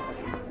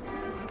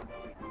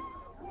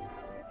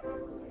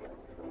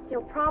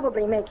 He'll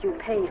probably make you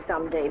pay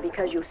someday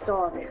because you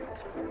saw this.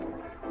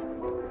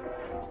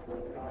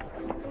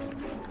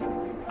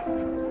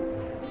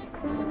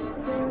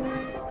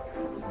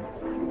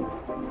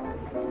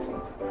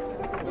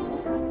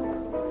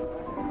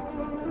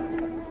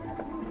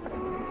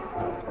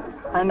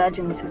 I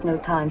imagine this is no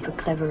time for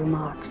clever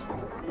remarks.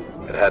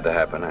 It had to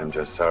happen. I'm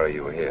just sorry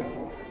you were here.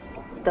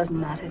 It doesn't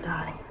matter,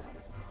 darling.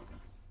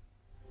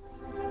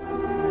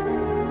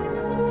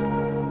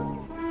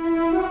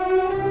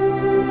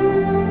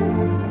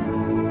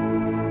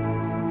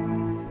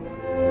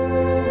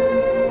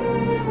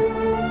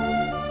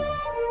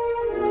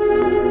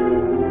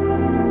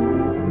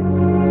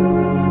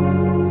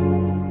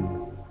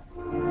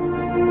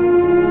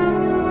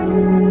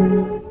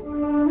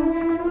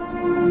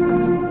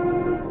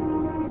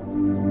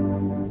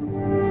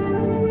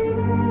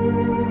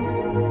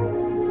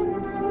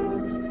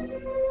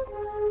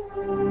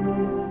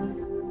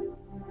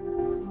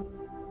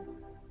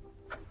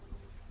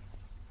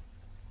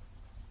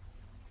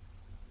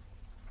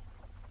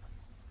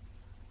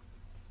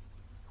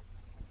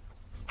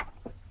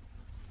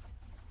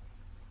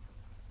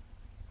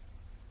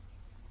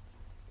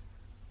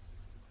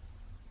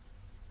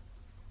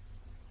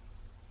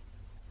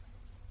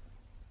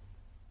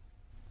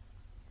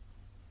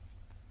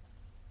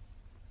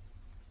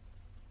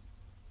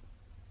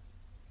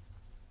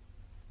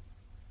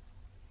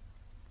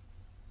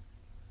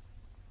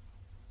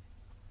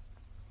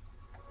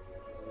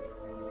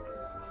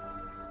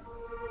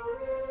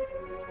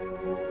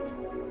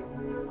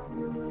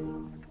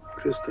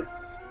 Krista.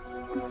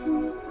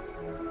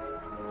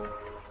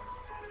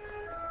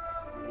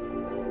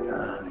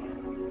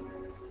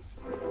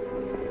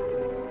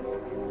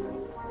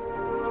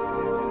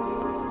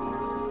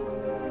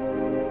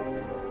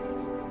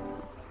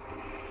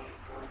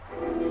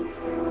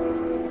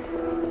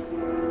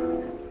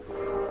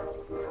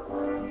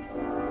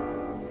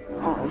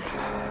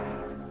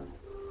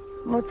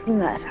 What's the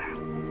matter?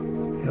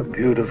 You're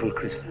beautiful,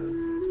 Krista.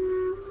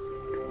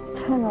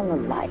 Turn on the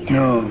light.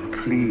 No,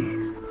 please.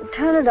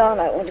 Turn it on.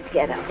 I want to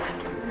get up.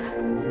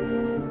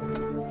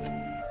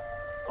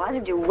 Why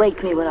did you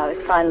wake me when I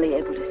was finally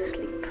able to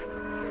sleep?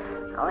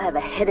 I'll have a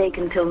headache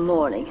until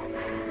morning.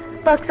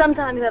 Buck,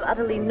 sometimes you have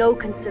utterly no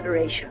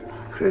consideration.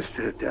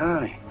 Krista,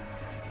 darling.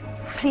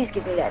 Please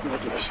give me that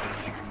English.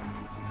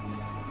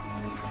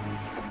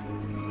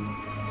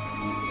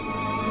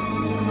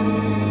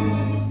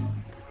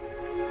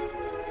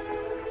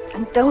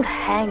 And don't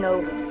hang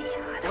over me.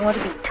 I don't want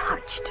to be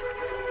touched.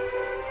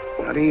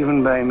 Not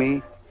even by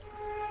me?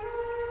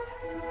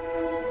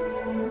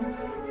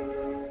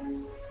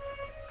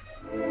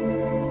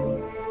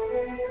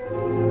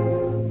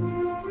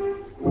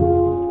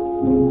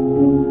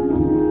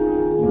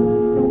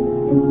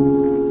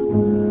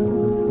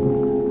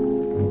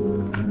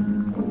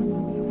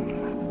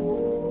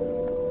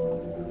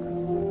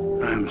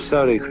 I'm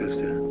sorry,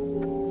 Krista.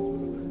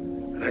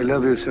 But I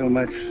love you so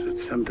much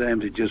that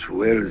sometimes it just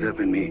wells up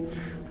in me.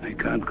 I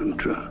can't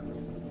control.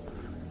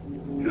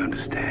 You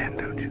understand,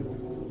 don't you?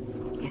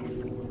 Yes.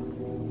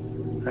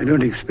 I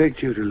don't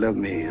expect you to love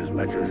me as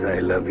much as I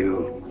love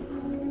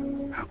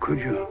you. How could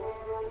you?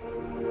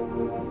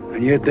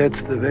 And yet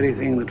that's the very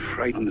thing that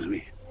frightens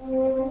me. I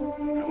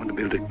want to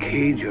build a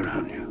cage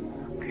around you.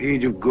 A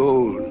cage of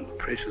gold and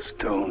precious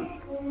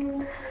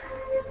stone.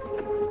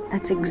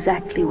 That's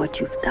exactly what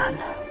you've done.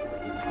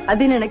 I've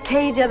been in a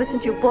cage ever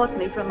since you bought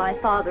me from my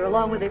father,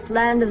 along with this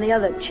land and the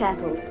other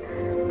chattels.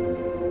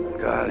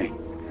 Darling.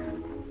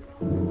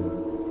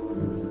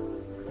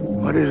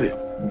 What is it?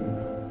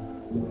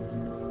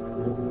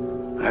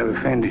 I've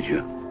offended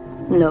you.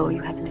 No,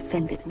 you haven't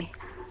offended me.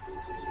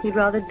 You'd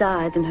rather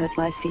die than hurt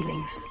my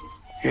feelings.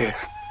 Yes.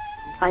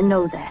 I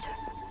know that.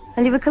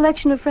 And you've a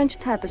collection of French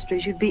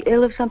tapestries. You'd be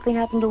ill if something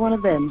happened to one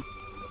of them.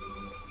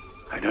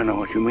 I don't know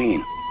what you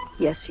mean.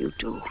 Yes, you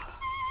do.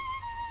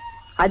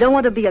 I don't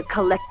want to be a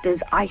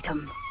collector's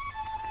item.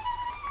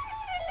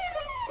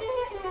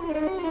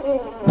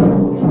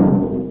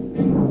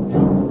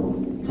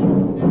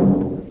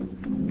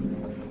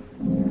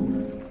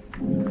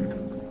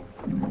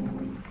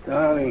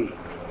 Darling,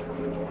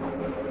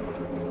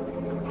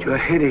 it's your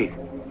headache.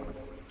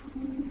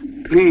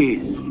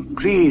 Please.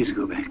 Please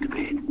go back to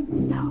bed.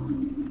 No.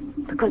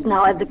 Because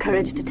now I've the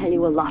courage to tell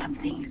you a lot of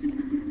things.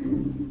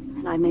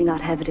 And I may not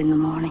have it in the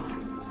morning.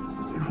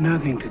 You've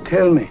nothing to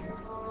tell me.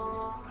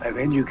 I've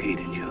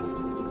educated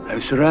you.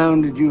 I've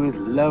surrounded you with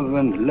love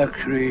and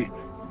luxury.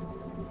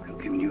 I've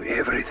given you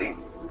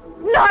everything.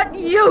 Not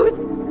youth!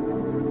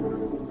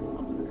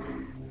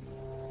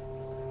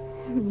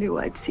 You knew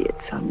I'd see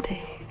it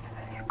someday.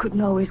 You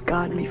couldn't always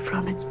guard me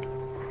from it.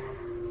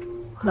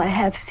 Well, I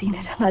have seen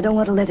it, and I don't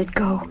want to let it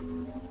go.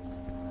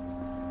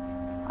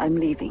 I'm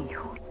leaving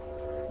you.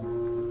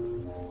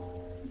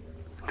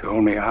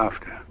 Told me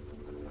after.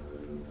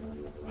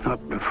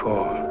 Not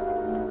before.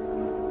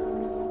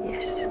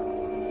 Yes.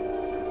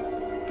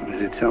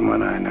 Is it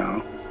someone I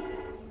know?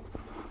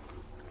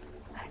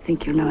 I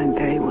think you know him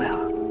very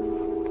well.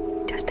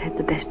 Just had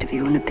the best of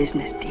you in a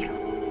business deal.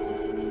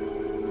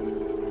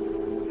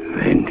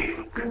 Vendig.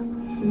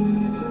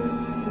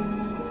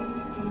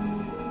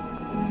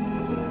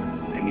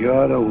 And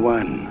you're the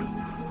one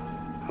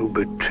who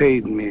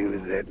betrayed me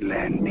with that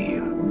land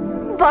deal.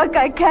 Buck,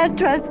 I can't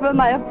transfer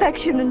my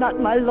affection and not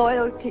my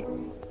loyalty.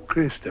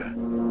 Krista,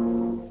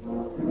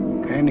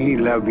 can he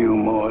love you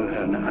more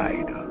than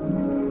I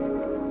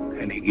do?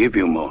 Can he give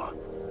you more?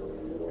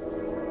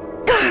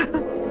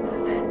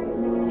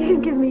 He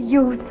can give me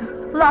youth,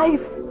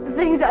 life, the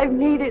things I've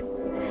needed.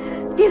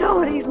 You know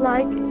what he's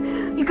like.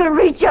 You can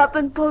reach up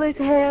and pull his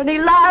hair, and he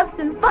laughs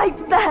and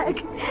fights back.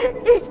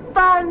 He's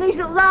fun, he's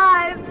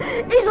alive.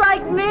 He's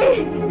like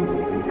me.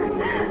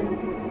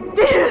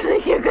 Do you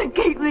think you could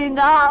keep me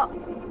now?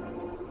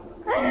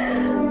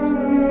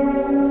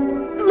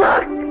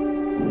 Look!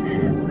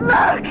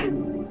 Look!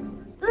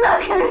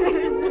 Look at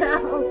it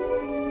now!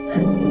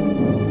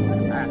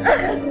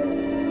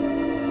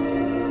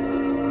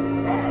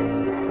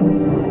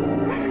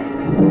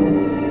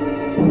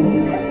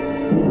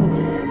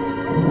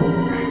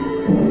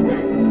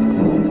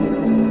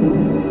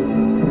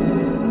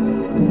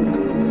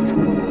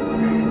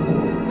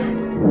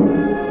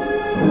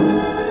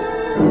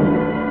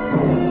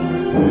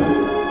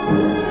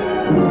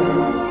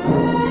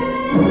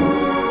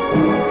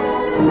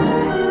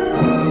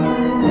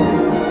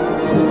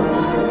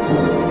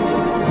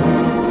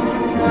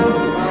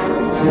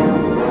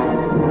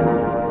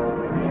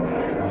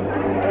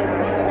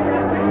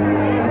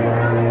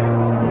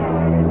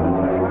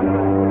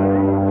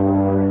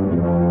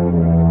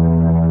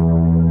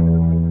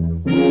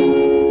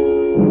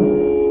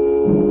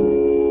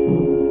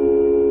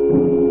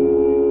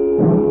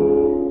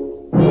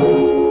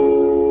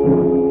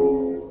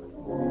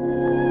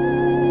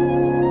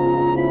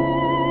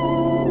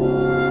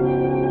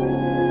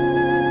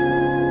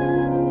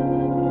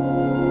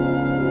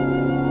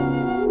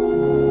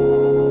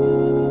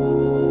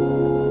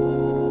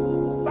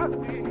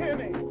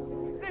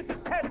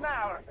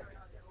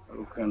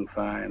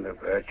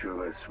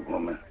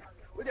 Woman.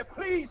 Will you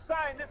please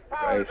sign this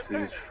power?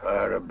 Prices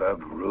far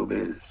above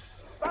rubies.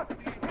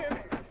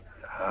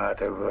 The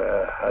heart of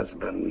her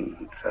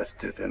husband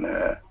trusteth in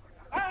her.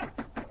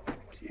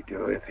 She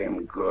doeth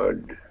him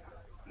good,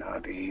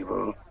 not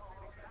evil,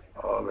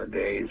 all the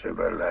days of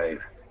her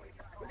life.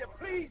 Will you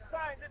please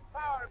sign this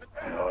power?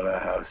 And all her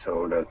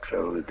household are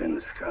clothed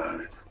in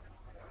scarlet.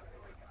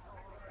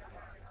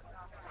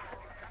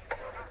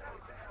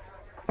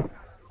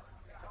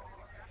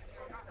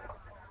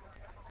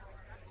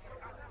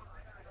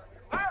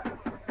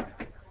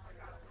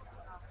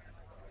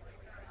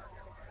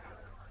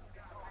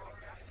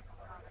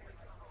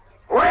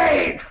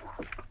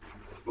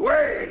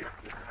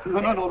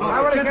 No.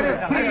 I want to get his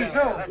keys.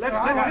 Let's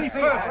see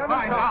first.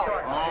 Find out.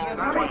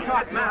 Let me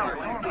talk now.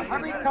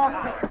 Let me talk.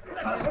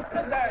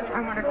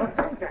 I'm going to go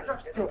take that.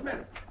 Just 2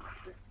 minutes.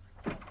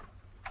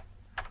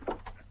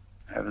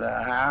 Have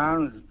the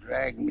hounds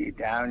dragged me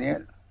down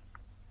yet?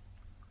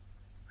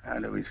 How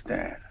do we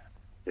stand?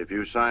 If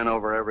you sign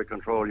over every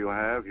control you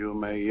have, you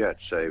may yet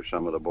save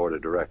some of the board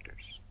of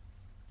directors.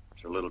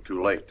 It's a little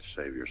too late to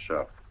save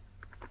yourself.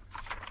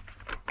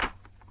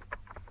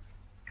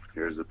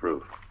 Here's the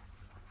proof.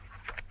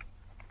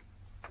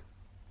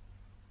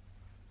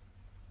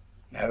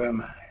 Never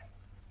mind.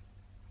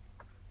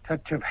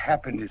 Touch of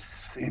happiness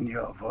in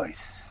your voice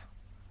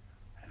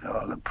is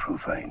all the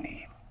proof I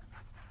need.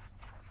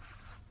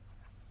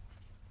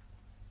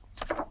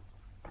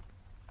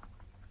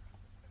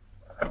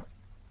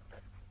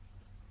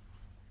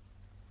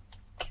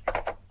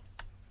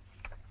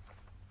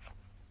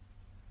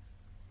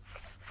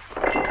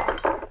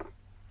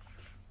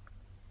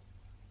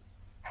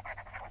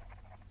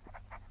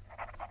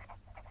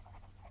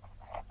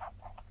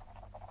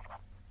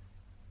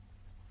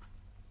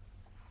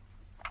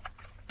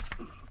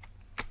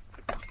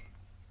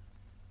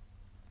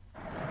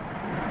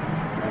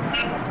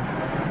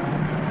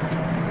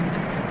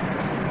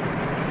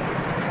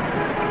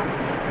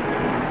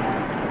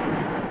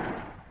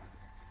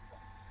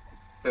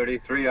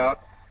 Three out.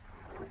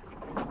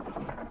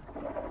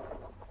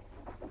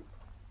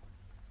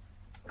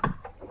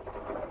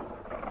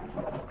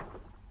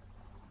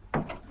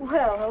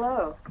 Well,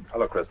 hello.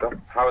 Hello, Krista.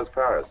 How is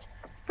Paris?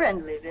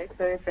 Friendly, Vic,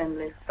 very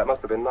friendly. That must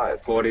have been nice.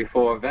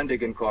 44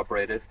 Vendig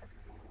Incorporated.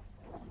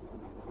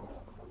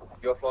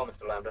 Your floor,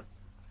 Mr. Lambert.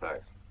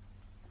 Thanks.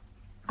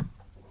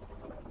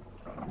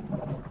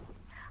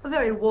 A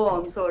very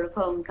warm sort of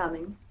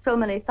homecoming. So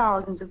many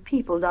thousands of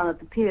people down at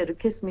the pier to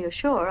kiss me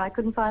ashore, I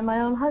couldn't find my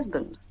own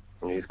husband.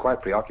 He's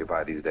quite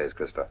preoccupied these days,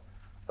 Krista.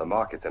 The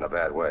market's in a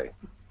bad way.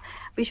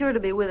 Be sure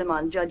to be with him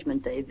on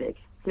Judgment Day, Vic.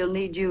 He'll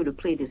need you to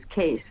plead his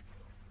case.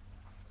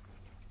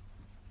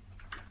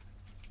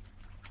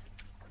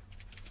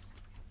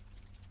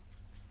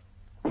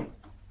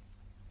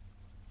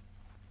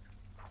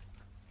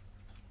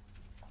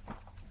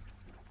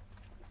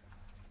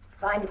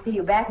 Fine to see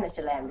you back,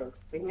 Mr. Lambert.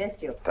 We've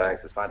missed you.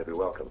 Thanks. It's fine to be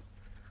welcome.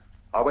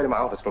 I'll wait in my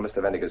office till Mr.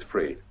 Vendig is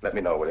free. Let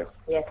me know, will you?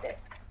 Yes, sir.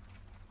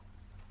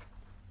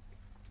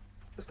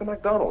 Mr.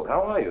 MacDonald,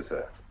 how are you,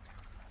 sir?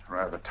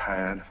 Rather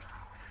tired.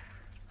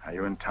 Are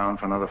you in town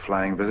for another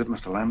flying visit,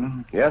 Mr.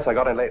 Lambton? Yes, I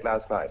got in late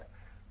last night.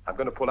 I'm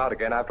going to pull out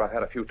again after I've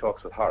had a few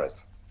talks with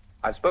Horace.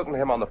 I've spoken to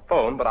him on the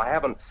phone, but I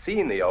haven't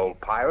seen the old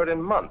pirate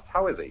in months.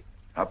 How is he?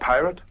 A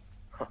pirate?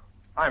 Huh.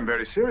 I'm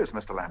very serious,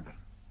 Mr. Lambton.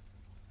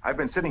 I've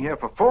been sitting here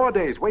for 4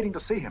 days waiting to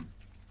see him.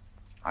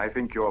 I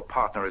think your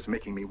partner is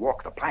making me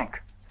walk the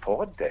plank.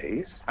 4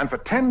 days? And for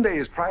 10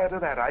 days prior to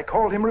that, I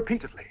called him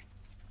repeatedly.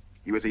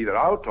 He was either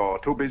out or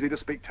too busy to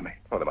speak to me.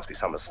 Oh, there must be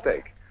some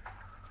mistake.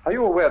 Are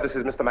you aware this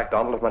is Mr.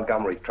 MacDonald of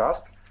Montgomery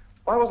Trust?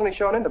 Why wasn't he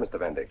shown into Mr.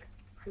 Vendig?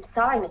 I'm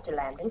sorry, Mr.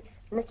 Lambton.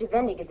 Mr.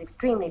 Vendig is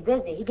extremely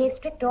busy. He gave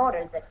strict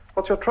orders that...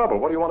 What's your trouble?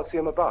 What do you want to see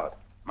him about?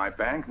 My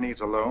bank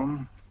needs a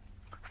loan.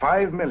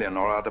 $5 million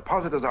or our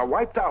depositors are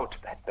wiped out.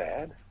 That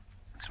bad?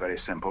 It's very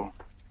simple.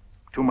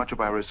 Too much of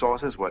our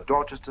resources were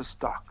Dorchester's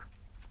stock,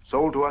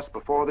 sold to us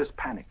before this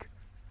panic,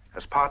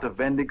 as part of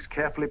Vendig's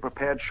carefully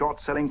prepared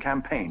short-selling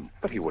campaign.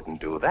 But he wouldn't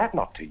do that,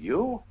 not to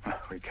you.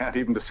 We can't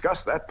even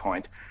discuss that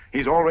point.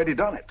 He's already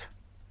done it.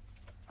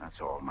 That's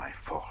all my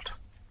fault.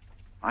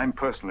 I'm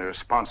personally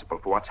responsible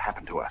for what's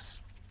happened to us.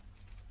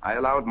 I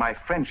allowed my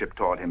friendship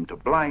toward him to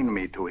blind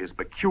me to his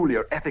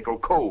peculiar ethical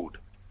code.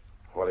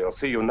 Well, he'll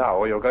see you now,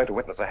 or you're going to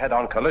witness a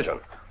head-on collision.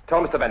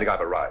 Tell Mr. Vendig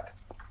I've arrived.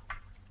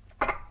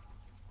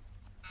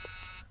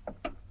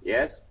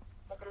 Yes?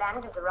 Mr.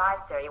 Lambert has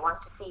arrived, sir. He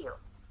wants to see you.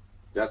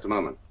 Just a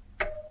moment.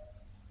 Do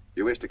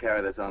you wish to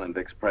carry this on in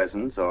Vic's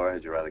presence, or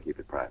would you rather keep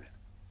it private?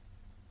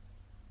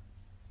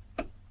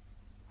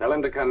 Tell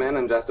him to come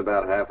in just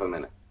about half a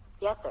minute.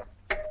 Yes,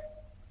 sir.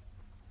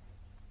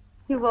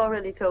 You've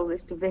already told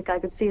this to Vic. I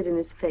could see it in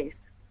his face.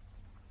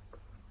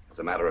 As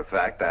a matter of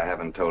fact, I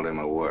haven't told him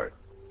a word.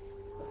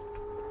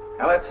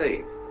 Now, let's see.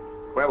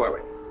 Where were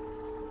we?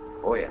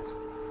 Oh, yes.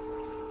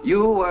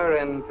 You were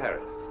in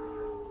Paris.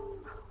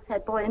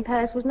 That boy in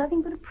Paris was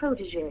nothing but a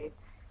protege.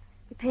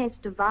 He paints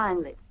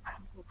divinely.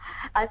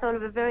 I thought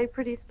of a very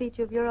pretty speech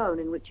of your own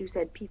in which you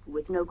said people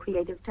with no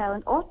creative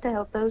talent ought to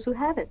help those who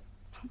have it.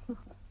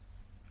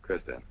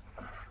 Krista,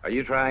 are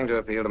you trying to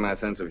appeal to my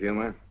sense of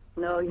humor?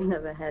 No, you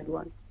never had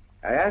one.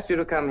 I asked you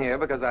to come here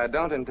because I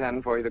don't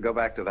intend for you to go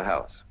back to the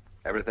house.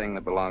 Everything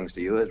that belongs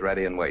to you is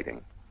ready and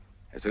waiting.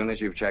 As soon as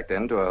you've checked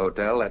into a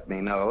hotel, let me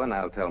know, and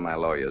I'll tell my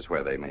lawyers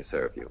where they may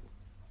serve you.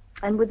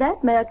 And with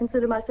that, may I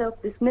consider myself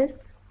dismissed?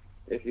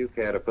 If you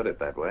care to put it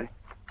that way.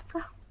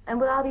 Oh, and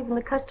without even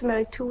the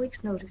customary 2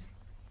 weeks' notice.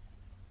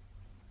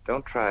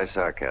 Don't try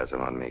sarcasm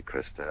on me,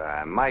 Krista.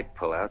 I might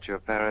pull out your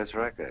Paris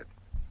record.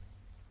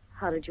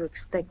 How did you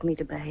expect me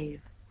to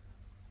behave?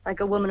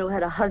 Like a woman who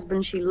had a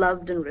husband she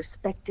loved and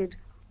respected?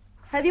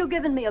 Have you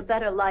given me a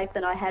better life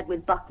than I had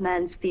with Buck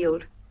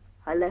Mansfield?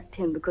 I left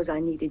him because I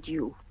needed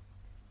you.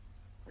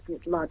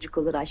 Wasn't it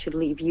logical that I should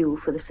leave you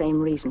for the same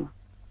reason?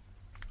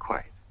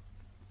 Quite.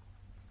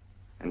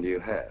 And you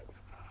have.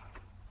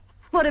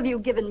 What have you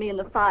given me in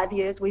the 5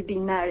 years we've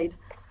been married?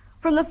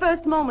 From the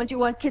first moment you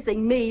weren't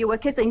kissing me, you were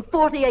kissing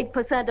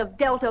 48% of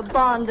Delta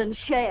Bond and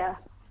Share.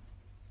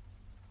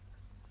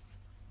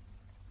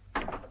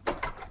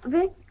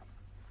 Vic,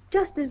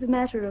 just as a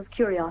matter of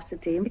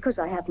curiosity, and because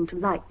I happen to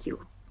like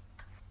you,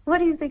 what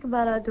do you think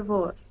about our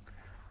divorce?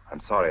 I'm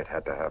sorry it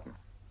had to happen.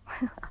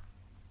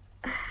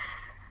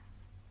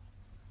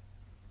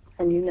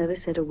 And you never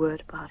said a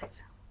word about it.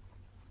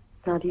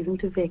 Not even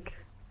to Vic.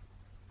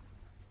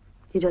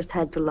 You just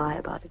had to lie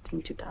about it,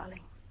 didn't you,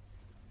 darling?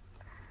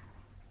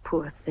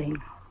 Poor thing.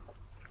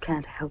 You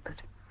can't help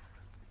it.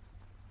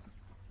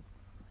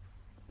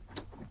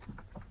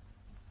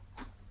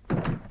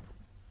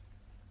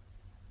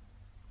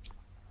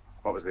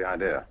 What was the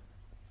idea?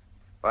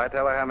 Why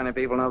tell her how many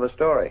people know the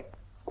story?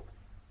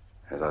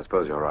 Yes, I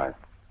suppose you're right.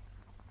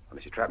 Well,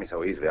 if you trap me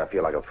so easily, I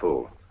feel like a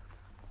fool.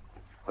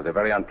 Was it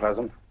very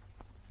unpleasant?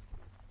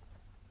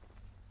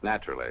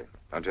 Naturally.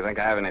 Don't you think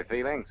I have any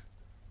feelings?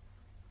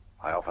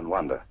 I often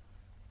wonder.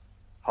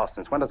 Hoss,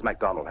 since when does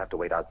MacDonald have to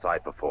wait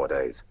outside for 4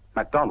 days?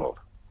 MacDonald?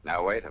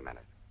 Now, wait a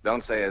minute.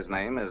 Don't say his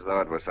name as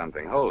though it were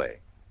something holy.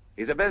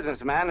 He's a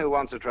businessman who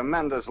wants a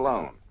tremendous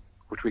loan.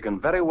 Which we can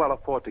very well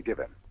afford to give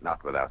him.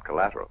 Not without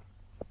collateral.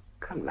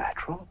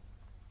 Collateral?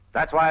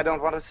 That's why I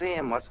don't want to see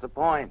him. What's the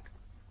point?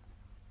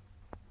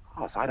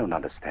 Hoss, I don't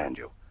understand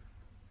you.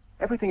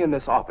 Everything in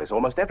this office,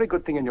 almost every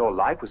good thing in your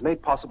life, was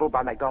made possible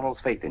by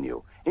MacDonald's faith in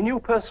you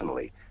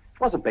personally.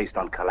 It wasn't based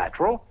on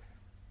collateral.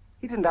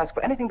 He didn't ask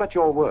for anything but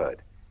your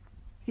word.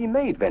 He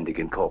made Vendig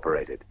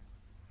Incorporated.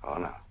 Oh,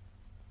 no.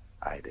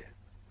 I did.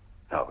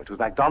 No, it was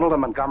MacDonald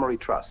and Montgomery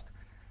Trust.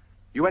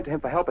 You went to him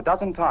for help a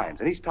dozen times,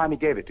 and each time he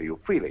gave it to you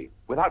freely,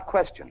 without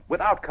question,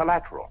 without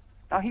collateral.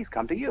 Now he's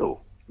come to you.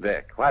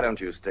 Vic, why don't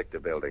you stick to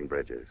building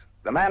bridges?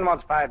 The man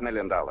wants $5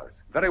 million.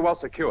 Very well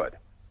secured.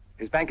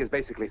 His bank is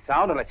basically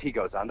sound unless he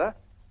goes under.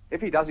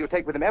 If he does, you'll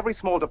take with him every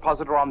small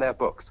depositor on their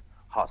books.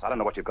 Hoss, I don't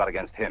know what you've got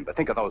against him, but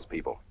think of those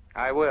people.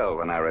 I will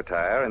when I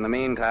retire. In the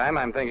meantime,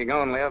 I'm thinking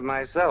only of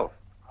myself.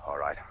 All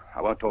right.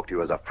 I won't talk to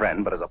you as a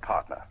friend, but as a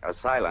partner. A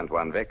silent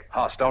one, Vic.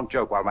 Hoss, don't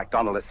joke while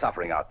MacDonald is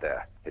suffering out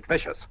there. It's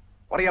vicious.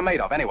 What are you made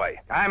of, anyway?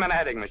 I'm an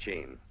adding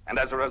machine. And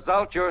as a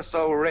result, you're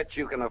so rich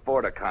you can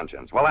afford a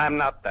conscience. Well, I'm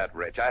not that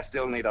rich. I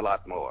still need a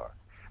lot more.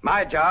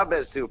 My job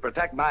is to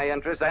protect my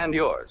interests and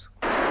yours.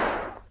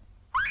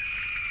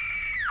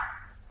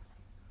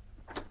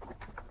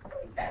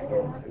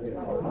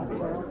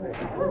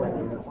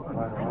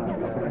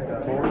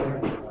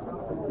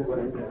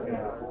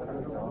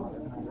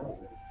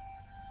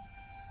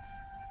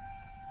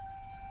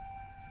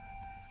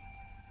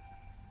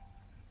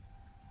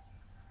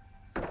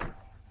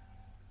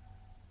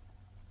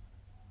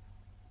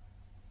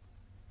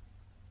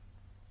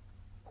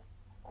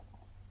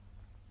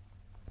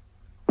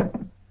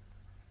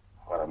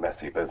 What a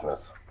messy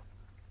business.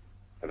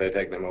 Have they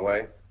taken him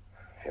away?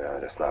 Yeah,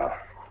 just now.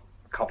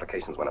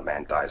 Complications when a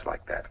man dies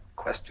like that.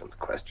 Questions.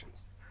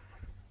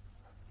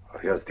 Well,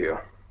 here's to you,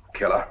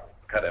 killer.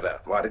 Cut it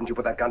out. Why, didn't you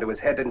put that gun to his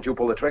head? Didn't you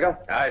pull the trigger?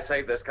 I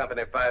saved this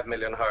company $5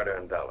 million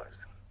hard-earned dollars.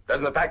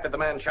 Doesn't the fact that the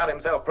man shot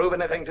himself prove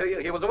anything to you?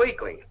 He was a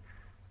weakling.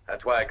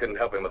 That's why I couldn't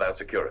help him without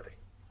security.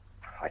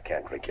 I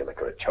can't drink your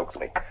liquor. It chokes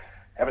me.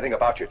 Everything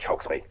about you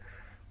chokes me.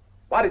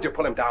 Why did you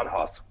pull him down,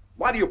 Hoss?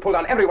 Why do you pull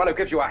down everyone who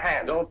gives you a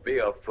hand? Don't be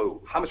a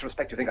fool. How much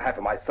respect do you think I have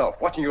for myself,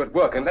 watching you at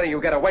work and letting you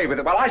get away with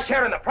it while I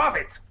share in the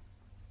profits?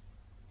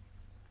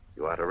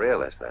 You are a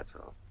realist, that's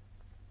all.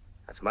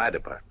 That's my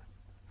department.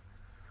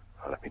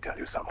 Well, let me tell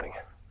you something.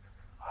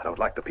 I don't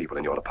like the people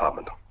in your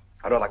department.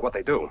 I don't like what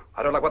they do.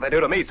 I don't like what they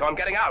do to me, so I'm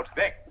getting out.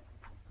 Vic!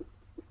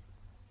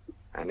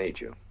 I need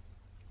you.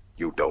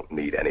 You don't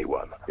need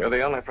anyone. You're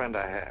the only friend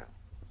I have.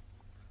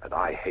 And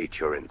I hate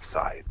your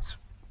insides.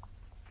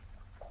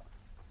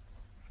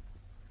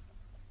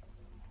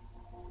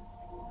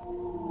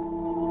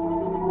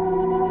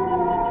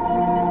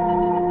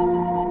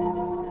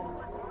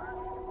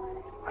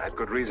 I had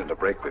good reason to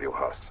break with you,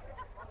 Hoss.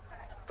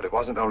 But it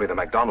wasn't only the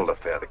MacDonald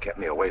affair that kept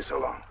me away so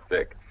long.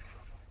 Vic,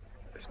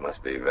 this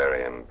must be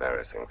very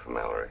embarrassing for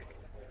Mallory.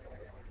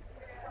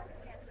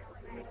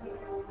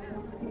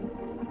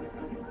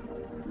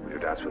 Will you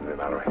dance with me,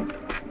 Mallory?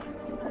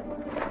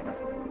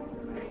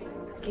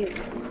 Excuse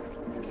me.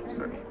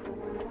 Certainly.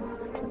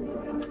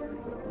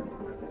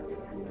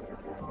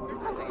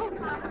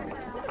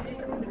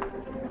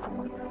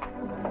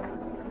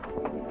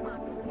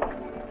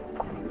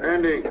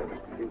 Vendig,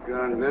 you've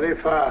gone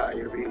very far.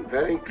 You've been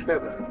very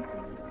clever.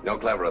 No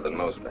cleverer than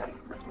most men.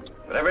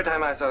 But every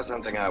time I saw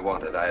something I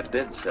wanted, I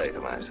did say to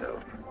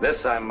myself,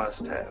 this I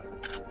must have.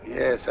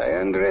 Yes, I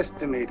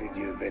underestimated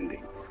you,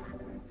 Vendig.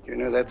 You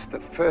know, that's the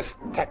first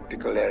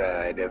tactical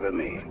error I'd ever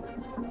made.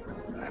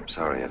 I'm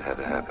sorry it had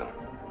to happen.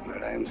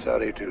 But I'm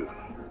sorry, too.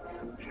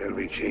 Shall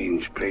we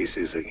change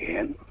places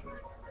again?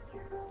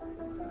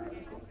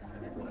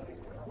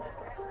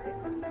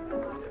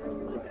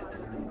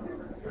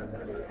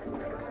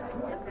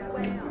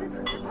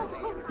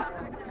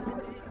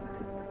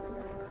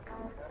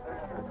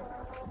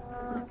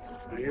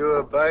 Are you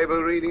a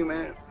Bible reading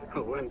man?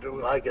 When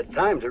do I get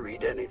time to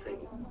read anything?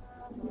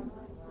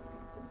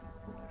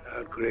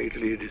 Thou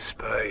greatly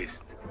despised.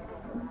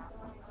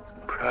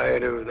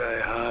 Pride of thy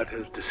heart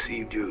has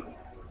deceived you.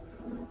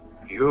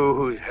 You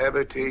whose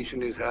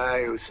habitation is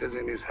high, who says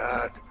in his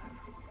heart,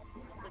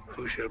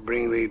 who shall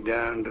bring thee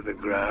down to the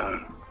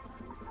ground?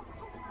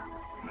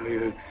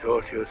 You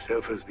exalt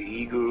yourself as the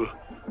eagle,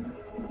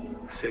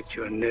 set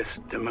your nest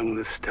among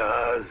the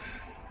stars.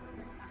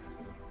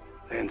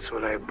 Thence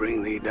will I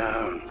bring thee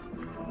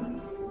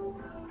down,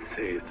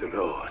 saith the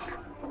Lord.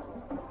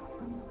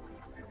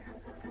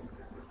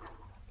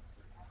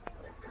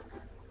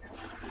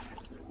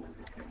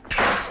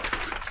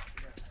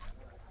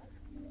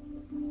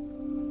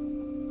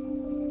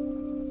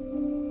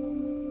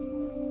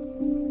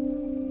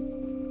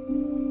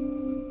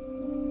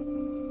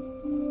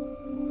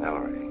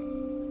 Mallory.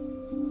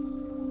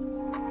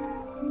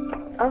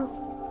 Oh.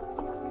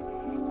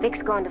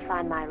 Vic's going to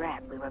find my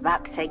wrap. We were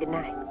about to say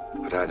goodnight.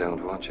 But I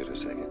don't want you to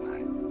say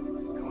goodnight.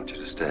 I want you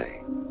to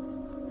stay.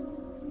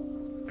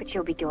 But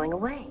you'll be going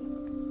away.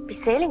 Be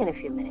sailing in a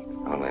few minutes.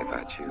 Only if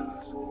I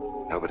choose.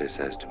 Nobody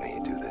says to me,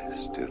 do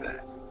this, do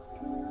that.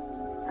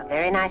 A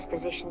very nice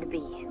position to be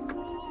in.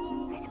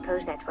 I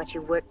suppose that's what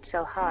you worked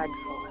so hard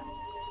for.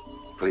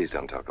 Please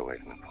don't talk away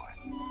from the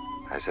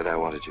point. I said I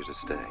wanted you to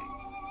stay.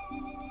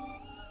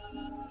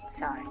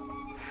 Sorry.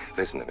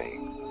 Listen to me.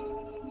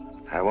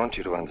 I want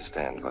you to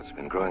understand what's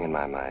been growing in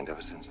my mind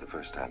ever since the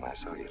first time I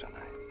saw you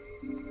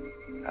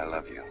tonight. I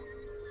love you.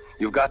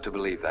 You've got to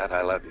believe that.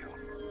 I love you.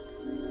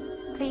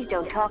 Please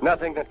don't talk.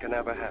 Nothing that can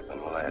ever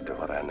happen will add to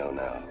what I know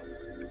now.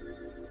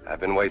 I've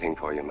been waiting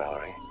for you,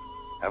 Mallory.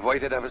 I've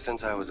waited ever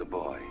since I was a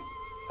boy.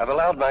 I've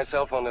allowed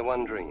myself only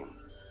one dream.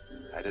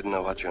 I didn't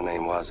know what your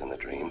name was in the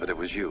dream, but it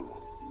was you.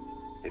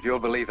 If you'll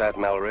believe that,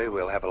 Mallory,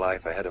 we'll have a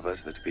life ahead of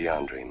us that's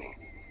beyond dreaming.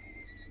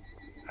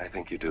 I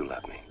think you do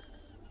love me.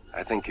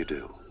 I think you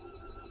do.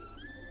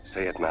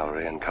 Say it,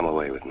 Mallory, and come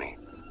away with me.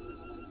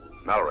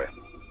 Mallory,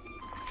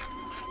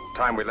 it's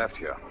time we left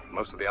here.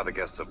 Most of the other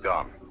guests have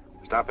gone.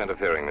 Stop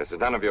interfering. This is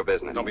none of your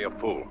business. Don't be a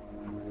fool.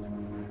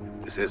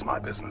 This is my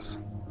business.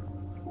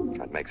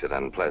 That makes it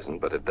unpleasant,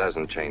 but it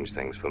doesn't change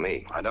things for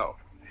me. I know.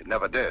 It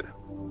never did.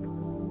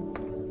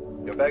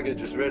 Your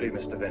baggage is ready,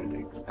 Mr.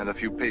 Vendig. And a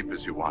few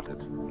papers you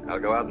wanted. I'll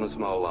go out in the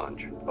small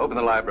launch. Open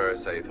the library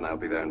safe, and I'll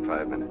be there in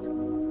 5 minutes.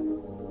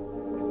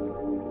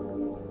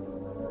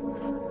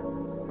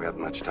 We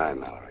haven't much time,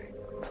 Mallory.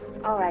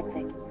 All right,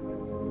 Vic.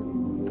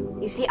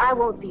 You see, I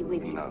won't be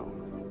with you. No.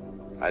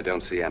 I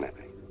don't see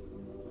anything.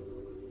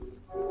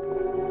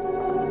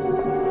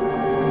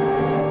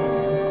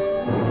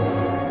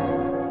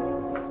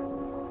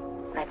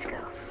 Let's go.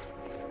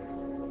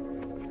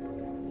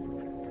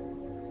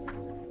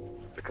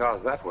 The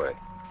car's that way.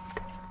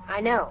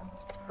 I know.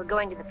 We're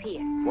going to the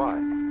pier. Why?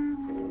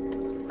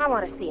 I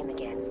want to see him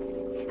again.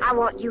 I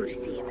want you to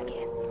see him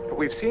again. But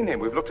we've seen him.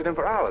 We've looked at him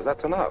for hours.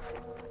 That's enough.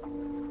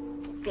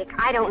 Vic,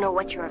 I don't know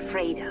what you're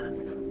afraid of.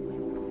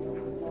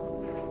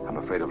 I'm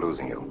afraid of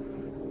losing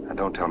you. And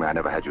don't tell me I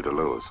never had you to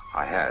lose.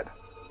 I had.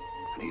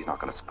 And he's not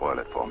going to spoil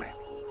it for me.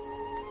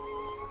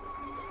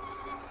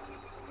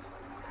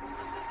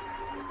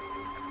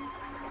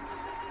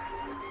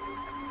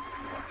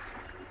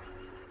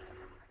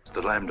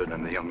 Mr. Lambden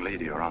and the young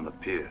lady are on the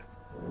pier.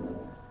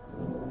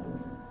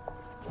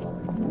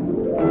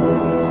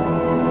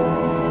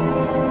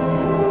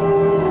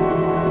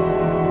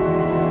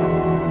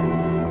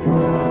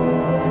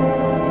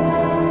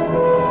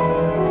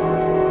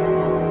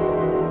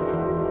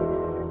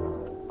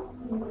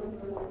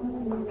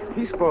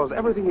 He spoils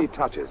everything he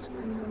touches.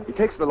 He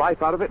takes the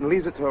life out of it and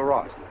leaves it to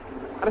rot.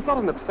 And it's not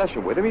an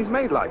obsession with him. He's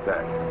made like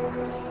that.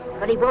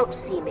 But he won't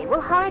see me.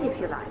 We'll hide if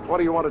you like. What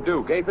do you want to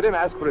do? Gape at him,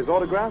 ask for his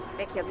autograph?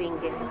 Vic, you're being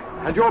difficult.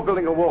 And you're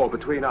building a wall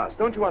between us.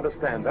 Don't you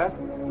understand that?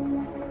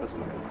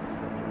 Listen,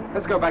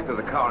 let's go back to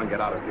the car and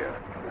get out of here.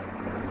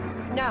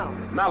 No.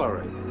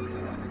 Mallory.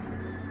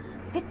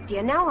 Vic,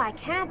 dear, now I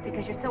can't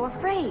because you're so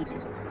afraid.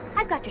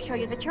 I've got to show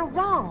you that you're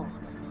wrong.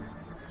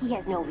 He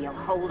has no real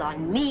hold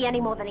on me any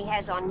more than he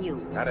has on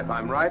you. And if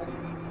I'm right?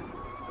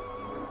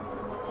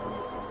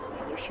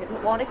 You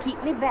shouldn't want to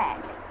keep me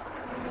back.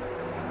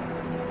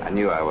 I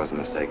knew I wasn't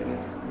mistaken.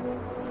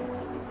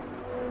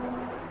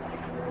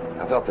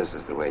 I thought this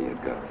is the way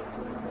you'd go.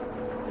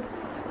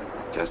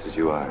 Just as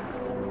you are.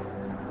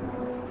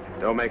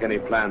 Don't make any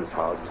plans,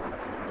 Horace.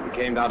 We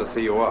came down to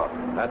see you off,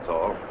 that's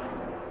all.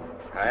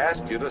 I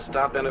asked you to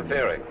stop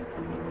interfering.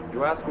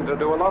 You asked me to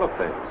do a lot of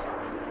things.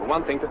 For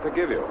one thing, to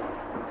forgive you.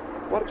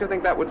 What did you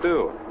think that would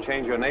do?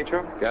 Change your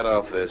nature? Get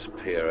off this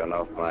pier and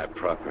off my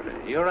property.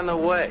 You're in the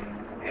way.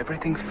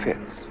 Everything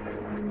fits.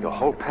 Your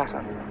whole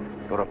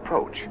pattern, your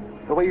approach,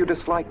 the way you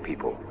dislike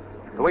people,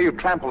 the way you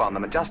trample on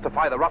them and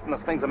justify the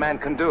rottenest things a man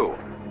can do.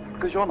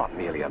 Because you're not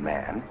merely a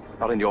man,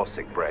 not in your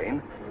sick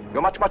brain.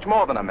 You're much, much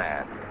more than a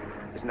man.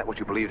 Isn't that what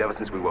you believed ever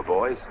since we were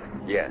boys?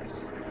 Yes.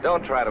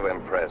 Don't try to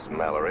impress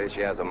Mallory.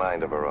 She has a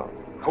mind of her own.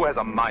 Who has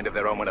a mind of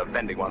their own when a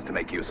Vendig wants to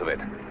make use of it?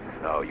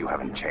 No, you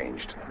haven't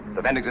changed.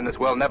 The Vendigs in this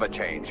world never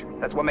change.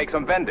 That's what makes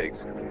them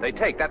Vendigs. They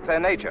take, that's their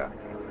nature.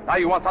 Now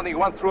you want something you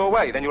once threw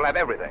away, then you'll have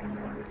everything.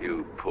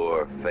 You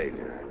poor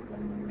failure.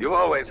 You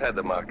always had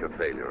the mark of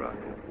failure on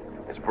you.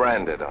 It's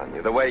branded on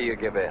you, the way you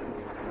give in.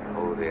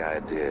 Oh, the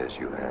ideas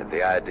you had,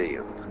 the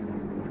ideals.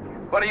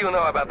 What do you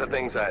know about the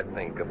things I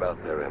think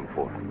about their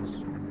importance?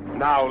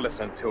 Now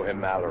listen to him,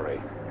 Mallory.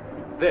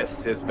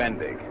 This is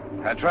Vendig.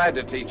 I tried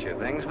to teach you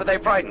things, but they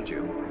frightened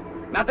you.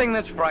 Nothing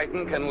that's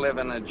frightened can live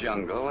in a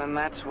jungle, and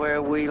that's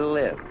where we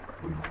live.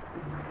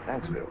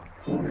 Thanks, Bill.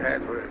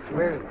 That was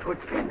well put,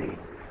 Vendig.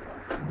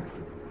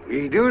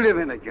 We do live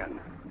in a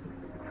jungle.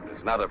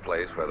 It's not a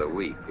place where the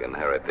weak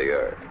inherit the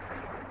earth.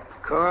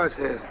 Of course,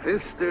 there's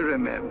this to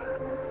remember.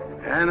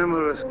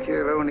 Animals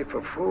kill only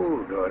for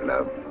food or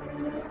love.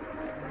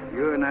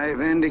 You and I,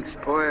 Vendig,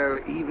 spoil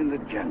even the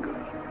jungle.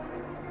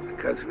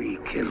 Because we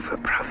kill for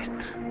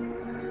profit.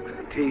 For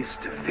the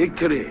taste of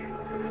victory.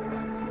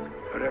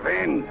 For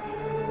revenge.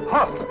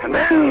 Horace! And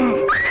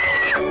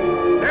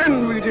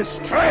then we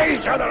destroy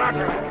each other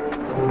utterly.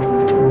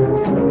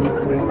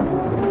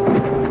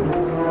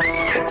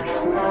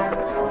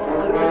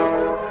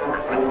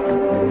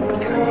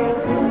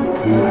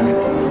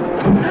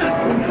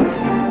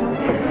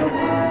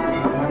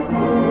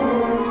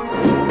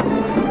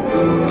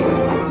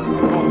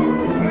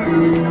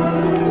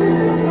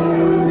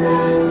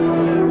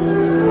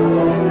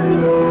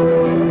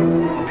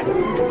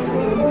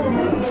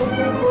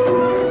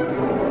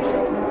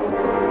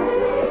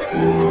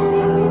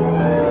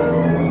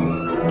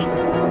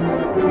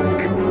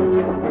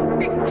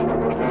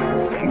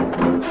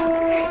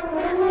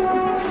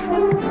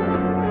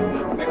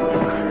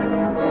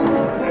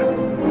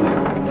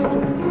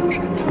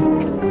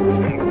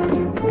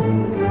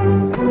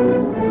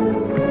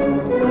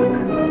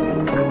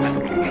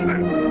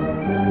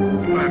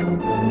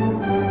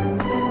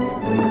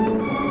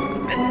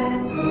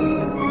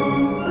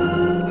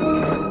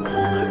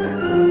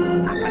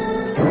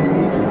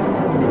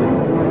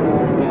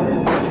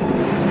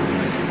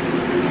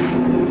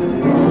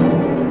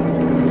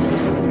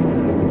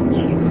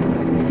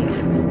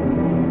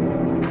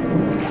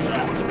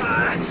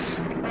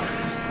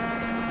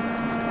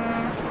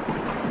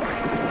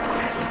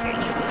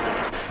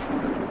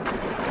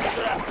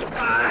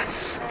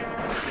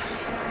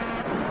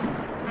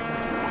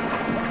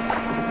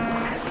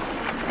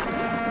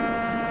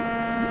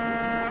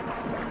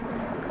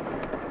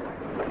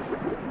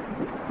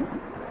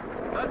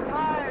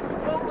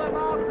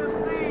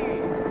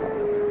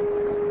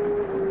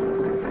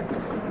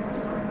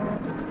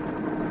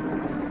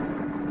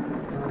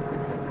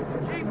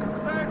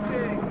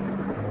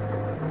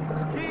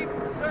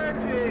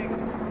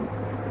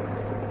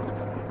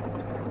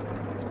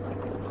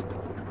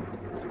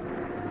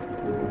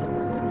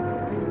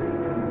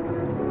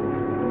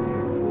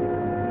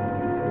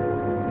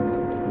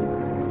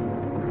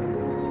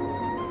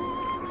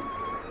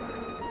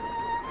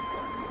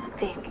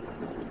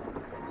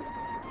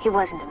 He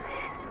wasn't a man.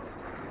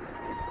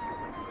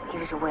 He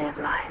was a way of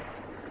life.